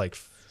we've had like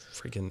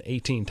freaking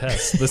 18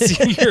 tests this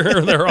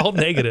year. They're all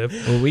negative.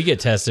 Well, we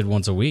get tested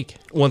once a week.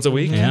 Once a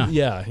week? Yeah.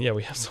 Yeah,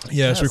 we have so many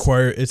Yeah, tests.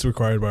 it's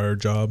required by our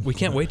job. We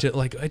can't wait to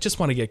I just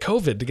want to get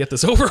COVID to get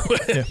this over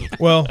with. Yeah.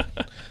 Well,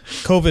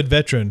 COVID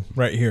veteran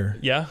right here.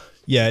 Yeah.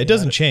 Yeah, it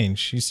doesn't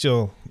change. You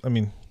still,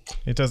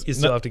 it does. You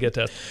still have to get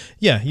tested.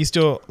 Yeah, you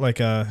still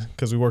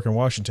because we work in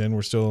Washington,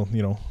 we're still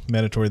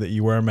mandatory that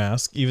you wear a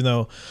mask, even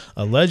though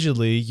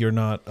allegedly you're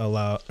not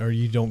allowed or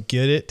you don't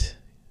get it,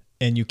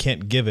 and you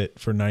can't give it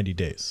for 90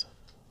 days.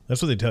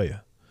 That's what they tell you.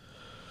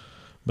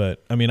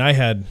 But I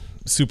had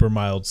super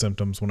mild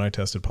symptoms when I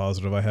tested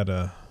positive. I had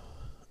a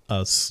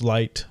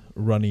slight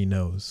runny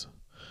nose,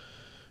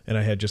 and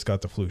I had just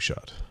got the flu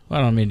shot.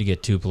 Well, I don't mean to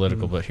get too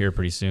political, but here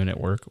pretty soon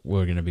at work,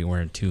 we're going to be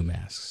wearing 2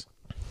 masks.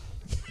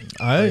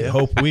 I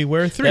hope we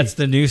wear 3. That's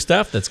the new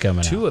stuff that's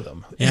coming out. 2 of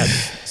them. Yeah.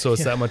 So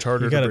it's that much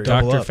harder You to gotta breathe.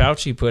 double Dr. up.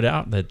 Fauci put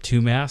out that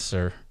 2 masks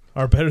are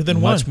better than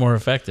much 1. more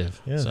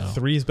effective. Yeah, So.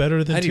 3 is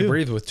better than How 2. do you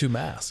breathe with 2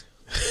 masks?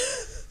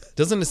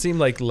 Doesn't it seem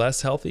like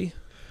less healthy?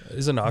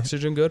 Isn't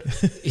oxygen good?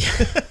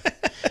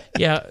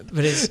 Yeah,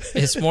 but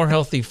it's more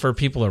healthy for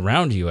people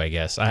around you, I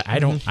guess. I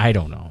don't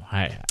know.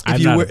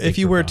 If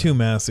you wear 2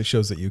 masks, it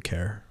shows that you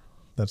care.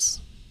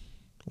 That's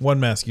 1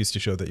 mask used to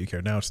show that you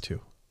care. Now it's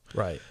 2.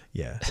 Right.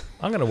 Yeah.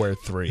 I'm gonna wear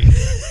 3.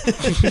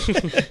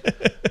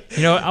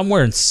 I'm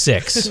wearing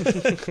 6.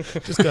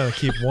 Just gotta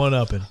keep one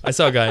up. And I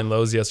saw a guy in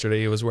Lowe's yesterday.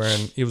 He was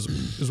wearing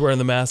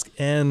the mask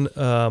and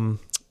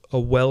a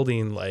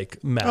welding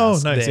like mask. Oh,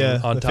 nice, thing yeah,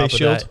 on the top face of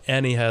shield. that,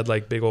 and he had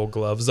like big old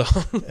gloves on.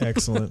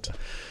 excellent.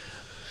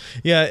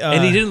 Yeah,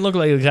 and he didn't look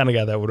like the kind of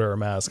guy that would wear a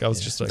mask. I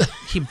was just like,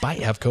 he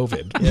might have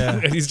COVID. Yeah.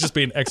 And he's just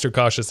being extra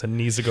cautious and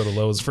needs to go to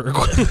Lowe's for a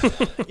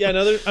Yeah,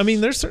 no,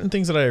 there's certain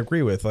things that I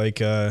agree with.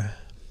 Like,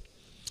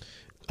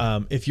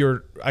 if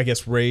you're, I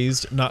guess,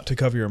 raised not to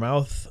cover your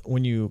mouth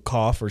when you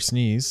cough or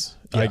sneeze,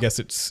 I guess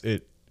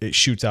it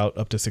shoots out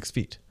up to 6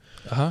 feet.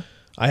 Uh-huh.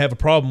 I have a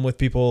problem with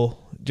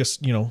people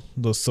just,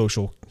 those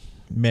social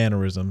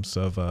mannerisms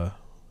of,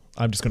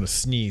 I'm just going to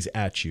sneeze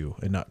at you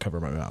and not cover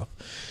my mouth.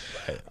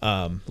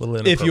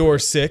 Right. If you're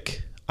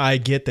sick, I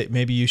get that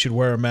maybe you should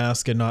wear a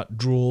mask and not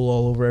drool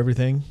all over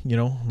everything,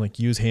 like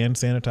use hand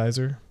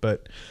sanitizer.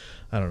 But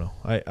I don't know.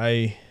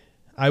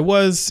 I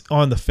was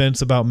on the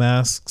fence about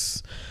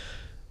masks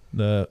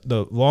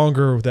the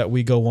longer that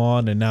we go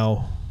on, and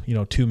now,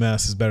 2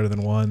 masks is better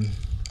than 1,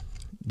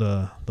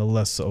 the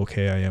less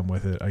okay I am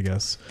with it, I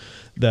guess.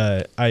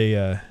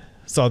 I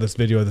saw this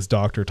video of this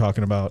doctor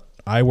talking about,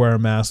 I wear a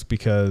mask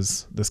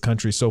because this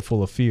country's so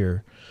full of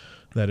fear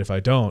that if I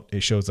don't,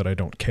 it shows that I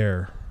don't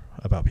care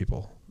about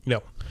people.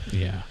 No.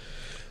 Yeah.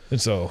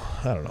 And so,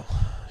 I don't know.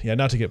 Yeah,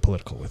 not to get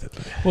political with it.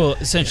 But. Well,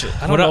 essentially,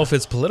 I don't know if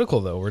it's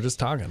political though. We're just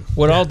talking.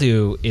 What I'll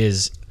do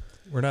is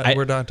We're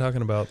not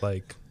talking about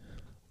like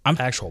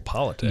actual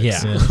politics.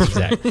 Yeah,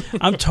 exactly.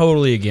 I'm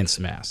totally against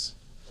masks.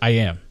 I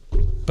am.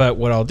 But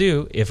what I'll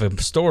do, if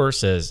a store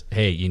says,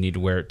 hey, you need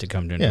to wear it to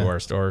come into our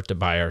store to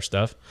buy our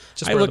stuff,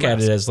 I look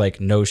at it as like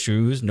no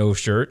shoes, no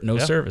shirt, no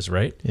service,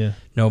 right? Yeah.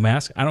 No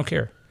mask. I don't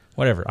care.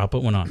 Whatever. I'll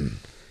put one on.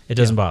 It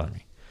doesn't bother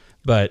me.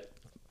 But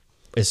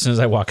as soon as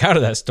I walk out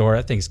of that store,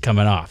 that thing's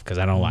coming off because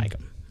I don't like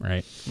them,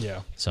 right?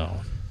 Yeah. So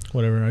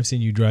Whatever. I've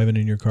seen you driving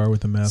in your car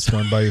with a mask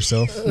on by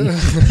yourself.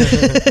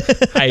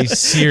 I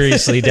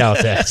seriously doubt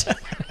that.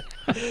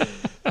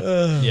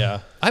 Yeah.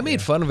 I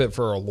made fun of it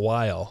for a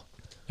while.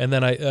 And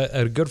then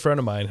a good friend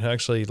of mine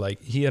actually,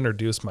 like, he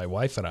introduced my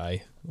wife and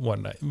I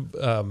one night.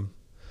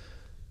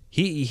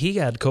 He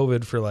had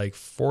COVID for like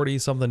 40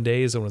 something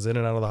days and was in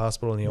and out of the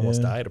hospital, and he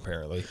almost died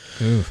apparently.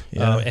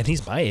 And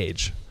he's my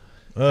age.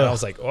 And I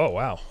was like, oh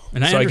wow.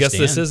 And so I guess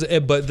this is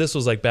it, but this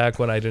was like back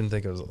when I didn't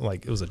think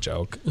it was a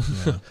joke.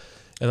 Yeah.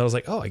 And I was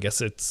like, oh, I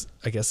guess it's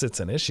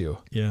an issue.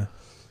 Yeah.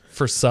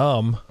 For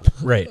some.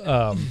 Right.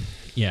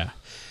 Yeah.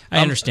 I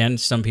understand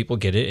some people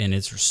get it and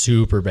it's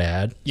super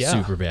bad. Yeah.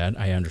 Super bad.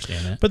 I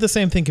understand that. But the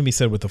same thing can be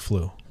said with the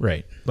flu.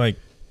 Right. Like,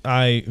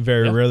 I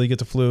very rarely get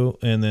the flu,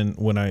 and then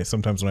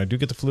sometimes when I do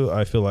get the flu,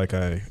 I feel like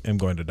I am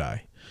going to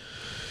die.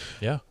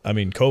 Yeah. I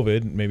mean,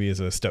 COVID maybe is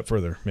a step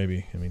further.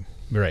 Maybe. I mean,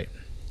 Right.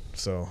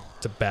 so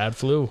It's a bad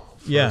flu.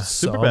 yeah,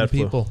 some super bad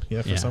people. flu.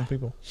 Yeah, for Yeah. some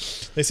people.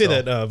 They say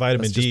that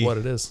vitamin That's D. just what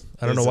it is.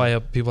 I don't know why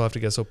people have to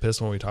get so pissed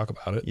when we talk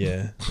about it.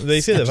 Yeah,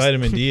 they say that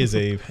vitamin D is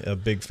a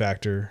big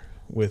factor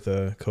with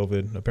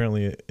COVID.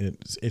 Apparently,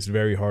 it's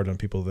very hard on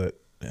people that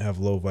have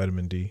low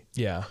vitamin D.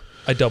 Yeah.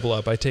 I double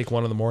up. I take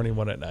one in the morning,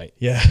 one at night.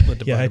 Yeah, With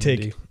the yeah. I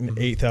vitamin take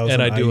D. 8,000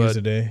 And I do IUs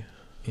a day.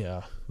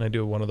 Yeah. And I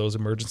do one of those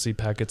emergency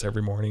packets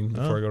every morning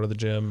before I go to the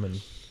gym.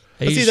 And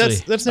But see,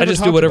 that's I never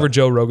just do talked whatever about.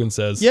 Joe Rogan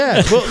says.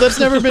 Yeah, well, that's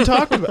never been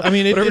talked about. I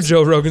mean, Whatever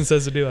Joe Rogan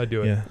says to do, I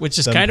do it. Yeah, Which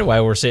is kind of why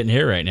we're sitting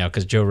here right now,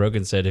 because Joe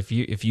Rogan said if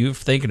you're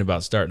thinking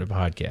about starting a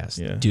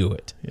podcast, do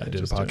it. Yeah, I did a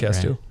just do it.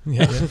 podcast too.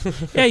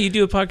 Right. Yeah, you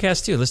do a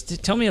podcast too.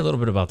 Tell me a little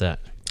bit about that.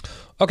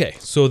 Okay,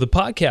 so the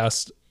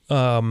podcast,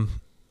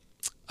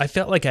 I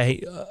felt like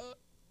I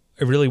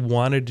really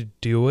wanted to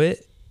do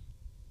it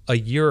a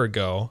year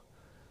ago,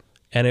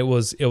 and it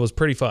was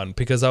pretty fun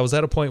because I was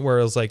at a point where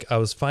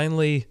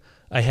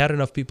I had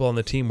enough people on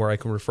the team where I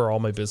can refer all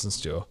my business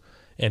to,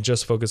 and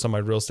just focus on my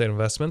real estate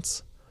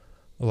investments,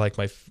 like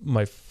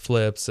my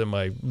flips and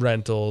my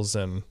rentals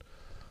and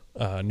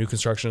new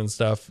construction and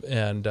stuff,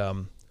 and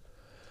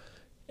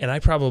I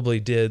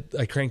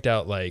cranked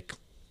out like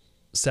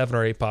 7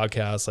 or 8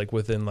 podcasts like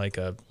within like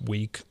a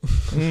week.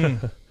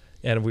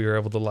 And we were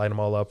able to line them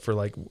all up for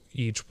like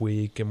each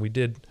week, and we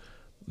did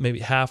maybe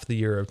half the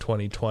year of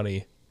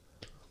 2020.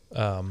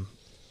 I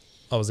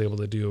was able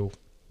to do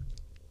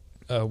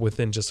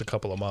within just a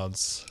couple of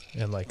months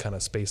and like kind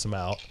of space them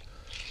out.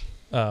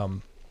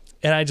 And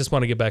I just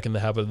want to get back in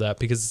the habit of that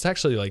because it's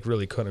actually like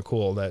really kind of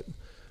cool that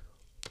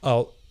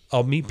I'll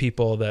meet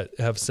people that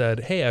have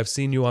said, hey, I've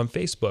seen you on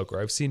Facebook, or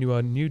I've seen you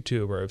on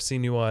YouTube, or I've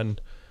seen you on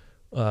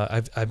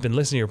I've been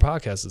listening to your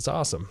podcast. It's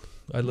awesome.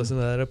 I listened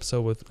to that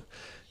episode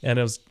and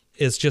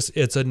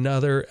it's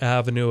another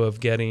avenue of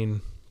getting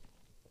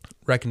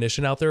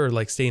recognition out there, or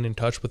like staying in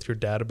touch with your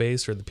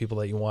database or the people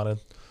that you want to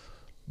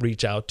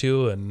reach out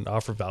to and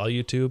offer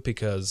value to,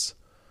 because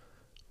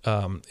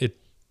it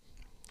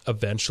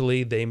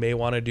eventually they may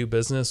want to do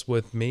business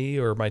with me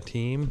or my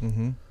team.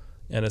 Mm-hmm.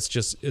 And it's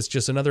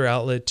just another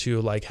outlet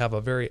to like have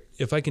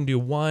if I can do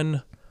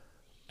 1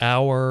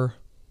 hour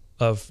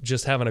of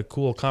just having a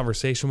cool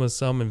conversation with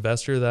some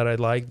investor that I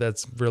like,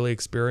 that's really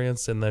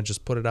experienced, and then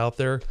just put it out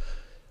there.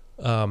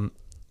 I've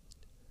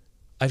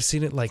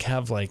seen it like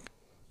have like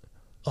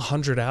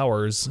 100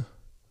 hours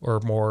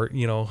or more,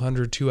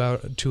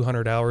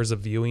 200 hours of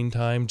viewing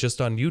time just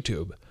on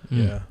YouTube.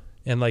 Yeah.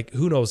 And like,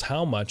 who knows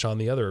how much on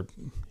the other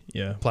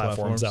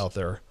platforms out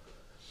there.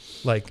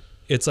 Like,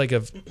 it's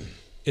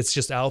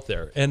just out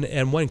there.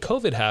 And when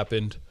COVID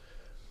happened,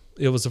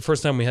 it was the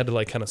first time we had to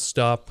like kind of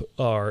stop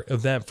our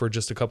event for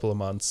just a couple of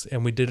months,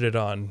 and we did it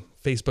on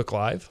Facebook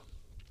Live.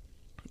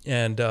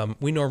 And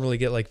we normally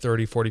get like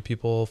 30, 40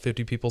 people,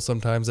 50 people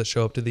sometimes that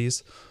show up to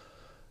these.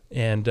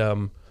 And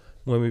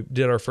when we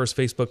did our first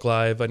Facebook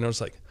Live, I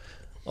noticed like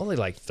only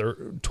like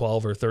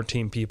 12 or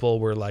 13 people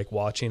were like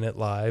watching it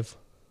live.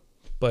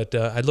 But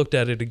I looked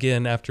at it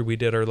again after we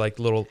did our like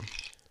little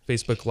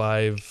Facebook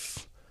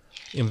Live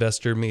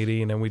investor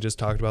meeting, and we just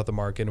talked about the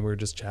market, and we were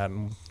just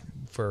chatting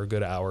for a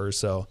good hour or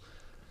so.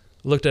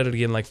 Looked at it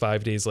again like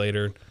 5 days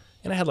later,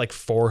 and I had like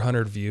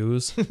 400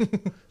 views.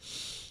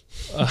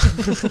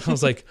 I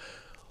was like,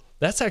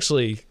 that's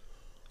actually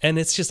and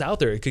it's just out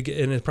there. It could get,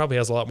 and it probably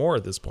has a lot more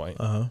at this point.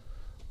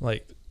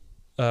 Like,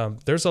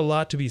 there's a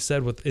lot to be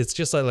said with. It's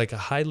just like a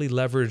highly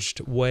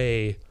leveraged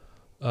way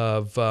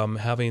of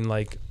having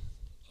like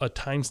a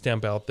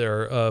timestamp out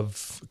there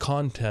of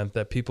content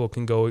that people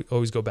can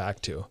always go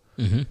back to.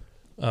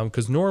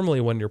 Because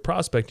normally when you're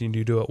prospecting,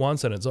 you do it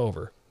once and it's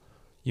over.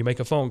 You make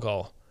a phone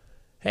call.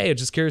 Hey,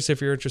 just curious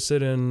if you're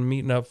interested in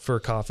meeting up for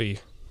coffee,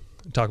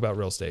 talk about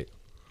real estate.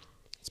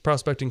 It's a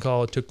prospecting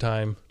call. It took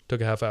time,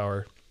 took a half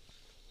hour.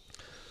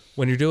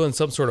 When you're doing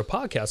some sort of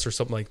podcast or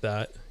something like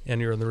that, and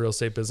you're in the real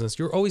estate business,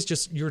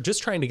 you're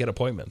just trying to get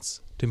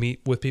appointments to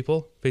meet with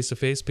people face to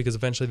face, because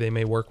eventually they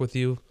may work with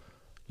you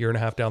year and a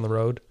half down the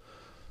road.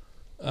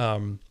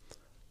 And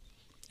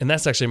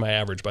that's actually my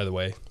average, by the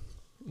way.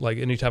 Like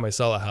anytime I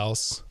sell a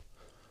house,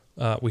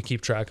 we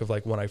keep track of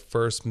like when I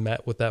first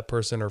met with that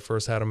person or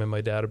first had them in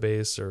my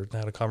database or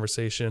had a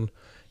conversation,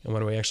 and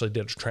when we actually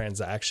did a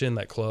transaction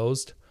that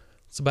closed.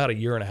 It's about a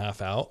year and a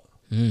half out.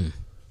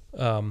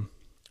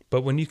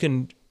 But when you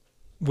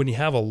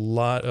have a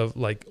lot of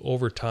like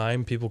over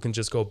time, people can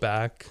just go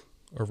back,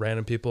 or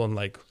random people, and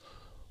like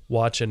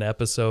watch an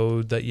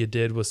episode that you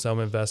did with some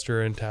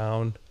investor in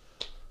town.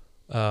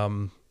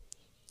 And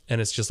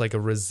it's just like a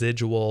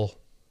residual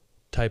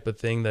type of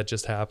thing that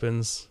just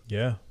happens.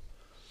 Yeah.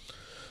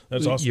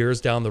 That's awesome.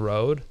 Years down the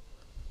road.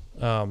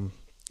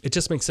 It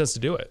just makes sense to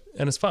do it,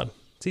 and it's fun.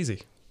 It's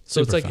easy.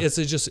 So Super it's like,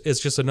 fun. it's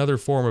just another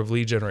form of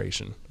lead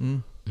generation.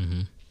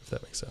 If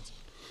that makes sense.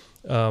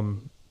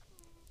 And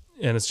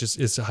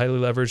it's highly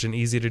leveraged and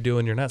easy to do,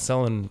 and you're not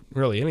selling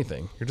really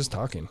anything. You're just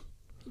talking.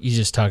 You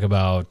just talk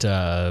about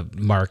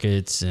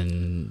markets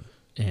and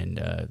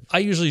I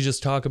usually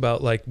just talk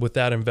about like with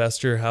that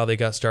investor, how they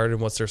got started,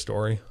 what's their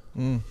story,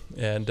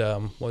 and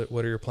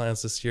what are your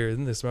plans this year?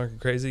 Isn't this market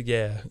crazy?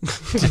 Yeah.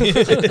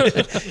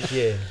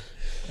 Yeah.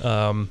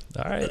 All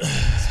right.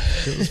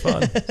 It was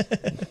fun.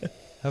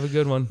 Have a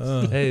good one.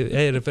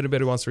 Hey, and if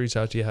anybody wants to reach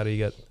out to you, how do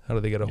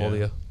they get a hold of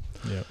you?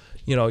 Yeah.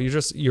 You know,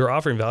 you're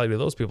offering value to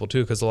those people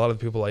too, because a lot of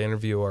the people I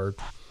interview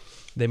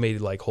they made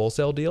like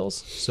wholesale deals.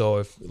 So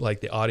if like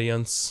the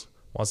audience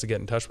wants to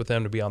get in touch with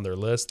them to be on their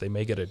list, they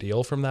may get a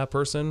deal from that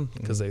person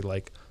because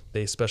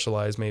they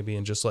specialize maybe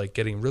in just like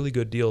getting really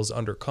good deals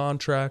under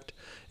contract,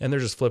 and they're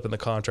just flipping the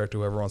contract to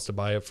whoever wants to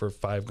buy it for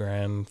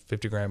 $5,000,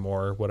 $50,000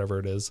 more, whatever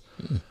it is.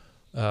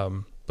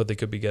 But they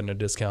could be getting a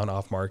discount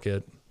off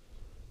market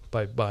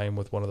by buying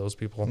with one of those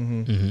people,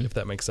 if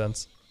that makes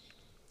sense.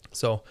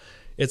 So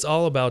it's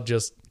all about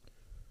just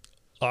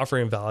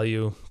offering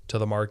value to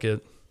the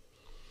market.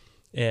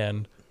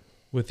 And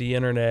with the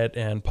internet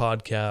and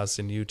podcasts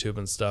and YouTube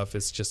and stuff,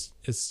 it's just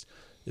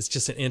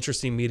an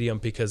interesting medium,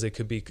 because it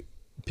could be,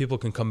 people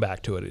can come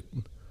back to it.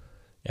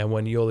 And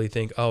when you only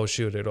think, oh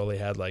shoot, it only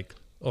had like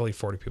only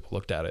 40 people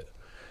looked at it.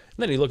 And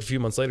then you look a few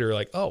months later, you're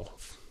like, oh,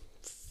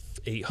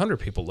 800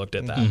 people looked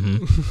at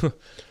that.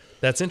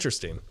 That's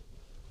interesting.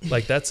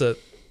 Like that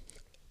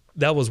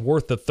was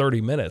worth the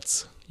 30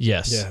 minutes.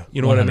 yes, Yeah.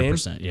 You know what I mean?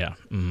 100%, yeah.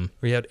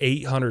 Where you had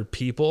 800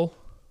 people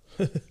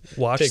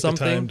watch Take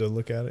something the time to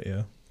look at it.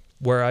 Yeah.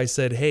 where I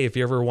said, hey, if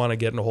you ever want to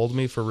get a hold of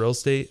me for real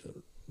estate,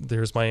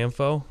 there's my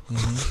info.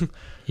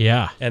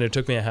 Yeah. And it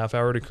took me a half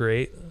hour to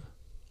create.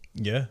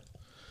 Yeah.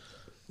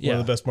 Yeah.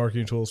 One of the best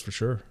marketing tools for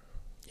sure.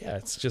 Yeah.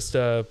 It's just,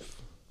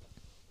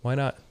 why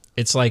not?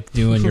 It's like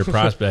doing your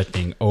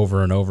prospecting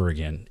over and over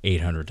again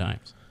 800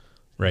 times,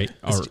 right?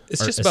 It's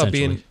Or just about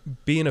essentially.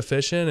 being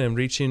efficient and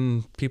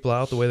reaching people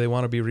out the way they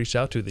want to be reached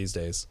out to these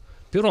days.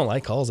 People don't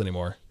like calls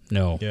anymore.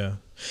 No. Yeah.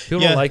 People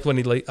don't like when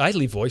I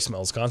leave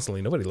voicemails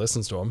constantly. Nobody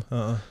listens to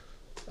them.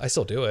 I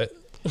still do it.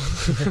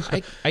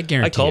 I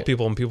guarantee I call it.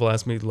 people and people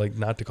ask me like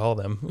not to call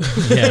them,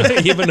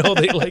 Yeah. even though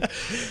they like.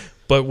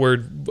 But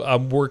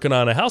I'm working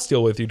on a house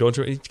deal with you. Don't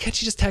you?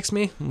 Can't you just text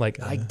me? I'm like,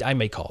 I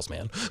make calls,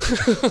 man.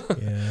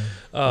 Yeah.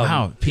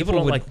 Wow. People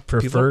don't would like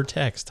prefer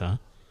text, huh?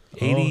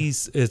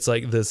 80s. It's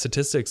like the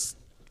statistics,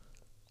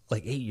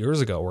 like 8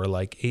 years ago, were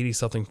like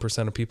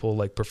 80-something% of people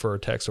like prefer a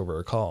text over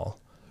a call.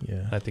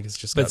 Yeah. I think it's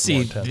just. But gotten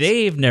more see, intense.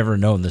 they've never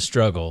known the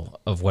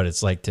struggle of what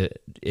it's like to,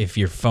 if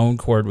your phone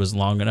cord was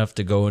long enough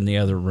to go in the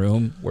other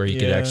room where you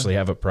could Yeah. actually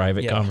have a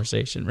private Yeah.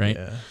 conversation, right?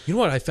 Yeah. You know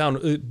what I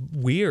found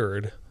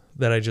weird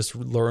that I just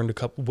learned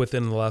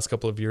within the last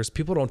couple of years?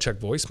 People don't check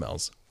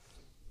voicemails.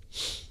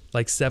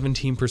 Like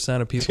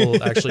 17% of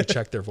people actually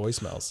check their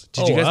voicemails.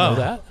 Did you guys know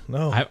that?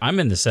 No. I'm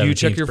in the 17th Do you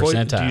check your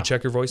percentile. Do you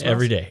check your voicemails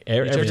every day?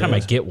 Every time I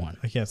get one.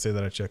 I can't say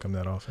that I check them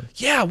that often.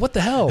 Yeah. What the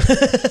hell?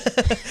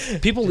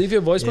 People leave you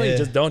a voicemail. You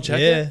just don't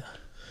check it.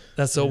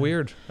 That's so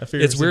weird. I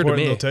figure It's weird to important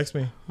me. They'll text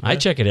me. I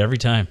check it every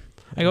time.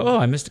 I go, oh,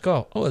 I missed a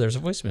call. Oh, there's a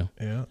voicemail.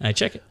 Yeah. And I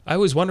check it. I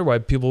always wonder why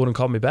people wouldn't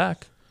call me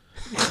back.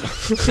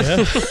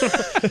 Yeah.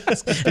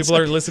 People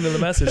aren't listening to the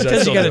message. I Because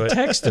you still got do to it.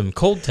 text them,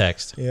 cold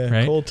text. Yeah.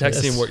 right? Cold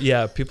text.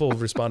 Texting. People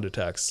respond to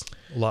texts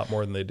a lot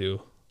more than they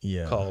do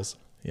Yeah. calls.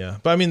 Yeah.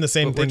 But I mean, the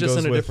same But we're thing just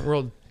goes in a with. different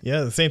world.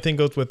 Yeah, the same thing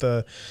goes with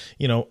I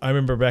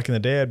remember back in the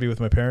day I'd be with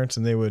my parents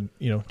and they would,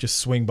 just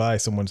swing by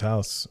someone's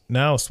house.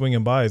 Now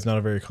swinging by is not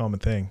a very common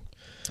thing,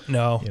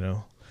 No. you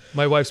know.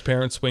 My wife's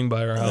parents swing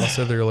by our house.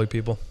 They're the only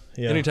people.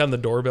 Yeah. Anytime the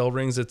doorbell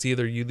rings, it's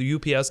either you, the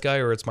UPS guy,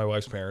 or it's my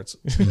wife's parents.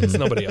 It's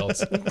nobody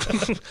else.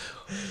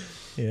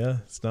 Yeah,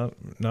 it's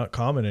not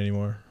common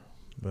anymore.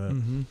 But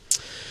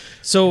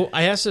So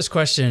I asked this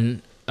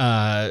question,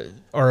 or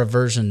a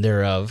version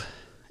thereof,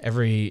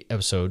 every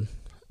episode,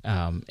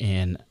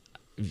 and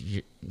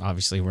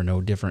obviously we're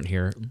no different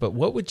here. But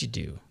what would you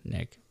do,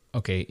 Nick?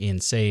 Okay,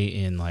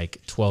 in like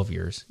 12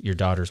 years, your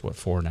daughter's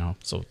 4 now,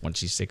 so when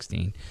she's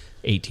 16,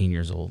 18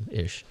 years old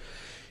ish,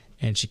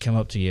 and she come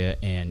up to you,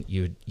 and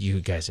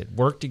you guys had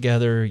worked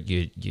together,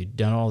 you'd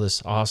done all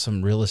this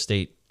awesome real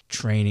estate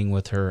training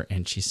with her,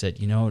 and she said,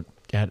 you know,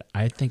 Dad,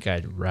 I think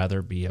I'd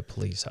rather be a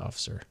police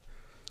officer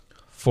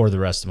for the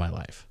rest of my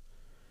life.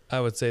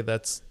 I would say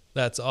that's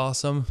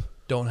awesome.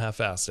 Don't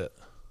half-ass it.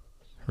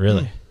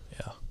 Really?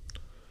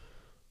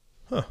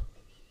 Yeah.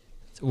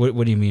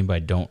 What do you mean by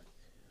don't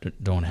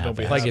have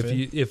be it? Like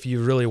happy. if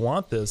you really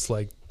want this,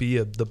 like be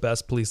the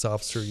best police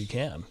officer you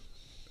can.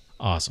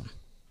 Awesome.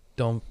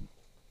 Don't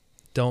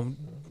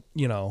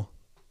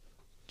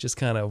just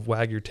kind of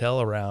wag your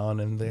tail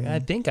around and think, I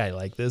think I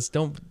like this.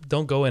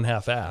 Don't go in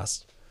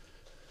half-assed.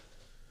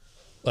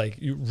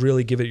 Like you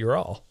really give it your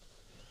all.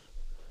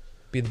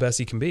 Be the best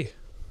you can be.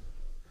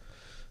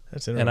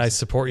 that's And I interesting.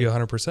 support you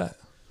 100%.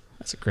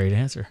 That's a great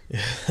answer.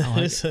 I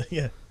like it.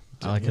 Yeah.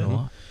 I like it a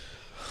lot.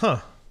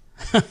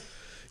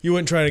 You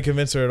wouldn't try to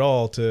convince her at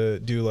all to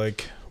do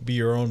like be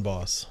your own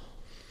boss.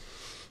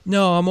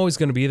 No, I'm always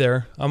going to be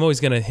there. I'm always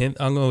going to hint.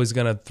 I'm always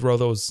going to throw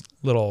those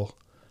little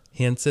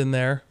hints in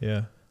there.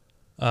 Yeah.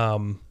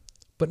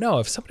 But no,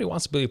 if somebody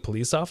wants to be a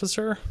police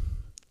officer,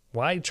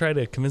 why try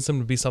to convince them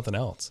to be something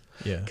else?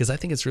 Yeah. Because I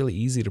think it's really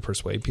easy to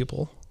persuade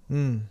people.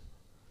 Mm.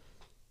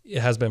 It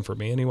has been for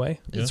me anyway.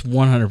 It's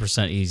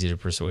 100% easy to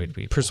persuade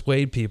people.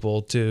 Persuade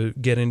people to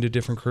get into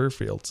different career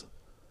fields.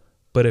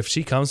 But if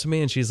she comes to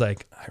me and she's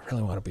like, I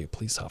really want to be a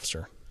police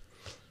officer,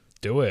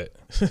 do it.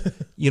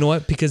 You know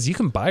what? Because you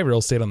can buy real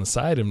estate on the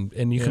side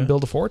and you Yeah. can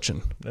build a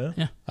fortune. Yeah.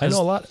 Yeah. I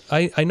know a lot.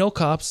 I know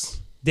cops.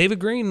 David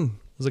Green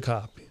was a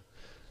cop.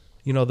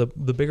 You know,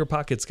 the bigger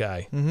pockets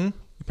guy. Mm-hmm.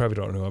 You probably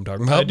don't know who I'm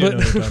talking about. I do but, know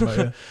what you're talking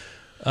about. Yeah.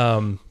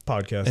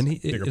 Podcast. and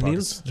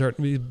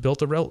he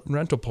built a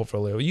rental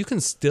portfolio. You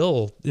can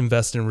still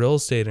invest in real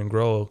estate and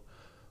grow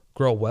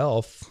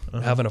wealth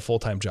having a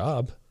full-time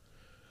job.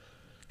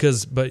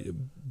 But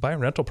buying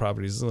rental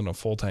properties isn't a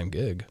full-time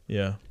gig.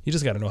 Yeah. You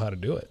just got to know how to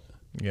do it.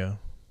 Yeah.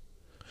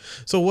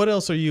 So what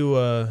else are you?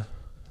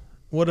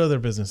 What other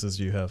businesses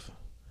do you have?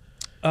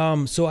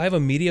 So I have a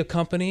media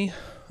company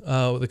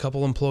with a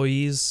couple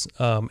employees,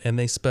 and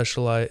we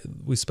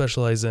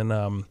specialize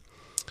in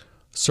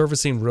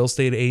servicing real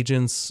estate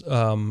agents,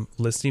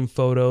 listing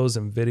photos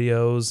and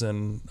videos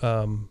and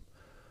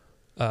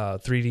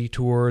 3D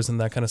tours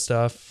and that kind of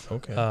stuff.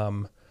 Okay.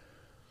 I've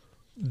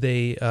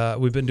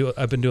been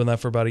doing that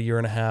for about 1.5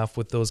 years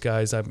with those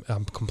guys.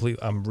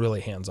 I'm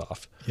really hands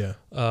off. Yeah.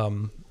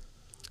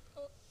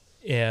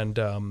 And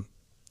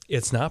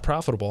it's not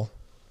profitable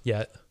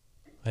yet.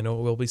 I know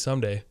it will be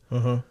someday.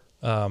 Uh-huh.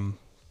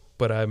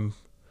 But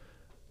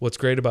what's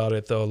great about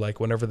it though, like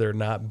whenever they're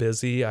not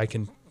busy, I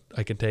can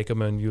take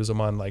them and use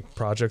them on like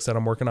projects that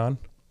I'm working on.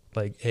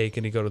 Like, hey,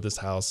 can you go to this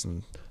house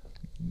and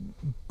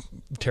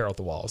tear out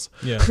the walls?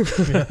 Yeah.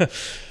 Yeah.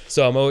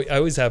 So I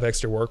always have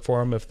extra work for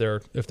them if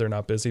they're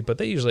not busy, but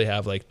they usually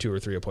have like 2 or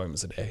 3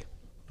 appointments a day.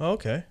 Oh,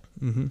 okay.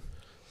 Mm-hmm.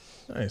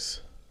 Nice.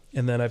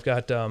 And then I've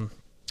got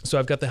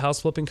the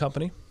house flipping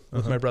company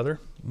with my brother.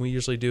 We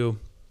usually do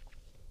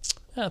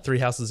 3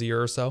 houses a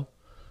year or so.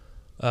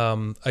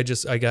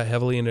 I got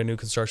heavily into new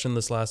construction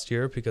this last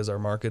year because our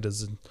market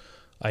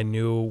I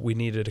knew we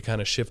needed to kind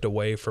of shift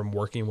away from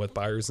working with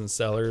buyers and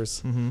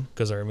sellers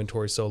because our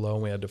inventory is so low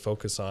and we had to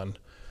focus on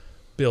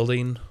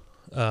building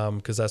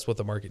because that's what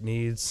the market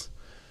needs.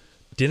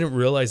 Didn't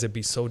realize it'd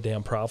be so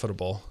damn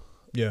profitable.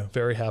 Yeah.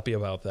 Very happy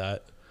about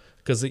that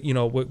because, you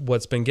know,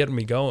 what's been getting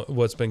me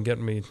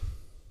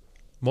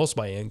most of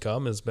my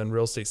income has been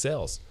real estate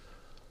sales.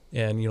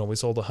 And, you know, we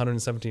sold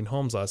 117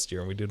 homes last year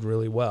and we did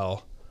really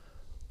well.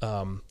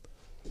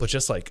 But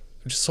just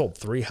sold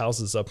 3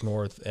 houses up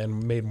north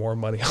and made more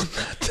money on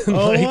that than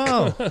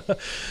wow.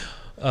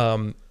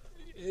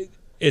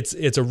 It's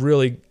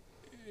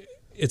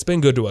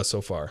been good to us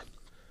so far.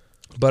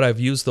 But I've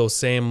used those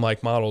same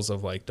like models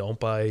of like, don't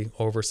buy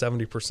over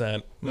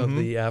 70% of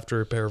the after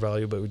repair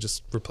value, but we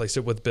just replace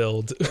it with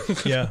build.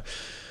 Yeah.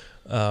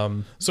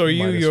 So are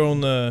you your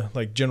own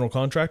like general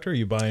contractor? Or are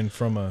you buying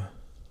from a?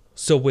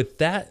 So with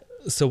that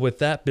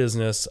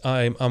business,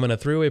 I'm in a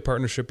 3-way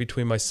partnership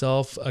between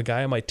myself, a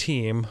guy on my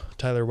team,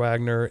 Tyler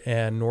Wagner,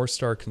 and North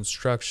Star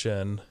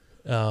Construction,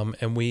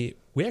 and we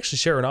actually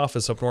share an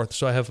office up north.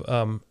 So I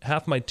have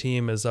half my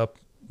team is up.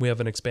 We have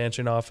an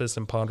expansion office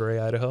in Pend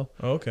Oreille, Idaho.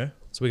 Oh, okay.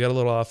 So we got a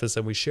little office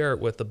and we share it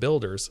with the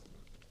builders.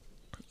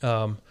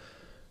 And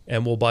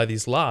we'll buy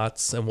these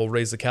lots and we'll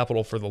raise the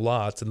capital for the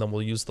lots, and then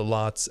we'll use the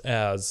lots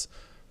as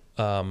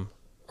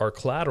our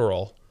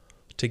collateral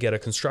to get a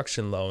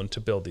construction loan to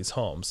build these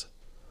homes.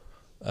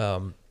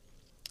 And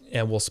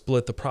we'll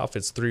split the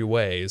profits 3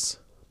 ways,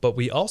 but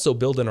we also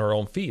build in our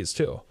own fees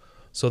too.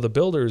 So the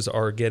builders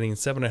are getting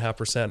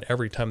 7.5%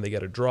 every time they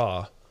get a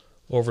draw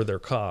over their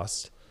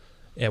cost.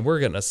 And we're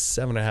getting a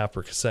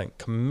 7.5%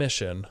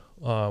 commission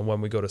when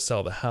we go to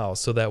sell the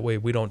house. So that way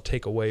we don't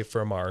take away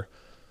from our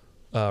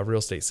real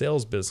estate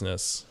sales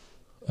business,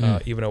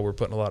 even though we're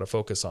putting a lot of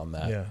focus on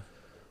that.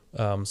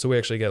 Yeah. So we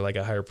actually get like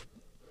a higher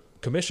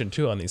commission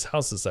too on these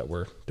houses that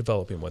we're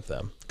developing with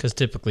them. Because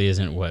typically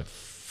isn't what,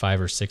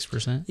 5 or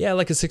 6%? Yeah,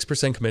 like a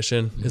 6%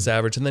 commission is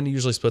average. And then you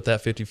usually split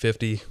that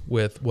 50-50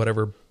 with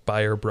whatever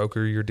buyer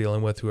broker you're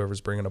dealing with,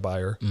 whoever's bringing a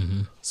buyer.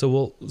 Mm-hmm.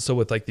 So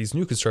with like these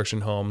new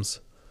construction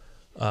homes,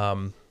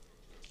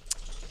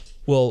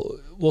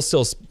 we'll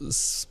still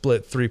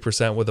split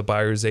 3% with a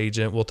buyer's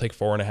agent. We'll take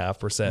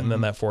 4.5%, and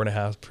then that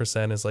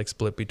 4.5% is like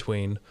split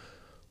between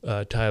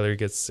Tyler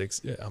gets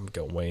 6. I'm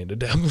going way into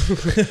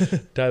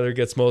depth. Tyler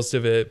gets most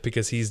of it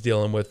because he's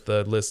dealing with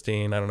the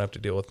listing. I don't have to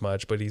deal with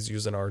much, but he's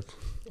using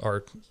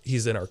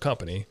he's in our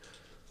company,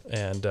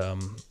 and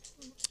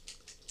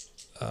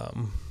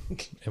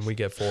we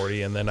get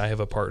 40, and then I have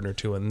a partner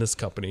too in this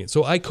company.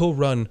 So I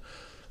co-run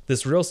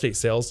this real estate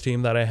sales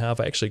team that I have.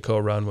 I actually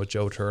co-run with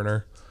Joe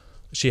Turner.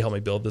 She helped me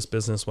build this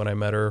business when I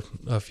met her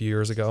a few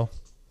years ago.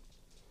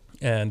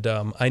 And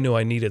I knew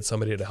I needed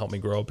somebody to help me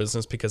grow a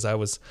business because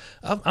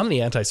I'm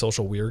the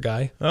antisocial weird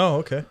guy. Oh,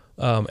 okay.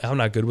 I'm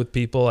not good with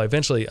people.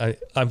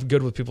 I'm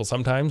good with people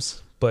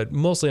sometimes, but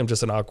mostly I'm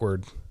just an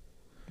awkward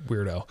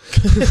weirdo.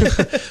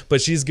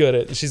 But she's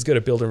good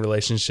at building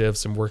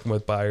relationships and working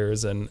with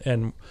buyers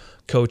and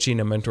coaching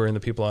and mentoring the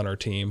people on our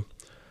team.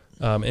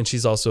 And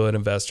she's also an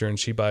investor, and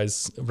she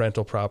buys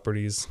rental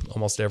properties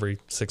almost every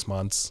 6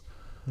 months.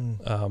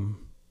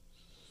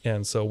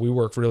 And so we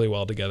work really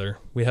well together.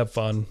 We have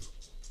fun.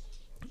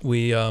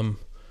 We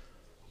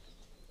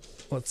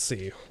let's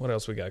see what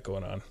else we got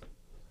going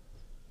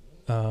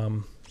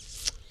on.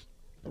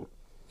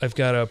 I've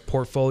got a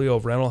portfolio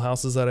of rental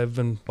houses that I've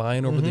been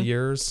buying over the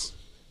years.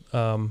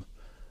 And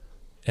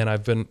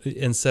I've been,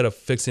 instead of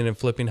fixing and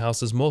flipping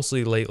houses,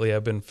 mostly lately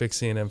I've been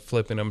fixing and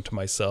flipping them to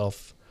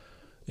myself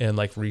and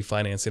like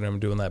refinancing them,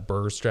 doing that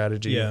BRRRR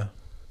strategy. Yeah.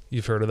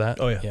 You've heard of that?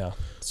 Oh, yeah. Yeah.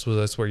 So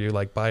that's where you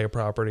like buy a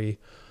property,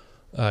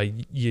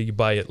 you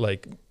buy it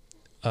like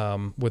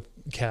with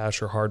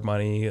cash or hard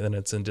money, and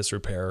it's in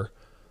disrepair,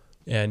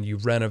 and you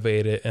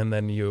renovate it, and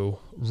then you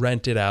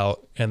rent it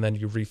out, and then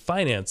you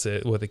refinance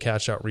it with a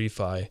cash out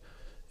refi,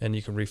 and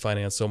you can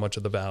refinance so much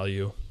of the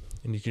value,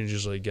 and you can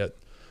usually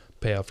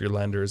pay off your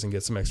lenders and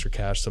get some extra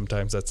cash.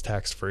 Sometimes that's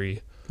tax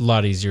free. A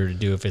lot easier to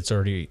do if it's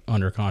already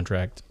under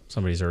contract.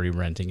 Somebody's already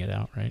renting it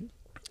out, right?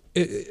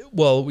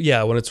 Well,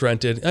 yeah, when it's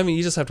rented, I mean,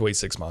 you just have to wait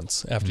 6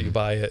 months after you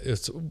buy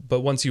it.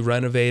 But once you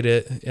renovate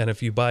it, and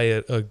if you buy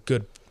it a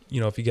good,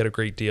 if you get a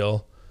great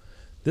deal,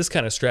 this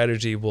kind of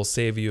strategy will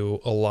save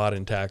you a lot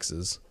in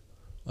taxes,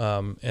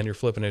 and you're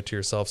flipping it to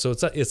yourself. So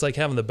it's like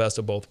having the best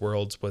of both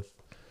worlds. With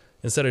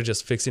instead of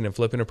just fixing and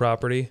flipping a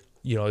property,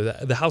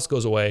 the house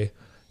goes away,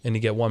 and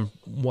you get one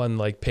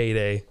like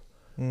payday,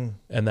 and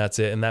that's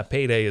it. And that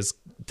payday is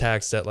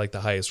taxed at like the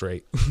highest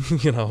rate,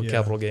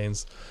 capital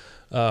gains.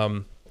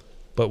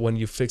 But when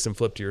you fix and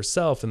flip to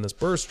yourself in this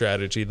BRRRR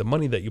strategy, the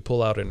money that you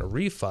pull out in a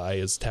refi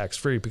is tax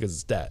free because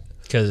it's debt.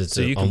 Because it's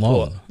so you a can loan.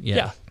 pull it.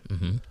 Yeah.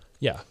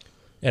 Yeah.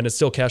 And it's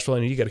still cash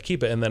flowing, and you got to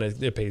keep it, and then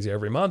it pays you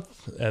every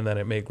month, and then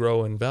it may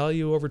grow in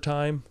value over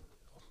time.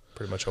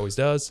 Pretty much always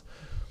does.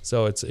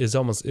 So it's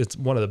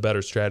one of the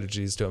better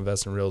strategies to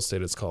invest in real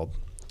estate. It's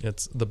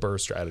the BRRRR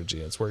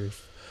strategy. It's where you're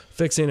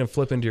fixing and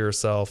flipping to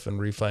yourself and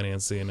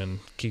refinancing and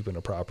keeping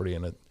a property,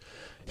 and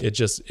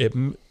it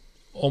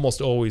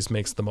almost always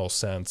makes the most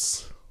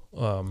sense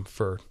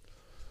for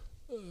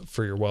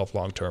your wealth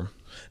long term.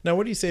 Now,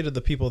 what do you say to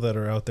the people that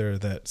are out there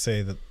that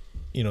say that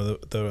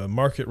the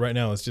market right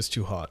now is just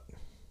too hot?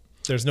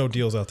 There's no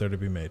deals out there to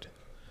be made.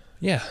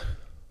 Yeah.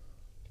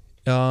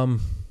 I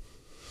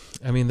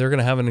mean, they're going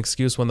to have an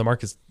excuse when the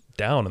market's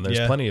down and there's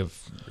plenty of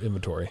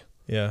inventory.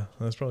 Yeah,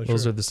 that's probably true.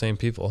 Those are the same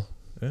people.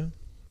 Yeah.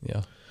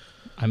 Yeah.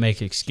 I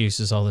make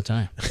excuses all the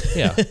time.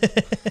 Yeah.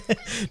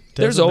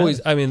 There's always,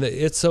 I mean,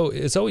 it's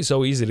always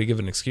so easy to give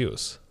an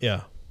excuse.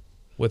 Yeah.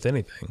 With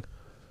anything.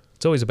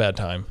 It's always a bad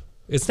time.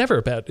 It's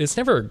never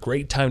a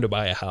great time to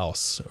buy a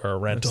house or a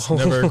rental.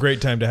 It's never a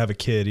great time to have a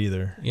kid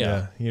either.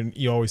 Yeah.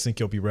 You always think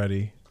you'll be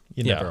ready.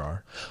 You never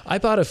are. I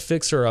bought a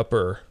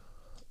fixer-upper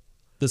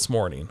this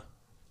morning.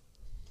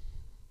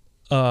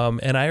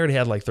 And I already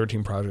had like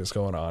 13 projects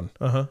going on.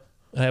 Uh-huh.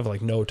 I have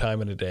like no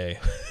time in a day.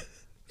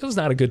 It was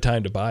not a good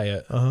time to buy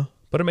it. Uh-huh.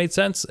 But it made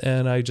sense,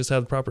 and I just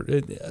had the proper...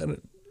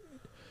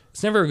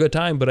 It's never a good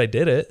time, but I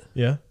did it.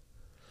 Yeah.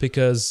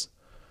 Because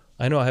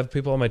I know I have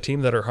people on my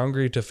team that are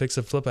hungry to fix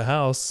and flip a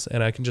house,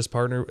 and I can just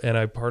partner, and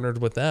I partnered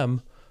with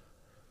them.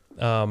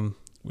 I'll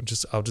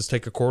just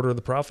take a quarter of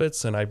the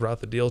profits, and I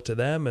brought the deal to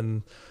them,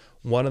 and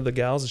one of the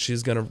gals,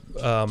 she's gonna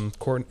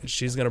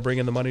bring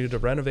in the money to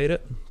renovate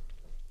it.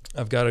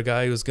 I've got a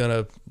guy who's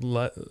gonna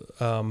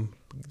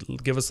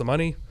give us the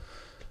money,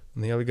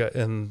 and the other guy,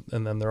 and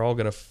then they're all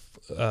gonna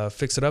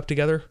fix it up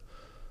together.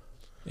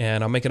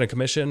 And I'm making a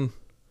commission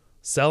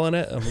selling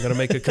it. I'm gonna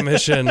make a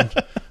commission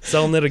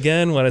selling it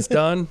again when it's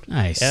done.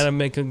 Nice. And I'm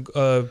making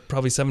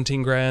probably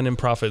 17 grand in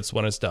profits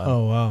when it's done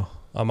Oh, wow.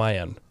 on my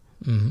end.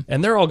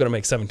 And they're all going to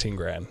make 17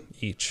 grand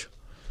each.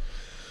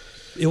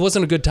 It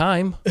wasn't a good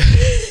time.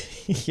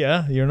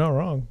 Yeah, you're not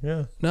wrong.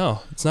 Yeah.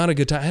 No, it's not a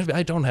good time.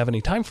 I don't have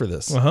any time for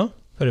this. Uh-huh.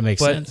 But it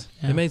makes But sense.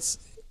 Yeah.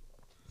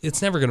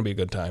 it's never going to be a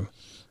good time.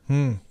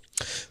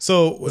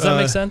 So Does that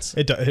make sense?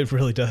 It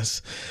really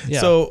does.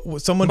 Yeah. So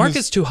someone The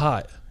market's too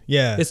hot.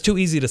 yeah. It's too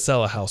easy to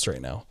sell a house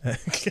right now.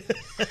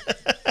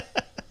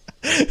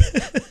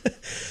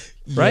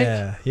 Right?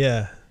 Yeah.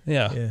 Yeah.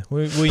 Yeah. Yeah.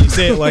 When you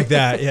say it like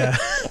that, yeah.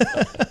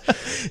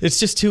 It's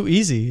just too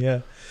easy.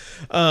 Yeah.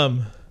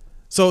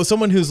 So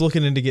someone who's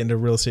looking into getting into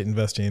real estate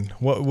investing,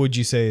 what would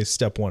you say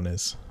step one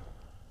is?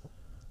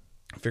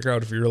 Figure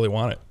out if you really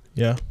want it.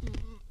 Yeah.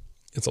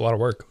 It's a lot of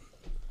work.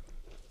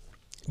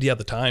 Do you have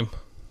the time?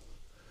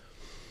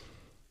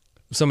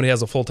 If somebody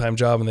has a full-time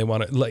job and they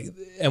want to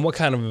and what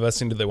kind of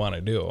investing do they want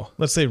to do?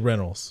 Let's say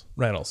rentals.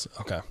 Rentals.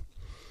 Okay.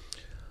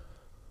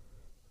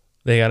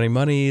 They got any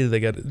money?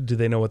 Do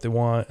they know what they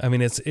want? I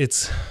mean, it's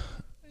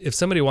if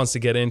somebody wants to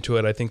get into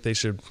it, I think they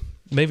should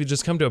maybe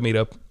just come to a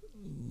meetup,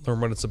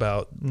 learn what it's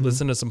about,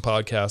 listen to some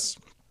podcasts.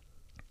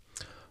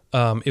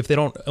 If they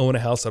don't own a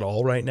house at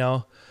all right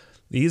now,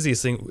 the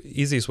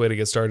easiest way to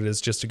get started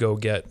is just to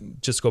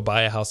go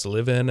buy a house to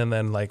live in and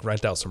then like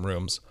rent out some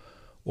rooms,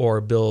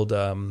 or build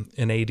an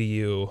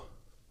ADU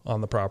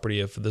on the property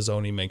if the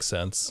zoning makes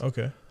sense.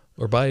 Okay.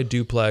 Or buy a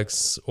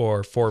duplex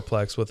or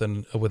fourplex with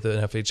an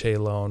FHA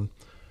loan,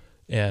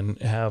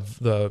 and have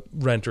the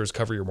renters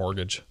cover your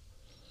mortgage,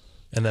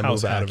 and then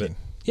House move out of it. hacking.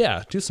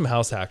 Yeah, do some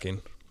house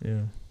hacking.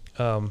 Yeah.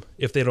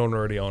 If they don't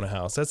already own a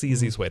house, that's the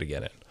easiest way to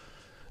get it.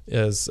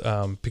 Is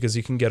because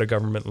you can get a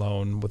government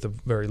loan with a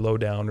very low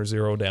down or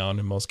zero down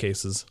in most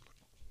cases,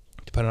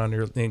 depending on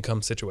your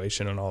income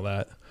situation and all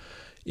that.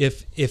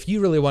 If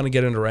you really want to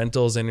get into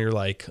rentals and you're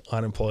like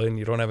unemployed and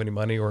you don't have any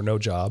money or no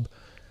job,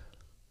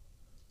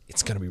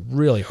 it's going to be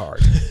really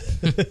hard.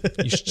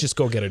 You should just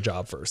go get a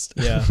job first.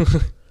 Yeah.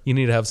 You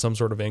need to have some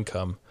sort of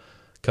income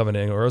coming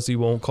in, or else you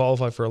won't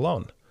qualify for a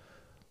loan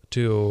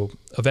to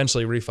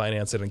eventually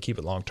refinance it and keep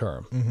it long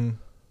term.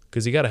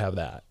 Because you got to have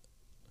that.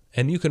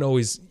 And you can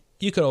always,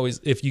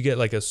 if you get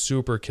like a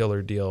super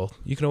killer deal,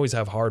 you can always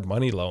have hard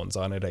money loans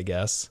on it, I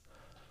guess.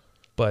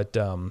 But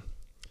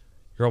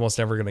you're almost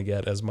never going to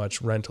get as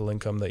much rental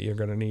income that you're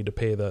going to need to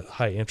pay the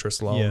high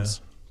interest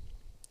loans.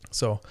 Yeah.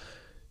 So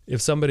if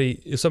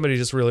somebody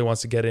just really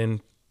wants to get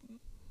in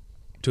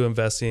to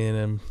investing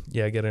and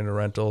get into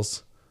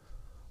rentals,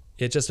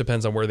 it just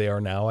depends on where they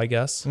are now, I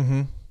guess.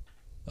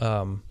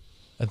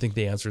 I think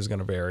the answer is going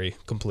to vary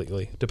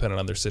completely depending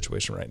on their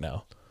situation right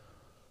now.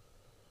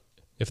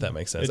 If that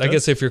makes sense. I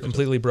guess if you're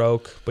completely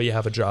broke, but you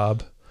have a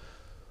job,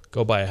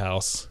 go buy a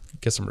house,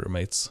 get some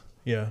roommates.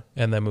 Yeah.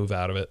 And then move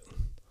out of it.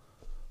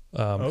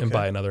 And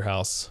buy another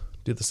house.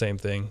 Do the same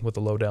thing with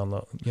the low down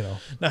low,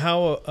 Now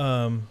how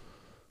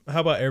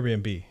about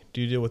Airbnb?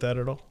 Do you deal with that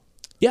at all?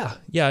 Yeah.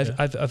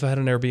 I've had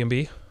an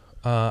Airbnb.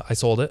 I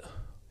sold it.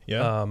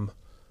 Yeah.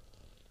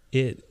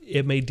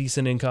 It made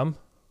decent income.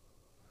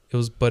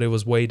 But it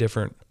was way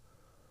different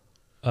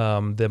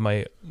than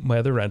my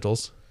other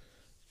rentals.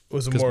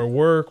 Was it more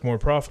work, more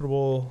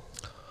profitable?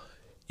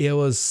 It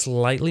was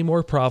slightly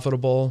more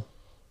profitable,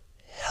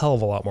 hell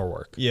of a lot more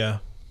work. Yeah.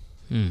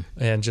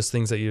 And just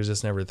things that you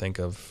just never think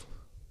of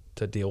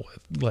to deal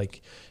with.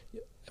 Like, I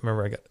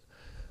remember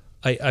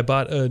I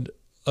bought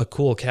a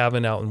cool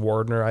cabin out in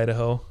Wardner,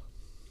 Idaho,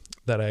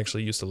 that I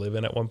actually used to live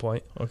in at one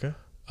point. Okay.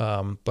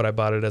 But I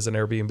bought it as an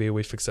Airbnb.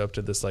 We fixed it up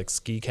to this like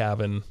ski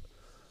cabin,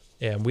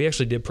 and we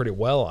actually did pretty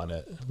well on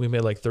it. We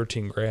made like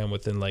 13 grand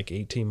within like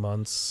 18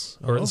 months,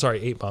 or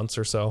 8 months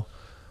or so.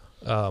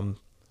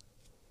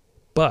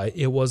 But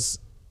it was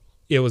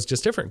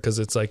just different because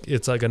it's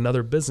like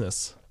another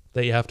business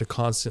that you have to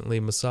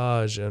constantly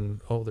massage, and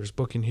there's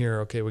booking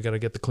here. Okay, we got to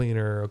get the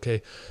cleaner.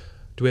 Okay,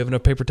 do we have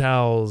enough paper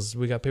towels?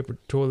 We got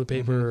toilet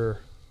paper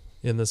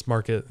in this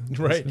market,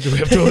 right? Do we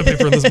have toilet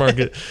paper in this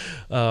market?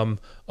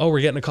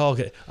 We're getting a call.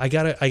 Okay, I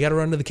gotta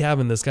run to the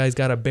cabin. This guy's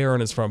got a bear on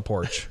his front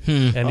porch,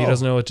 and he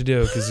doesn't know what to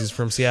do because he's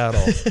from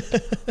Seattle.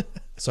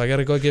 So I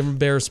gotta go give him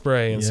bear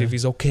spray and see if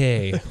he's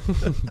okay.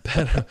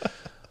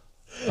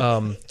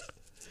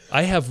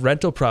 I have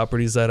rental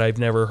properties that I've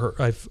never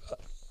heard.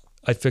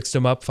 I fixed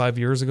them up 5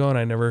 years ago, and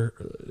I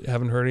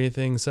haven't heard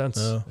anything since.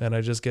 Oh. And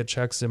I just get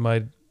checks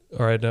I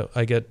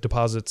get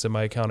deposits in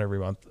my account every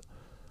month,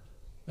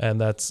 and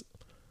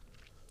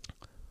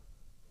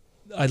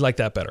I like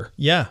that better.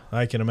 Yeah,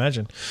 I can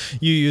imagine.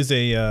 You use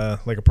a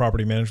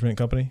property management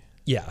company?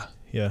 Yeah.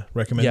 Yeah,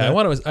 recommend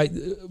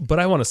that? But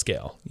I want to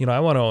scale. I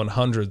want to own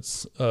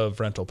hundreds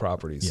of rental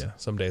properties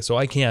someday. So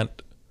I can't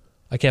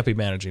be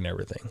managing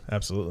everything.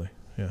 Absolutely.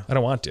 Yeah. I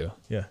don't want to.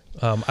 Yeah.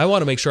 I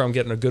want to make sure I'm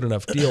getting a good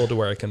enough deal to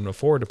where I can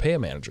afford to pay a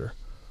manager.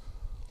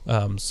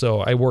 So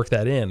I work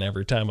that in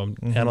every time I'm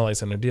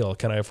analyzing a deal.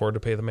 Can I afford to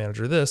pay the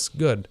manager this?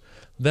 Good.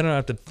 Then I don't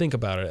have to think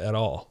about it at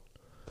all.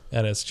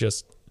 And it's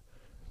just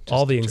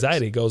all the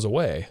anxiety goes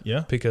away.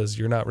 Yeah. Because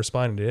you're not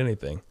responding to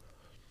anything.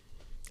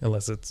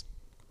 Unless it's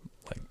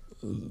like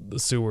the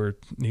sewer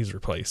needs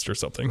replaced or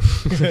something.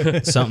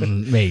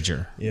 Something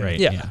major, Yeah. right?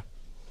 Yeah.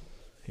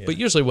 But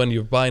usually when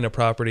you're buying a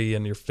property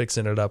and you're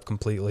fixing it up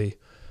completely,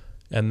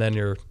 and then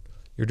you're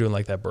doing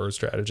like that BRRRR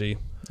strategy,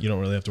 You don't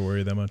really have to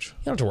worry that much. you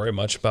don't have to worry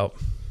much about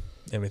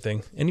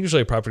anything. And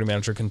usually a property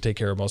manager can take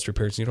care of most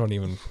repairs. You don't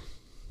even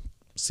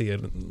see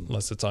it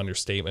unless it's on your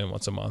statement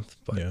once a month.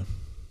 But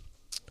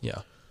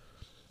yeah.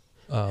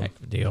 Heck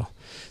of a deal.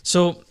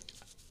 So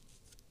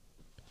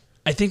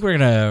I think we're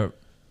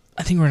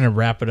gonna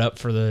wrap it up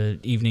for the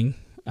evening.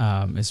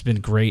 It's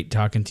been great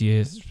talking to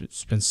you.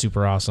 It's been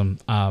super awesome.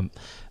 I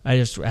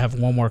just have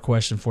one more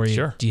question for you.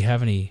 Sure. Do you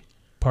have any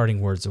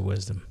parting words of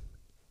wisdom?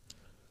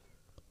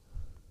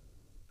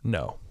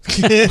 No.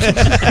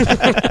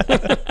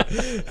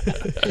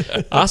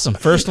 Awesome.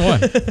 First one.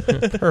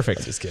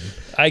 Perfect. Just kidding.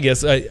 I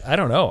guess I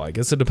don't know. I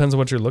guess it depends on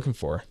what you're looking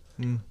for.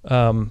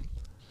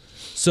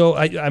 So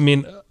I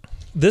mean,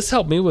 this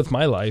helped me with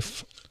my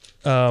life.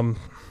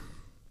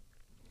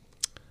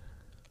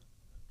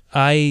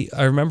 I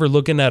remember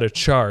looking at a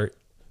chart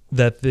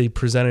that they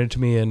presented to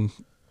me in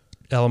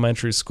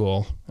elementary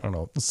school. I don't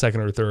know,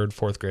 second or third,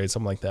 fourth grade,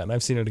 something like that. And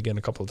I've seen it again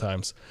a couple of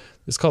times.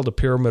 It's called a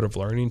pyramid of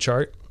learning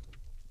chart.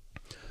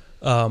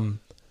 And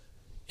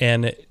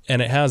it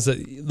has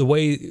the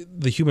way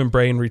the human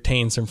brain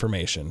retains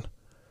information.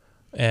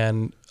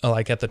 And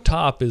like at the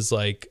top is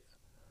like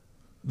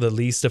the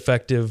least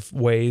effective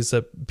ways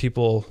that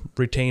people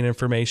retain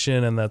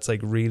information, and that's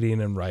like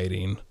reading and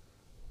writing.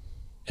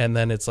 And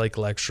then it's like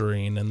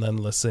lecturing and then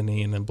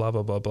listening and blah,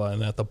 blah, blah, blah.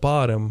 And at the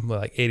bottom,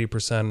 like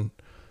 80%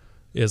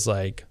 is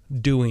like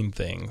doing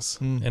things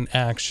and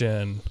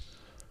action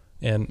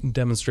and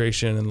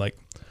demonstration. And like,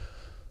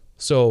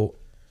 so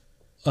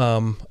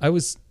I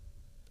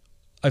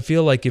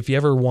feel like if you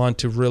ever want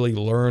to really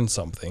learn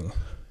something,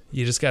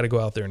 you just got to go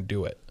out there and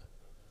do it.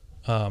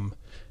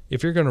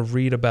 If you're going to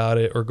read about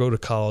it or go to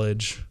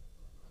college,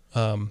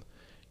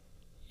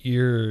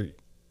 you're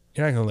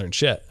not going to learn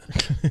shit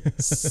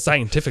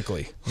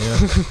scientifically. Yeah.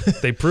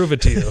 They prove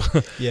it to you.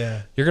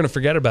 Yeah. You're going to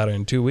forget about it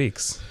in 2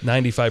 weeks.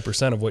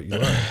 95% of what you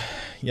learn.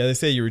 Yeah. They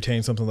say you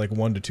retain something like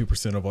 1% to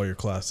 2% of all your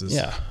classes.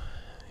 Yeah.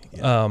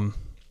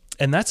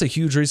 And that's a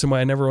huge reason why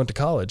I never went to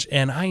college.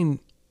 And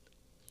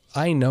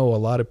I know a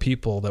lot of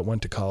people that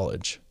went to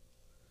college,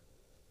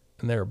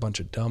 and they're a bunch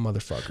of dumb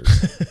motherfuckers.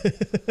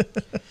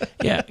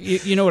 Yeah,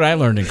 you know what I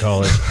learned in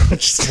college?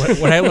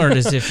 what I learned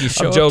is if you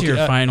show up to your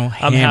final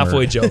hammered, I'm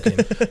halfway joking.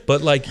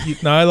 But like,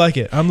 No, I like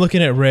it. I'm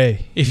looking at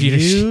Ray. If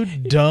you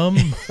dumb.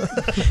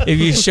 if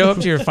you show up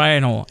to your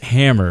final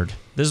hammered,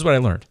 this is what I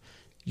learned.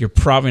 You're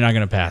probably not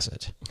going to pass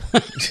it.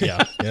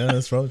 yeah. Yeah,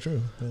 that's probably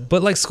true. Yeah.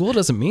 But like, school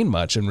doesn't mean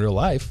much in real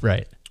life.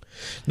 Right.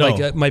 No.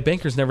 Like my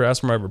bankers never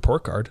asked for my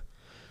report card.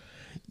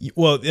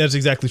 Well, that's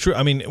exactly true.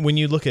 I mean, when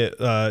you look at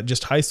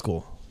just high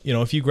school,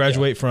 if you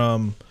graduate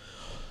from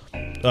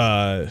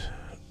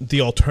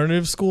the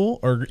alternative school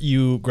or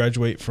you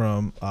graduate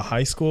from a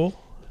high school,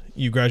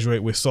 you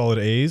graduate with solid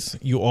A's,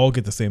 you all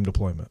get the same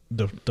diploma.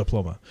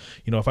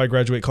 If I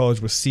graduate college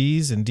with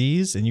C's and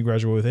D's and you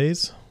graduate with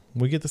A's,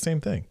 we get the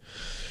same thing.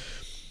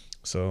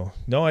 So,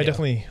 no, I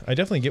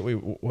definitely get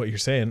what you're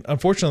saying.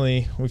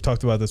 Unfortunately, we've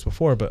talked about this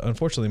before, but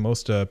unfortunately,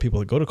 most people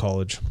that go to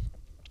college,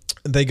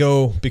 they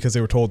go because they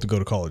were told to go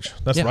to college.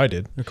 That's what I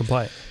did. You're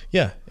compliant.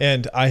 Yeah,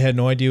 and I had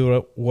no idea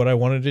what I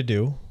wanted to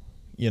do,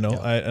 and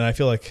I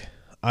feel like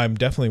I'm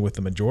definitely with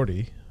the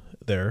majority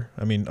there.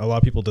 I mean, a lot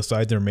of people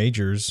decide their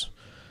majors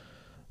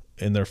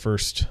in their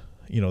first,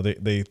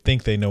 they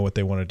think they know what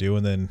they want to do,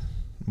 and then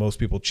most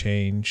people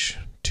change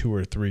 2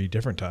 or 3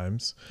 different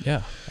times.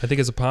 Yeah. I think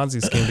it's a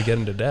Ponzi scheme to get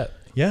into debt.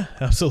 Yeah,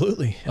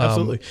 absolutely.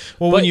 Absolutely.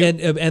 Well, But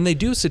and they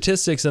do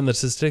statistics, and the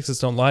statistics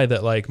don't lie,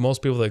 that like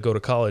most people that go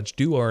to college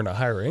do earn a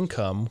higher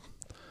income,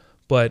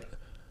 but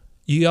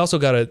you also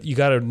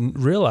gotta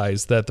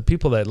realize that the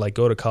people that like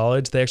go to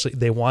college,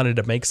 they wanted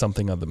to make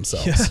something of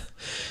themselves. Yeah.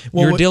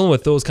 Well, You're dealing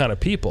with those kind of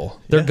people.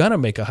 They're Yeah. gonna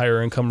make a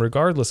higher income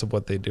regardless of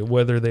what they do,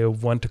 whether they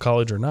went to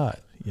college or not.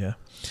 yeah.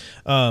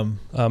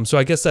 So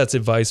I guess that's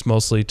advice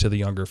mostly to the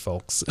younger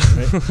folks.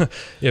 Right.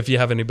 If you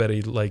have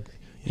anybody like,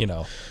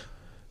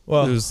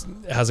 Well, who's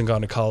hasn't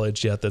gone to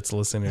college yet that's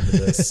listening to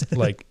this,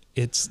 like,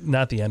 it's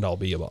not the end all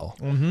be all.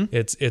 mm-hmm.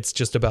 It's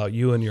just about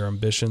you and your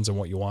ambitions and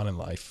what you want in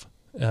life.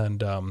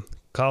 And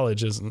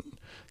college is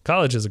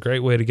a great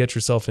way to get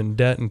yourself in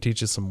debt and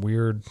teach you some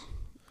weird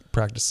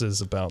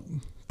practices about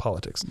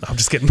politics. No, I'm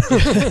just kidding.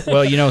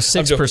 Well,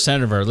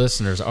 6% of our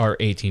listeners are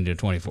 18 to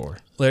 24.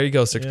 There you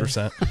go,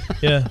 6%.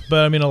 yeah,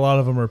 but I mean, a lot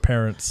of them are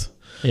parents.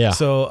 Yeah.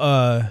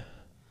 So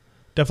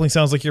definitely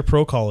sounds like you're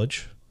pro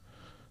college.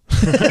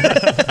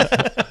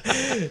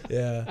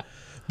 Yeah.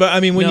 But I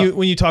mean,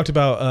 when you talked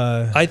about,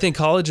 I think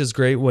college is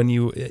great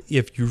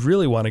if you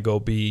really want to go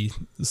be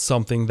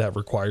something that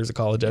requires a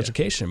college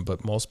education,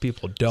 but most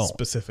people don't.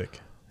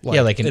 specific.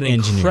 Like an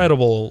engineer.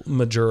 Incredible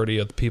majority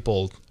of the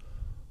people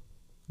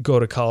go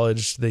to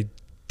college. They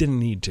didn't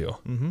need to.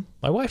 Mm-hmm.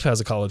 My wife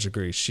has a college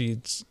degree.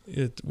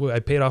 I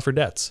paid off her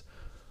debts.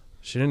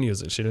 She didn't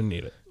use it. She didn't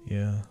need it.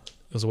 Yeah.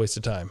 It was a waste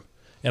of time.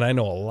 And I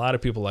know a lot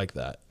of people like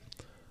that.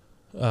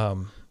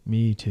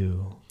 Me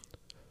too.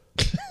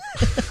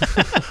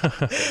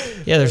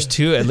 Yeah, there's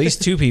at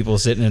least two people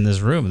sitting in this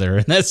room that are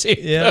in that same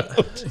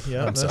boat.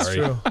 Yeah, I'm that's sorry.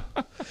 true.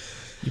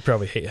 You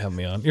probably hate having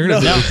me on. You're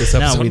gonna No, delete this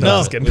no, episode. we No, don't.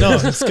 just kidding. No,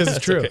 it's because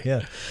it's true.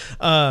 okay.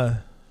 Yeah.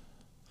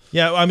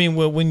 Yeah, I mean,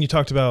 when you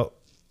talked about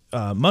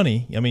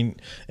money, I mean,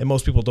 and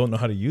most people don't know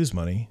how to use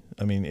money.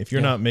 I mean, if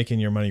you're not making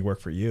your money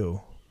work for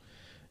you,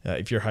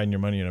 if you're hiding your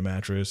money in a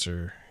mattress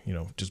or,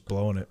 just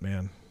blowing it,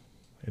 man,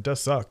 it does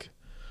suck.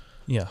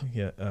 Yeah.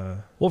 Yeah.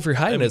 Well, if you're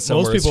hiding and it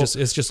somewhere, most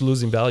people- it's just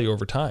losing value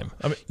over time.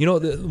 I mean,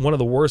 One of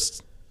the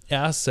worst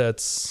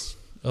assets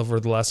over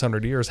the last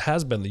 100 years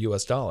has been the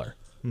U.S. dollar.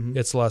 Mm-hmm.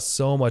 It's lost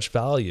so much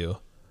value.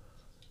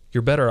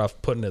 You're better off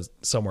putting it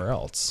somewhere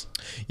else.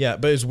 yeah,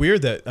 but it's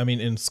weird that, I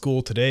mean, in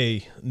school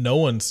today, no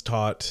one's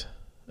taught,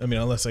 I mean,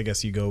 unless I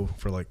guess you go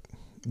for like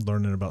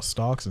learning about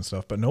stocks and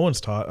stuff, but no one's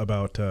taught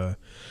about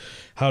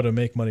how to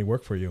make money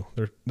work for you.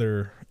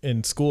 They're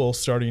in school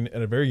starting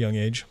at a very young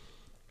age.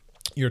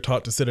 You're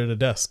taught to sit at a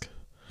desk,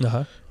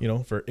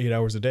 for 8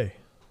 hours a day.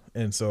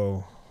 And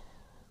so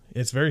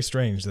it's very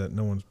strange that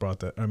no one's brought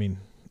that. I mean,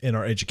 in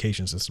our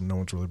education system, no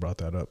one's really brought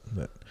that up,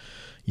 that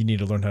you need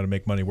to learn how to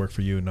make money work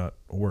for you, not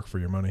work for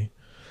your money.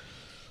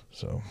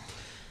 So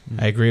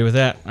I agree with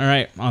that. All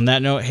right. On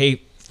that note,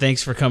 hey,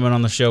 thanks for coming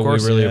on the show. We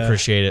course, really yeah.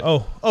 appreciate it.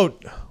 Oh,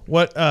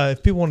 what,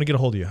 if people want to get a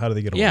hold of you, how do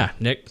they get a hold Yeah,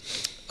 Nick.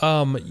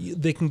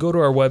 They can go to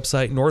our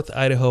website,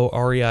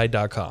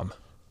 northidahorei.com. of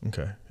you?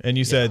 Okay. And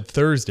you said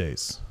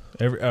Thursdays.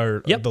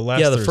 Yep. The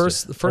last the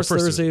Thursday. first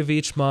Thursday of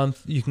each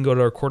month, you can go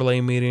to our Coeur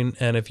d'Alene meeting,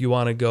 and if you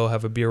want to go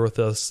have a beer with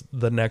us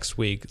the next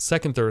week,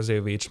 second Thursday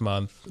of each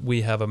month,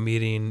 we have a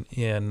meeting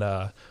in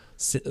the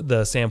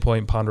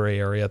Sandpoint Ponderay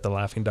area at the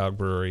Laughing Dog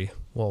Brewery.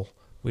 Well,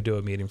 we do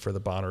a meeting for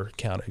the Bonner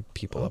County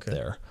people up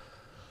there.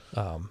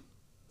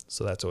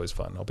 So that's always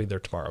fun. I'll be there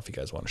tomorrow if you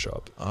guys want to show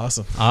up.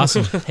 Awesome.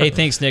 Awesome. Hey,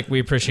 thanks, Nick. We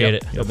appreciate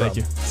it. Yeah, thank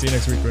you. See you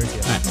next week, Greg. All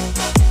right.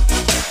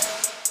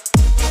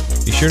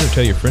 Be sure to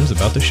tell your friends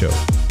about the show.